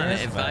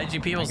hilarious. Hold on. If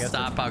IGP will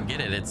stop, I'll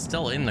get it. It's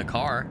still in the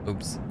car.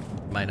 Oops.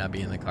 Might not be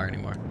in the car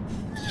anymore.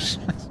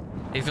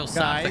 If you'll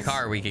stop the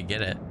car, we could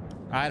get it.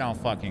 I don't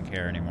fucking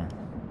care anymore.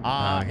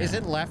 Okay. Is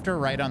it left or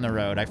right on the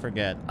road? I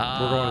forget.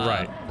 We're going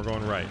right. We're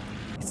going right.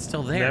 It's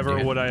still there. Never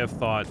dude. would I have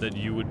thought that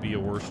you would be a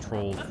worse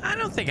troll. I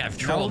don't think I've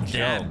trolled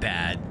that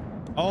bad.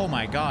 Oh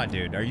my god,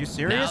 dude. Are you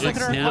serious? Now, Look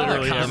at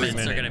the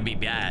comments are gonna be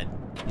bad.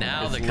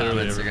 Now the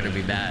comments are gonna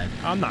be bad.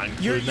 I'm not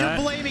including You're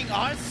blaming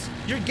us?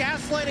 You're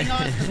gaslighting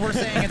us because we're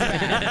saying it's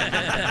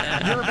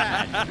bad. You're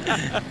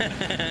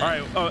bad.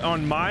 All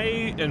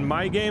right, in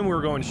my game,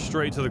 we're going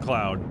straight to the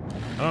cloud.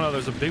 I don't know.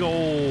 There's a big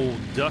old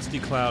dusty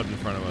cloud in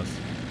front of us.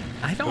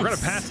 I don't. We're gonna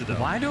pass it though.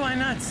 Why do I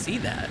not see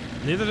that?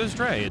 Neither does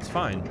Dre. It's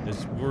fine.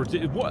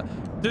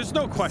 There's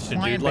no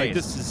question, dude. Like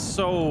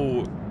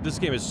this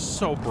game is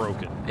so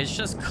broken. It's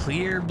just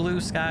clear blue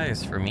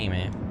skies for me,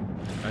 man.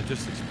 I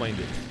just explained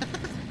it.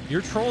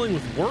 You're trolling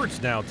with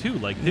words now too,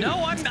 like. Dude.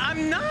 No,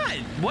 I'm not.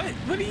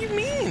 What do you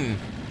mean?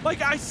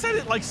 Like I said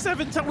it like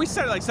 7 times. We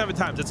said it like 7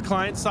 times. It's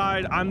client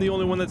side. I'm the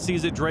only one that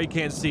sees it. Dre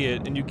can't see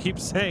it, and you keep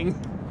saying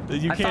that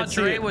you can't see it. I thought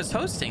Dre was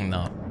hosting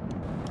though.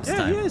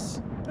 Yeah, he is.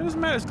 It doesn't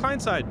matter. It's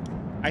client side.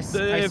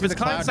 If it's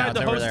client side,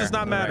 the host does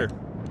not matter.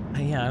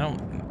 Yeah, I don't.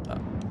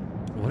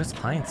 What does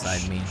client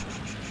side mean?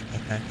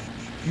 Okay.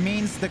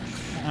 Means the.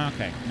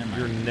 Okay, never mind.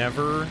 You're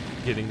never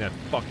getting that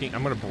fucking.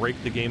 I'm gonna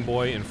break the Game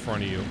Boy in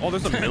front of you. Oh,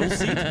 there's a middle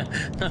seat.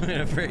 I'm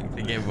gonna break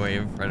the Game Boy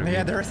in front of you.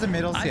 Yeah, there is a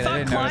middle seat.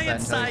 I thought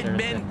client side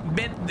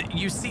meant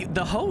you see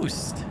the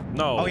host.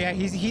 No. Oh yeah,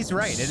 he's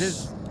right. It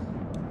is.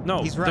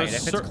 No, he's right.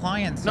 If it's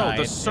client side,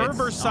 no, the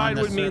server side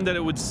would mean that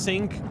it would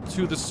sync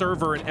to the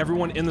server, and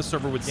everyone in the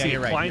server would see it.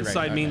 Right, client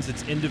side means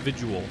it's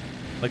individual.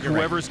 Like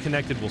whoever's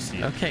connected will see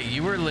it. Okay,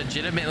 you were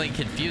legitimately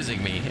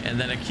confusing me, and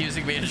then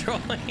accusing me of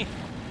trolling.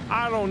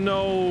 I don't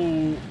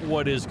know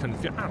what is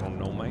confusing. I don't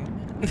know, man.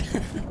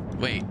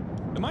 Wait.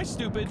 Am I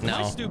stupid? No.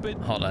 Am I stupid?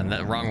 Hold on,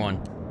 that wrong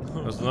one.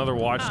 There's another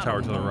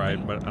watchtower to the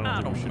right, but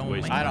I don't think we should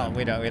waste time.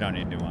 We don't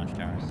need to do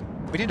watchtowers.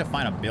 We need to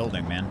find a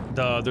building, man.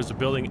 There's a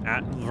building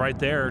right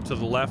there to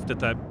the left at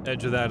that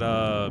edge of that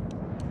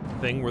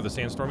thing where the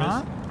sandstorm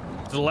is.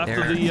 To the left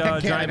of the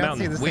giant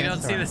mountain. We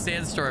don't see the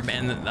sandstorm,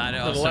 and I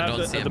also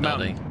don't see a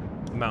building.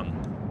 The mountain.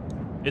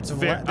 It's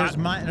there's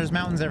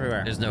mountains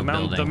everywhere. There's no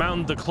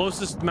building. The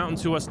closest mountain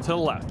to us to the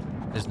left.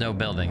 There's no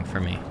building for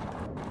me.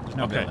 There's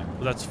no building.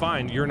 Well, that's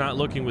fine. You're not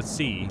looking with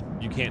C.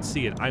 You can't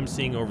see it. I'm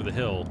seeing over the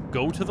hill.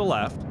 Go to the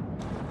left.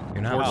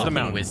 You're not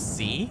looking with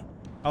C?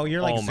 Oh,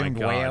 you're like zoomed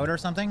way out or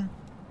something?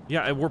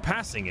 Yeah, we're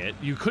passing it.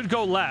 You could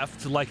go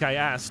left, like I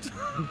asked.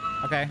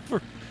 Okay.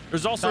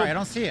 There's also. Sorry, I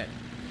don't see it.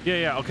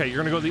 Yeah. Okay, you're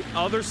gonna go the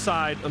other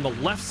side, on the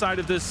left side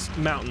of this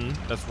mountain.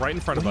 That's right in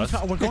front of us.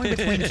 We're going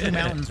between two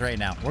mountains right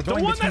now. We're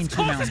going between two mountains.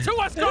 The one that's closest to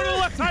us. Go to the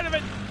left side of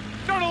it.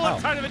 Go to the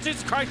left side of it.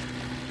 Jesus Christ.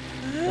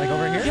 Like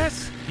over here?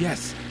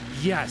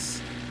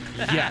 Yes.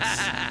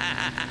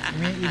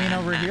 You mean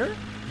over here?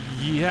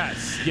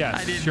 Yes.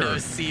 I didn't know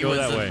C was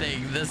a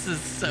thing. This is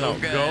so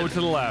good. Go to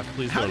the left,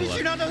 please. How did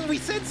you not know? We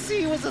said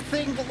C was a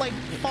thing, but like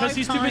 5 times. Because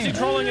he's too busy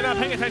trolling and not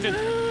paying attention.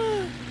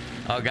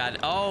 Oh God.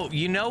 Oh,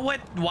 you know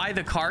what? Why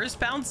the car is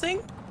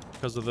bouncing?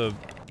 Because of the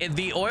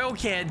oil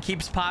can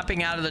keeps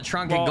popping out of the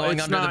trunk and going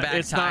under the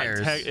back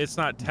tires. It's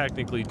not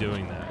technically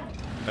doing that.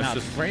 That's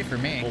just great for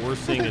me. What we're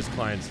seeing is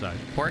client side.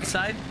 Port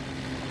side?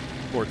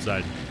 Port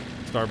side.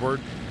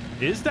 Starboard.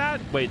 Is that?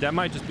 Wait, that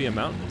might just be a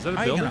mountain. Is that a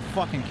building? I'm gonna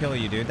fucking kill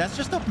you, dude. That's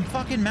just a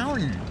fucking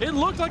mountain. It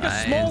looked like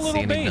a small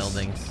little base.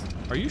 Buildings.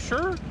 Are you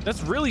sure?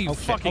 That's really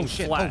fucking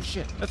flat. Oh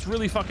shit. That's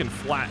really fucking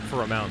flat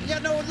for a mountain. Yeah,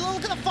 no,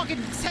 look at the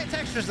fucking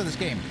textures of this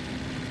game.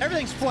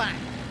 Everything's flat.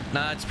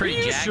 Nah, it's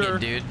pretty jagged,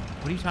 dude.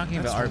 What are you talking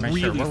about?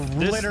 We're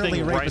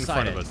literally right in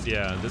front of us.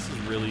 Yeah, this is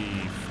really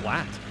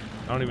flat.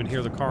 I don't even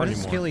hear the car anymore. What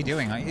is Skilly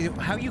doing?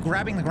 How are you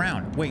grabbing the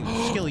ground? Wait,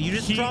 Skilly, you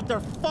just dropped their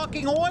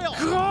fucking oil.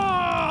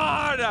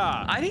 God!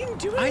 I didn't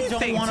do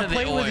anything to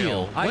the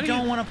oil. I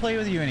don't want to play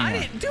with you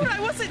anymore. Dude, I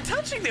wasn't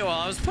touching the oil.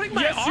 I was putting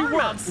my arm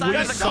outside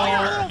of the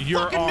car.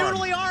 Your fucking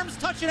noodly arms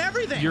touching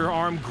everything. Your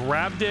arm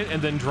grabbed it and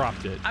then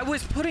dropped it. I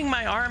was putting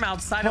my arm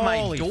outside of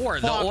my door.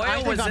 The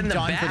oil was in the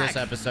back. For this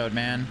episode,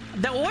 man.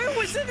 The oil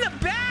was in the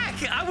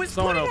back. I was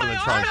putting my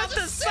arm out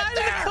the side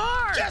of the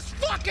car. Just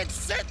fucking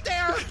sit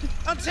there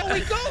until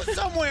we go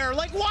somewhere.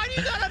 Like, why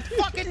do you gotta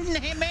fucking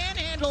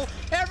manhandle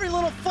every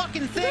little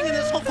fucking thing in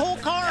this whole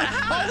car?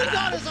 All we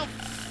got is a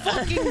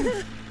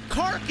fucking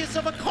carcass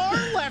of a car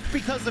left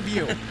because of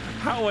you.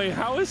 How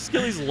is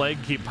Skilly's leg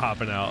keep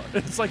popping out?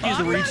 It's like he's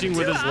reaching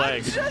with his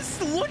leg. I'm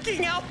just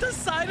looking out the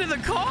side of the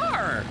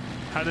car.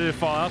 How did it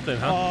fall out then,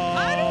 huh?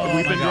 Oh,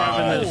 we've been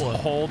driving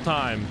this whole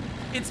time.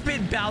 It's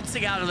been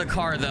bouncing out of the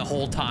car the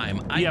whole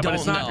time. But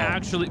it's not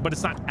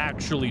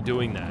actually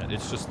doing that.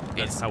 It's just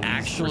it's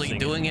actually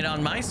doing it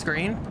on my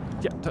screen.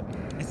 Yeah,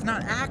 it's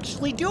not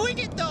actually doing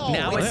it though.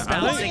 Now it's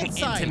bouncing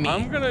into me.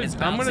 I'm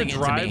gonna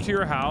drive to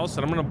your house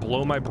and I'm gonna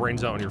blow my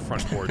brains out on your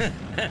front porch.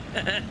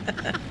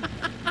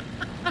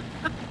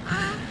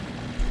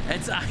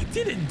 I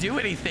didn't do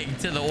anything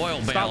to the oil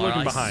baler. Stop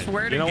looking behind. I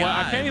swear to God. what?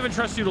 I can't even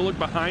trust you to look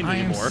behind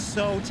anymore. I am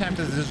so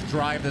tempted to just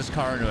drive this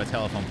car into a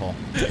telephone pole.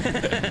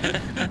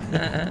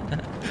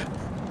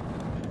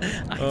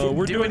 I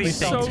didn't do anything.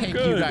 So take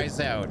you guys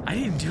out. I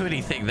didn't do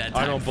anything that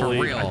time. I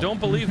don't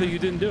believe that you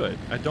didn't do it.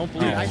 I don't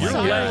believe. I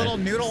saw your little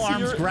noodle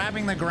arms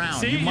grabbing the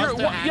ground. See,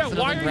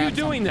 why are you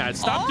doing that?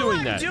 Stop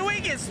doing that. All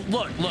I'm doing is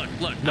look. No,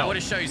 I want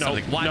to show you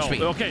something. Watch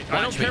me. Okay,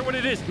 I don't care what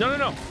it is.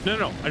 No.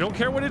 I don't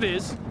care what it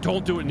is.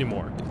 Don't do it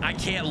anymore. I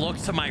can't look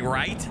to my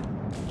right.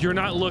 You're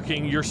not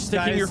looking. You're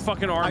sticking your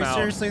fucking arm out. I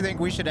seriously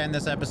think we should end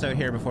this episode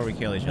here before we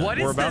kill each other. What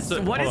is this?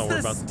 What is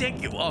the stick?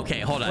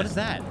 Okay, hold on. What is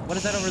that? What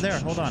is that over there?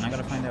 Hold on, I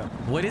gotta find out.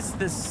 What is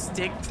the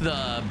stick? The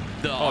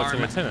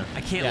arm? It's an antenna.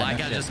 I can't.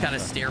 I just gotta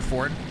stare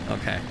forward.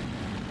 Okay.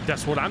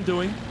 That's what I'm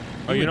doing.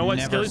 Oh, you know what?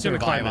 Skilly's gonna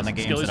climb this.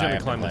 Skilly's gonna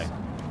climb this.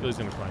 Skilly's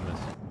gonna climb this.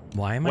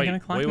 Why am I gonna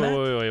climb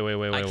that?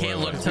 Wait. I can't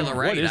look to the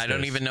right. I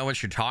don't even know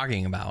what you're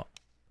talking about.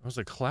 There's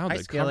a cloud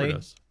that covered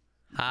us.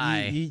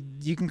 Hi.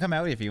 You can come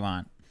out if you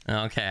want.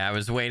 Okay, I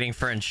was waiting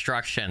for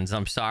instructions.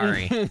 I'm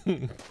sorry.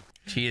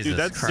 Jesus Dude,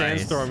 that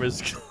Christ. sandstorm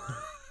is...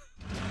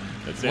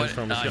 that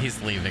sandstorm is...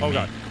 he's leaving. Oh,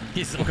 God.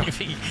 He's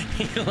leaving.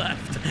 He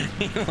left.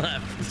 He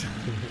left.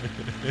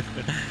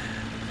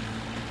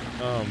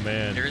 Oh,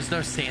 man. There is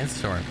no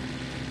sandstorm.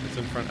 It's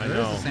in front. There's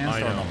a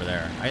sandstorm over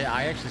there.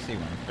 I actually see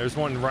one. There's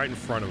one right in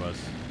front of us.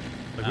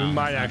 Like, we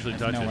might actually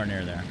touch it. Nowhere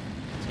near there.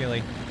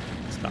 Skilly.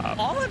 Stop.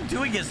 All I'm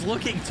doing is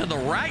looking to the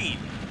right.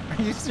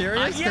 Are you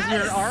serious? Because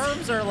yes. your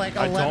arms are like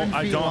 11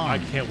 feet long. I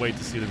can't wait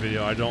to see the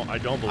video. I don't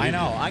believe I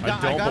know. You. I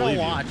gotta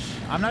watch.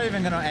 I'm not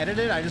even gonna edit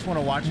it. I just want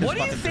to watch this. What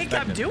do you think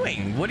I'm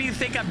doing? What do you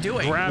think I'm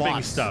doing?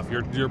 Grabbing stuff.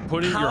 You're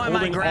holding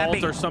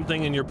alt or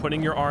something and you're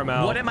putting your arm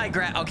out. What am I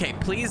grabbing? Okay,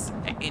 please,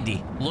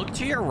 Indy, look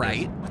to your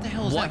right. What the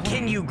hell is that? What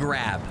can you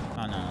grab?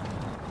 Oh no.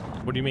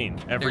 What do you mean?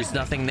 Everything. There's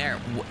nothing there.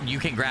 You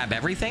can grab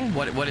everything?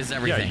 What is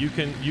everything?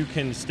 Yeah, you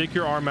can stick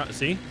your arm out.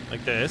 See?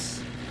 Like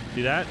this.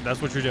 See that?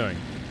 That's what you're doing.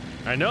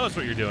 I know that's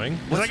what you're doing.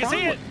 I can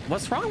see it.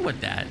 What's wrong with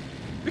that?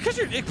 Because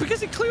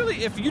it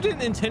clearly, if you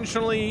didn't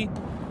intentionally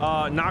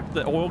knock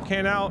the oil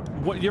can out,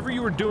 whatever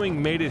you were doing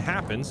made it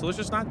happen. So let's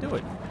just not do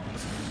it.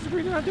 Let's just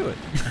agree to not do it.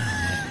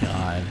 Oh my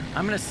God.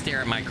 I'm gonna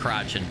stare at my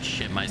crotch and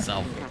shit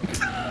myself.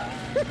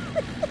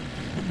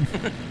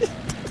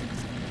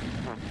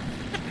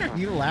 Are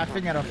you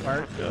laughing at a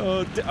fart?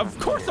 Of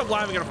course I'm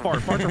laughing at a fart.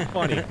 Farts are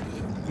funny.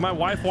 My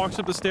wife walks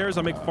up the stairs,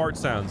 I make fart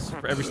sounds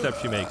for every step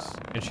she makes,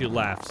 and she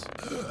laughs.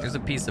 There's a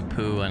piece of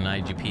poo on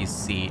IGP's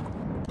seat.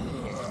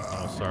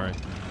 Oh, sorry.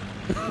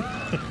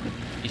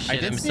 I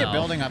did see a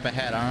building up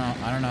ahead.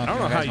 I don't know. I don't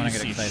know how you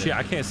see shit.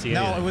 I can't see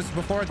anything. No, it was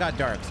before it got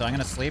dark, so I'm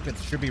gonna sleep. It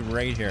should be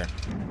right here.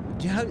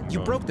 You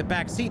broke the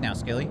back seat now,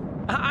 Skilly.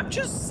 I'm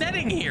just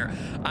sitting here.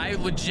 I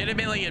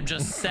legitimately am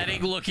just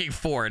sitting looking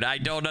for it. I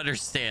don't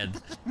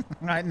understand.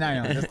 I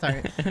know.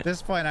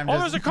 This point, I'm just... Oh,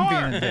 there's a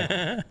car!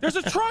 There's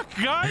a truck,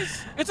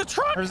 guys! It's a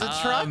truck! There's a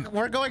truck?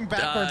 We're going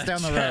backwards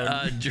down the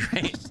road.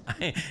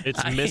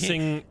 It's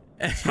missing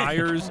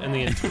tires and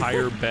the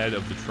entire bed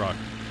of the truck.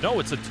 No,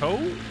 it's a tow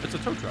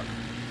truck.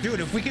 Dude,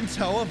 if we can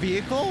tow a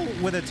vehicle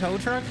with a tow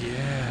truck?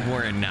 Yeah.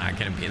 We're not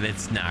gonna be...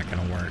 It's not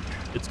gonna work.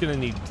 It's gonna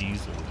need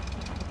diesel.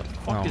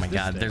 Oh my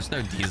god, there's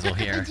no diesel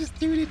here. Just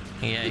tooted.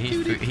 Yeah,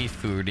 he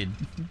fooded.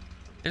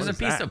 There's a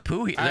piece of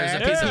poo here. There's a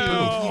piece of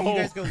poo. You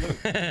guys go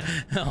look.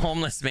 A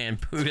homeless man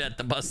pooed at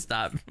the bus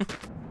stop.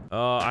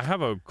 I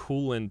have a whole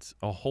coolant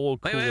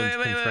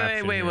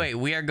contraption. Wait.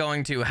 We are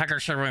going to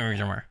Hacker.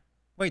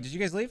 Wait, did you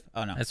guys leave?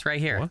 Oh no. It's right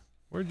here. What?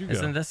 Where'd you go?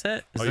 Isn't this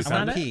it? Is Oh, this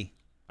not it?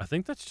 I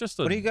think that's just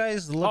a... What are you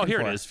guys looking for? Oh, here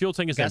it is. Fuel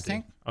tank is Gas empty.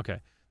 tank? Okay.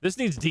 This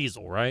needs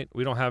diesel, right?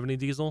 We don't have any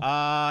diesel?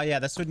 Yeah,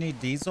 this would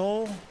need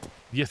diesel.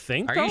 You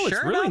think, Are though? you sure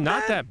It's really about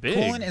not that big.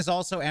 Coolant is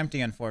also empty,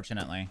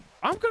 unfortunately.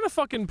 I'm gonna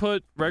fucking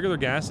put regular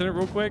gas in it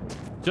real quick,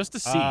 just to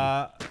see.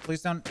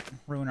 Please don't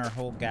ruin our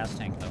whole gas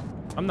tank, though.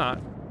 I'm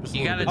not.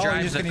 You gotta you're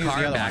drive just the gonna use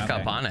the car other back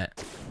one, up on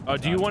it.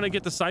 Do you want to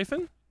get the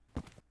siphon?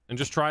 And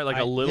just try like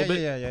a little bit?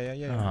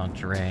 Yeah. Oh,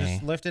 Dre.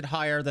 Just lift it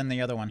higher than the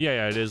other one.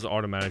 Yeah, it is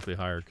automatically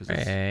higher because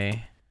it's...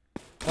 Hey.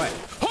 What?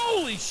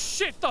 Holy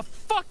shit, the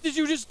fuck did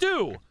you just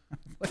do?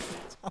 What are you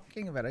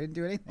talking about? I didn't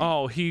do anything.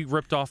 Oh, he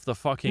ripped off the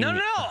fucking... No.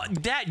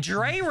 That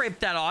Dre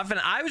ripped that off, and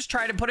I was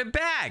trying to put it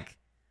back.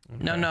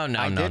 No.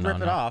 I did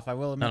rip it off. I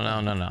will admit.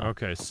 No.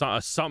 Okay, so,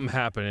 something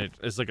happened.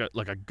 It's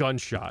like a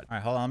gunshot. All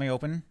right, hold on. Let me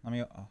open.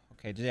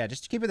 Okay, yeah,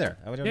 just keep it there.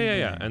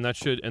 Yeah. And that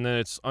should... And then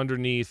it's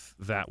underneath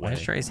that way. Why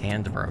is Dre's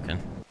hand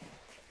broken?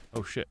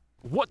 Oh, shit.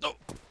 What the...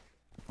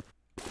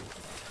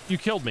 You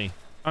killed me.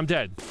 I'm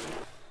dead.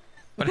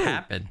 What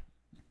happened?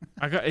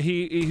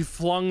 He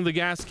flung the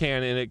gas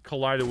can and it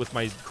collided with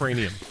my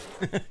cranium.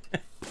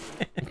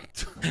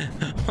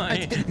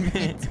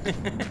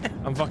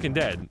 I'm fucking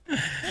dead.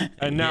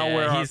 And now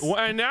where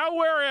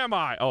am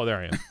I? Oh, there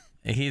I am.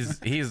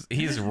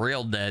 He's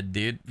real dead,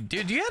 dude.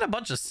 Dude, you had a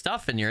bunch of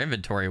stuff in your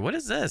inventory. What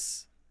is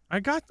this? I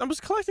was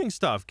collecting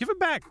stuff. Give it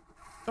back.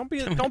 Don't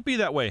be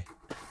that way.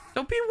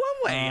 Don't be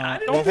one way. I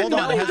don't even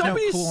know. Don't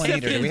be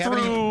sifting Do we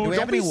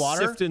have any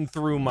water? Sifting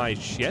through my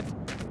shit.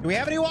 Do we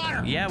have any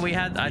water? Yeah, we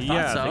had. I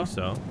thought so. I think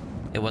so.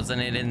 It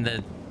wasn't it in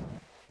the...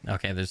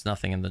 Okay, there's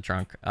nothing in the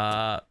trunk.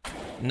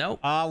 Nope.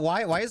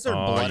 Why is there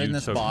blood in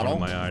this bottle?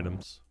 One of my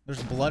items.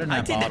 There's blood in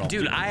that bottle.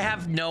 Dude, I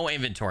have no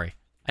inventory.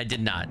 I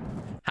did not.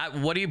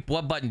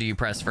 What button do you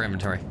press for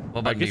inventory?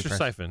 What button do you get your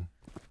press? siphon.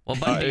 What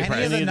button do you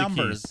press? Any of the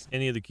numbers.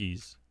 Any of the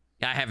keys.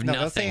 I have nothing.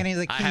 nothing. Don't say any of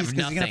the keys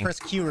because you're gonna press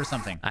Q or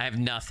something. I have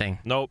nothing.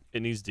 Nope,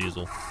 it needs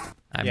diesel.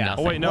 I have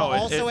nothing. Oh wait, no.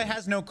 Well, also, it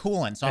has no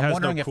coolant, so I'm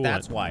wondering if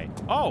that's why.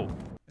 Oh.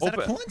 Is that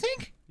a coolant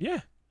tank? Yeah.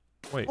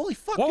 Wait. Holy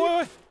fuck,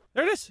 wait.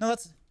 There it is. No,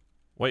 that's...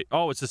 Wait.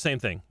 Oh, it's the same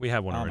thing. We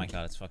have one already. Oh my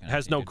god, it's fucking... It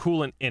has no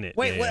coolant in it.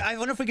 Wait, I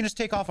wonder if we can just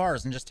take off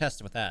ours and just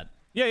test it with that.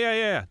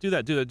 Yeah. Do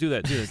that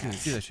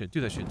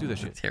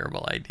shit.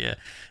 Terrible idea.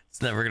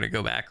 It's never gonna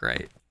go back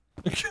right.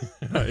 You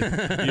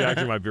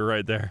actually might be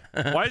right there.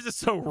 Why is it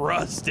so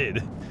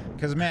rusted?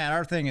 Because, man,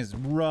 our thing is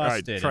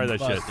rusted. All right, try that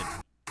shit.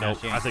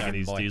 Nope, I think it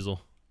needs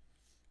diesel.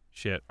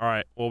 Shit. All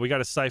right. Well, we got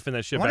to siphon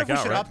that shit back out, right? I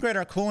wonder if we should upgrade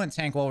our coolant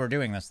tank while we're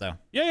doing this, though.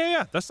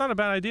 Yeah. That's not a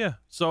bad idea.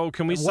 So,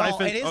 can we siphon...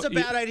 Well, it is a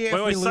bad idea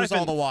if we lose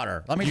all the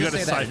water. Let me just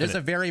say that. It is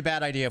a very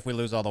bad idea if we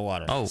lose all the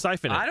water. Oh,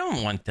 siphon it. I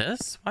don't want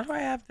this. Why do I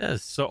have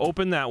this? So,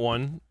 open that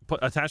one.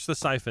 Attach the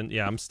siphon.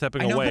 Yeah, I'm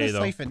stepping away,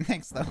 though. Siphon.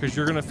 Thanks, though. Because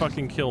you're going to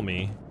fucking kill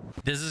me.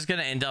 This is going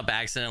to end up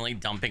accidentally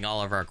dumping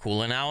all of our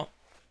coolant out.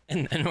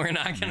 And then we're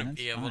not going to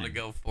be able to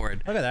go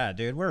forward. Look at that,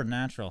 dude. We're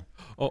natural.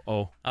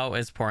 Oh,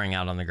 it's pouring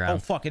out on the ground. Oh,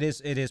 fuck. It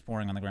is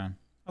pouring on the ground.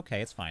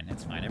 Okay, it's fine.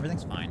 It's fine.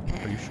 Everything's fine.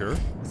 Are you sure?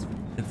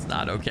 It's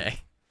not okay.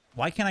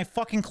 Why can't I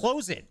fucking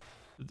close it?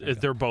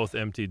 They're both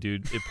empty,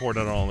 dude. It poured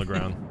out all on the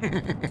ground.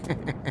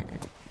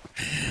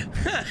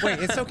 Wait,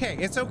 it's okay.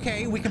 It's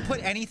okay. We can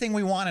put anything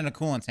we want in a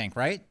coolant tank,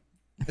 right?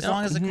 As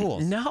long as it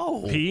cools.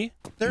 No. Pee?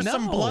 There's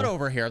some blood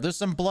over here. There's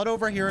some blood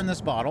over here in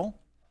this bottle.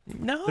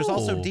 No. There's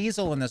also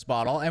diesel in this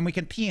bottle, and we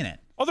can pee in it.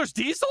 Oh, there's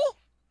diesel?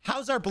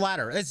 How's our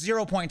bladder? It's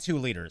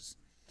 0.2 liters.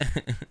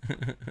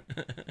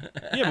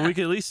 Yeah, but we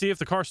can at least see if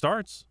the car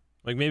starts.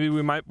 Like maybe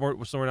we might,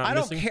 so we're not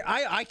missing. I don't care.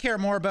 I care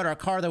more about our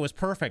car that was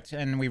perfect,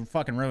 and we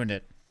fucking ruined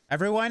it.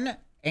 Everyone,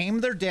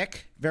 aim their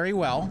dick very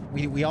well.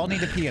 We all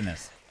need to pee in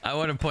this. I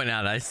want to point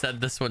out, I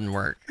said this wouldn't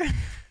work.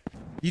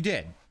 You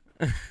did.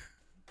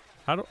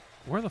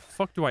 Where the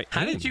fuck do I aim?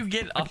 How did you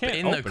get up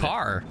in the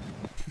car?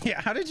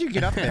 Yeah, how did you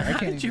get up there? How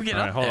did you get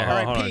up hold there? on,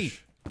 All hold right, on. pee.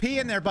 Pee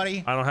in there,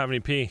 buddy. I don't have any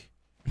pee.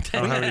 I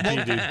don't have any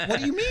pee, dude. What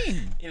do you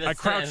mean? I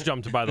crouch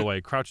jumped, by the way.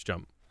 Crouch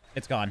jump.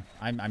 It's gone.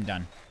 I'm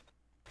done.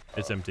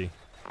 It's empty.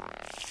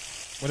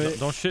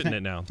 Don't shit in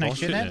it now. Don't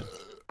shit in it.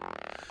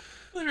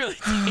 Literally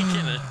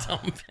taking a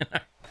dump in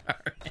our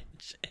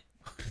garbage.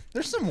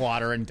 There's some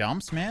water in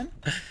dumps, man.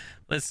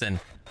 Listen,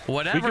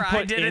 whatever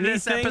I did in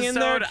this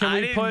episode,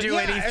 I didn't do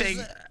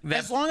anything.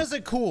 As long as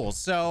it cools.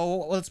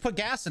 So let's put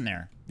gas in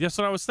there. That's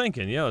what I was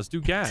thinking. Yeah, let's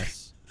do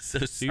gas. So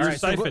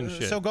siphon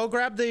shit. So go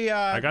grab the.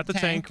 I got the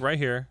tank right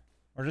here.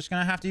 We're just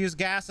gonna have to use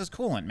gas as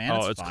coolant, man.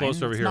 Oh, it's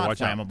close over here. Not Watch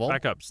flammable. out.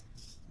 Back up.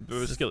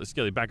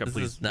 Skilly, back up,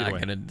 please.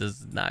 This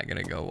is not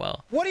gonna go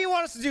well. What do you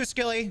want us to do,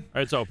 Skilly? All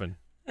right, it's open.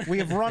 We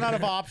have run out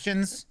of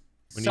options.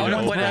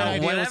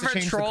 Whatever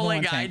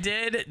trolling I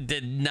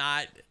did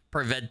not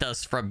prevent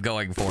us from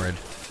going forward.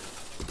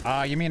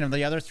 You mean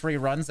the other 3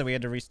 runs that we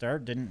had to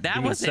restart?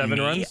 That wasn't 7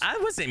 me. runs? I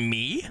wasn't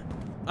me.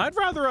 I'd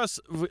rather us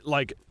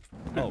like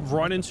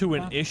run into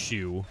an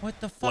issue. What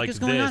the fuck like is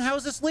going this. on? How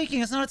is this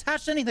leaking? It's not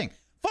attached to anything.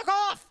 Fuck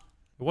off!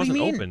 It wasn't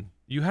open.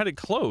 You had it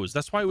closed.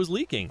 That's why it was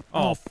leaking.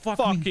 Oh,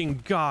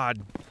 fucking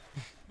God.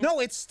 No,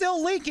 it's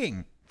still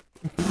leaking.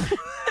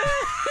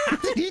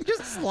 Did he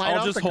just slide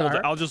off the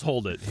car? I'll just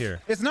hold it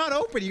here. It's not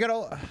open. You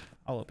gotta.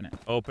 I'll open it.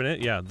 Open it.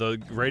 Yeah,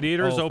 the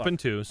radiator is open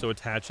too. So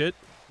attach it.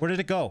 Where did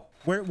it go?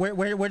 Where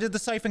did the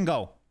siphon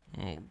go?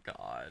 Oh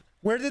God.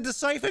 Where did the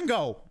siphon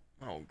go?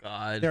 Oh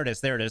God. There it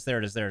is. There it is. There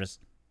it is. There it is.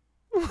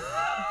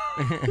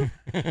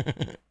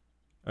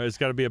 It's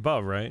got to be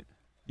above, right?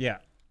 Yeah.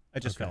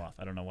 It just fell off.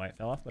 I don't know why it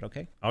fell off, but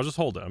okay. I'll just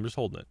hold it. I'm just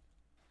holding it.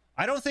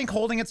 I don't think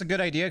holding it's a good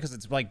idea because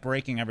it's like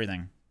breaking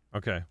everything.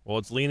 Okay. Well,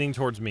 it's leaning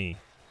towards me.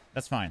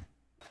 That's fine.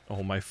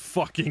 Oh my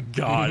fucking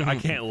God! I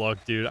can't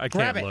look, dude. I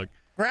can't look.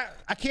 Grab.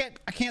 I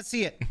can't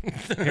see it.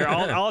 Here,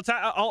 I'll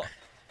attach.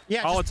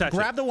 I'll attach.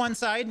 Grab the one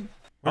side.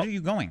 Where are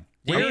you going?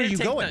 Where are you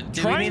going?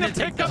 Trying to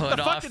pick up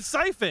the fucking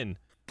siphon.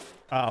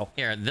 Oh.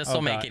 Here, this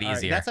will make it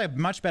easier. Right, that's a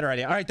much better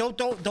idea. All right, don't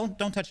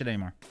touch it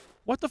anymore.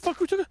 What the fuck?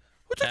 Who took the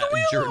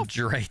wheel off?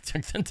 Dre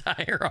took the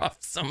tire off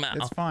somehow.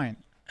 It's fine.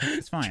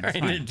 It's fine. It's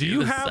fine. Do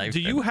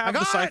you have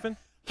the siphon?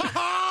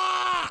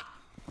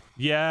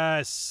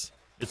 Yes.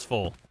 It's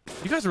full.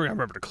 You guys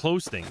remember to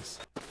close things.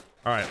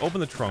 All right, open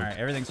the trunk. All right,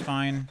 everything's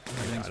fine.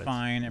 Everything's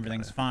fine.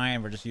 Everything's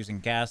fine. We're just using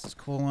gas as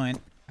coolant.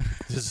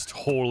 This is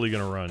totally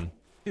gonna run.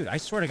 Dude, I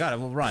swear to God, it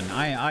will run.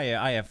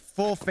 I have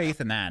full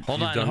faith in that.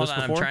 Hold on.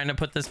 I'm trying to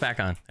put this back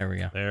on. There we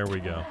go. There we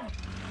go.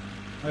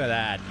 Look at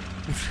that.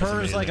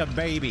 Purrs like a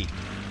baby.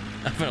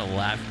 I'm gonna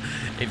laugh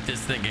if this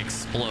thing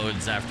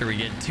explodes after we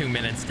get 2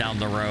 minutes down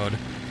the road.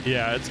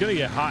 Yeah, it's gonna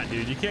get hot,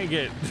 dude. You can't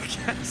get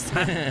gas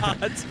that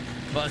hot.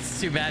 Well,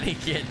 it's too bad he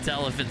can't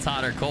tell if it's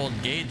hot or cold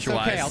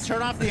gauge-wise. Okay, I'll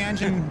turn off the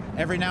engine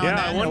every now and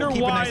then. Yeah, I wonder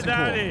why nice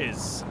that cool.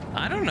 is.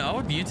 I don't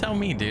know. You tell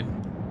me, dude.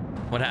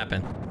 What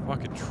happened?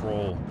 Fucking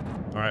troll.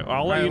 All right, well,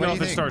 I'll let you know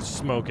if it starts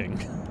smoking.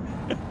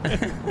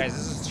 Guys,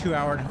 this is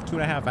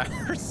 2.5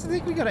 hours. I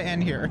think we gotta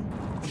end here.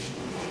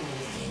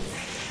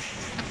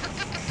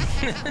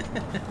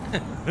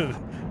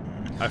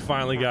 I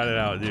finally got it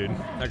out, dude.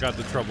 I got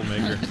the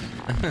troublemaker.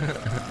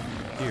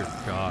 Dear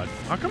God.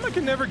 How come I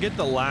can never get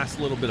the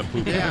last little bit of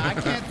poop? Yeah,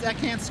 I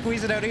can't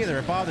squeeze it out either.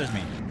 It bothers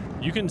me.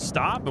 You can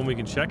stop and we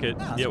can check it.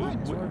 No, yeah,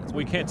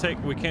 we can't check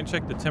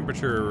the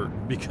temperature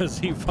because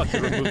he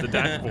fucking removed the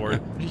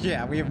dashboard.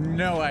 Yeah, we have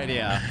no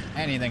idea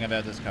anything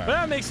about this car. But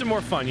that makes it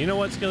more fun. You know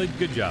what, Skilly?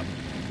 Good job.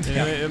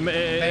 Yeah.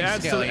 It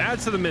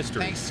adds to the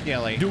mystery. Thanks,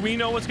 Skilly. Do we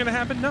know what's gonna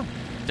happen? No.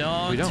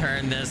 Don't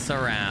turn this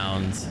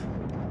around.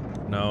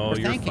 No,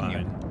 you're fine.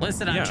 You.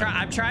 Listen, I'm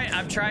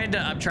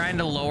trying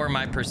to lower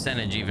my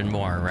percentage even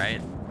more,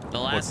 right? The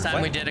last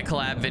time we did a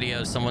collab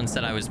video, someone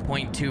said I was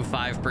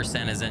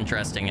 0.25% as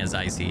interesting as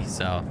Icy,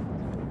 so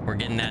we're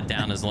getting that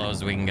down as low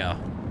as we can go.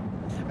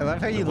 I love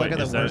how you look at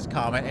the worst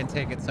comment and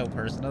take it so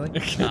personally.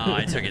 Oh,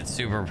 I took it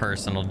super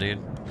personal, dude.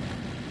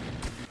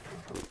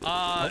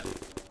 I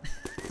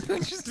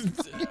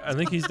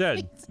think he's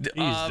dead. He's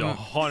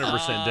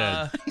 100%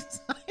 dead.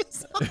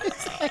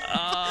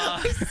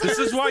 This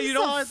is why you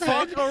don't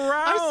fuck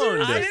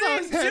around. I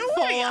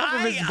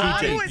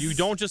didn't do it. You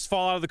don't just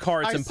fall out of the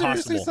car. It's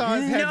impossible. Saw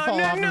his head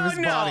fall off of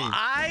his body.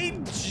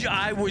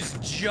 I was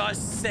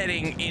just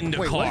sitting in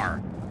the car.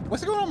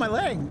 What's going on with my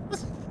leg?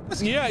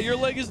 Yeah, your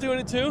leg is doing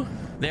it too.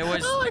 There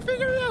was. Oh, I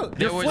figured it out.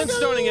 You're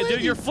Flintstoning it,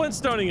 dude. You're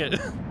Flintstoning it.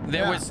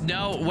 There was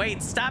no.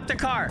 Wait, stop the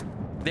car.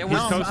 There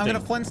was. No, I'm gonna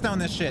Flintstone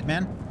this shit,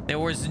 man. There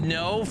was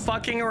no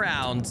fucking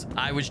around.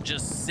 I was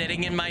just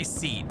sitting in my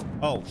seat.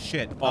 Oh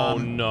shit. Oh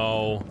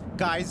no.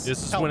 Guys,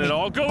 this is when it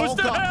all goes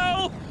to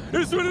hell.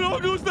 This is when it all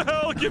goes to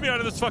hell. Get me out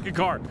of this fucking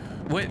car.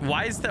 Wait,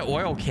 why is the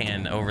oil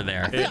can over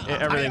there?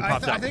 Everything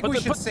popped out. I think we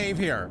should save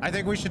here. I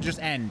think we should just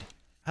end.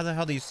 How the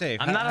hell do you save?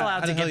 I'm not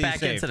allowed to get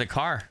back into the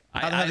car.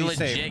 I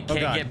legit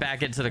can't get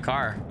back into the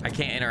car. I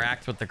can't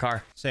interact with the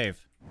car.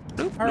 Save.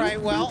 All right,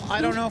 well,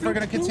 I don't know if we're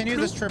going to continue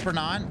this trip or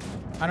not.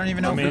 I don't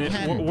even know if we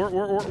can.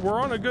 We're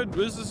on a good.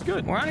 This is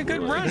good. We're on a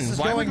good run. This is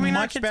Why would going we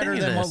not much better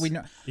than what we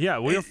know. Yeah,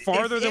 we're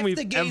farther than we've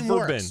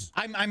ever been.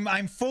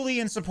 I'm fully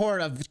in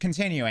support of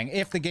continuing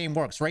if the game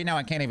works. Right now,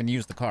 I can't even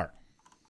use the car.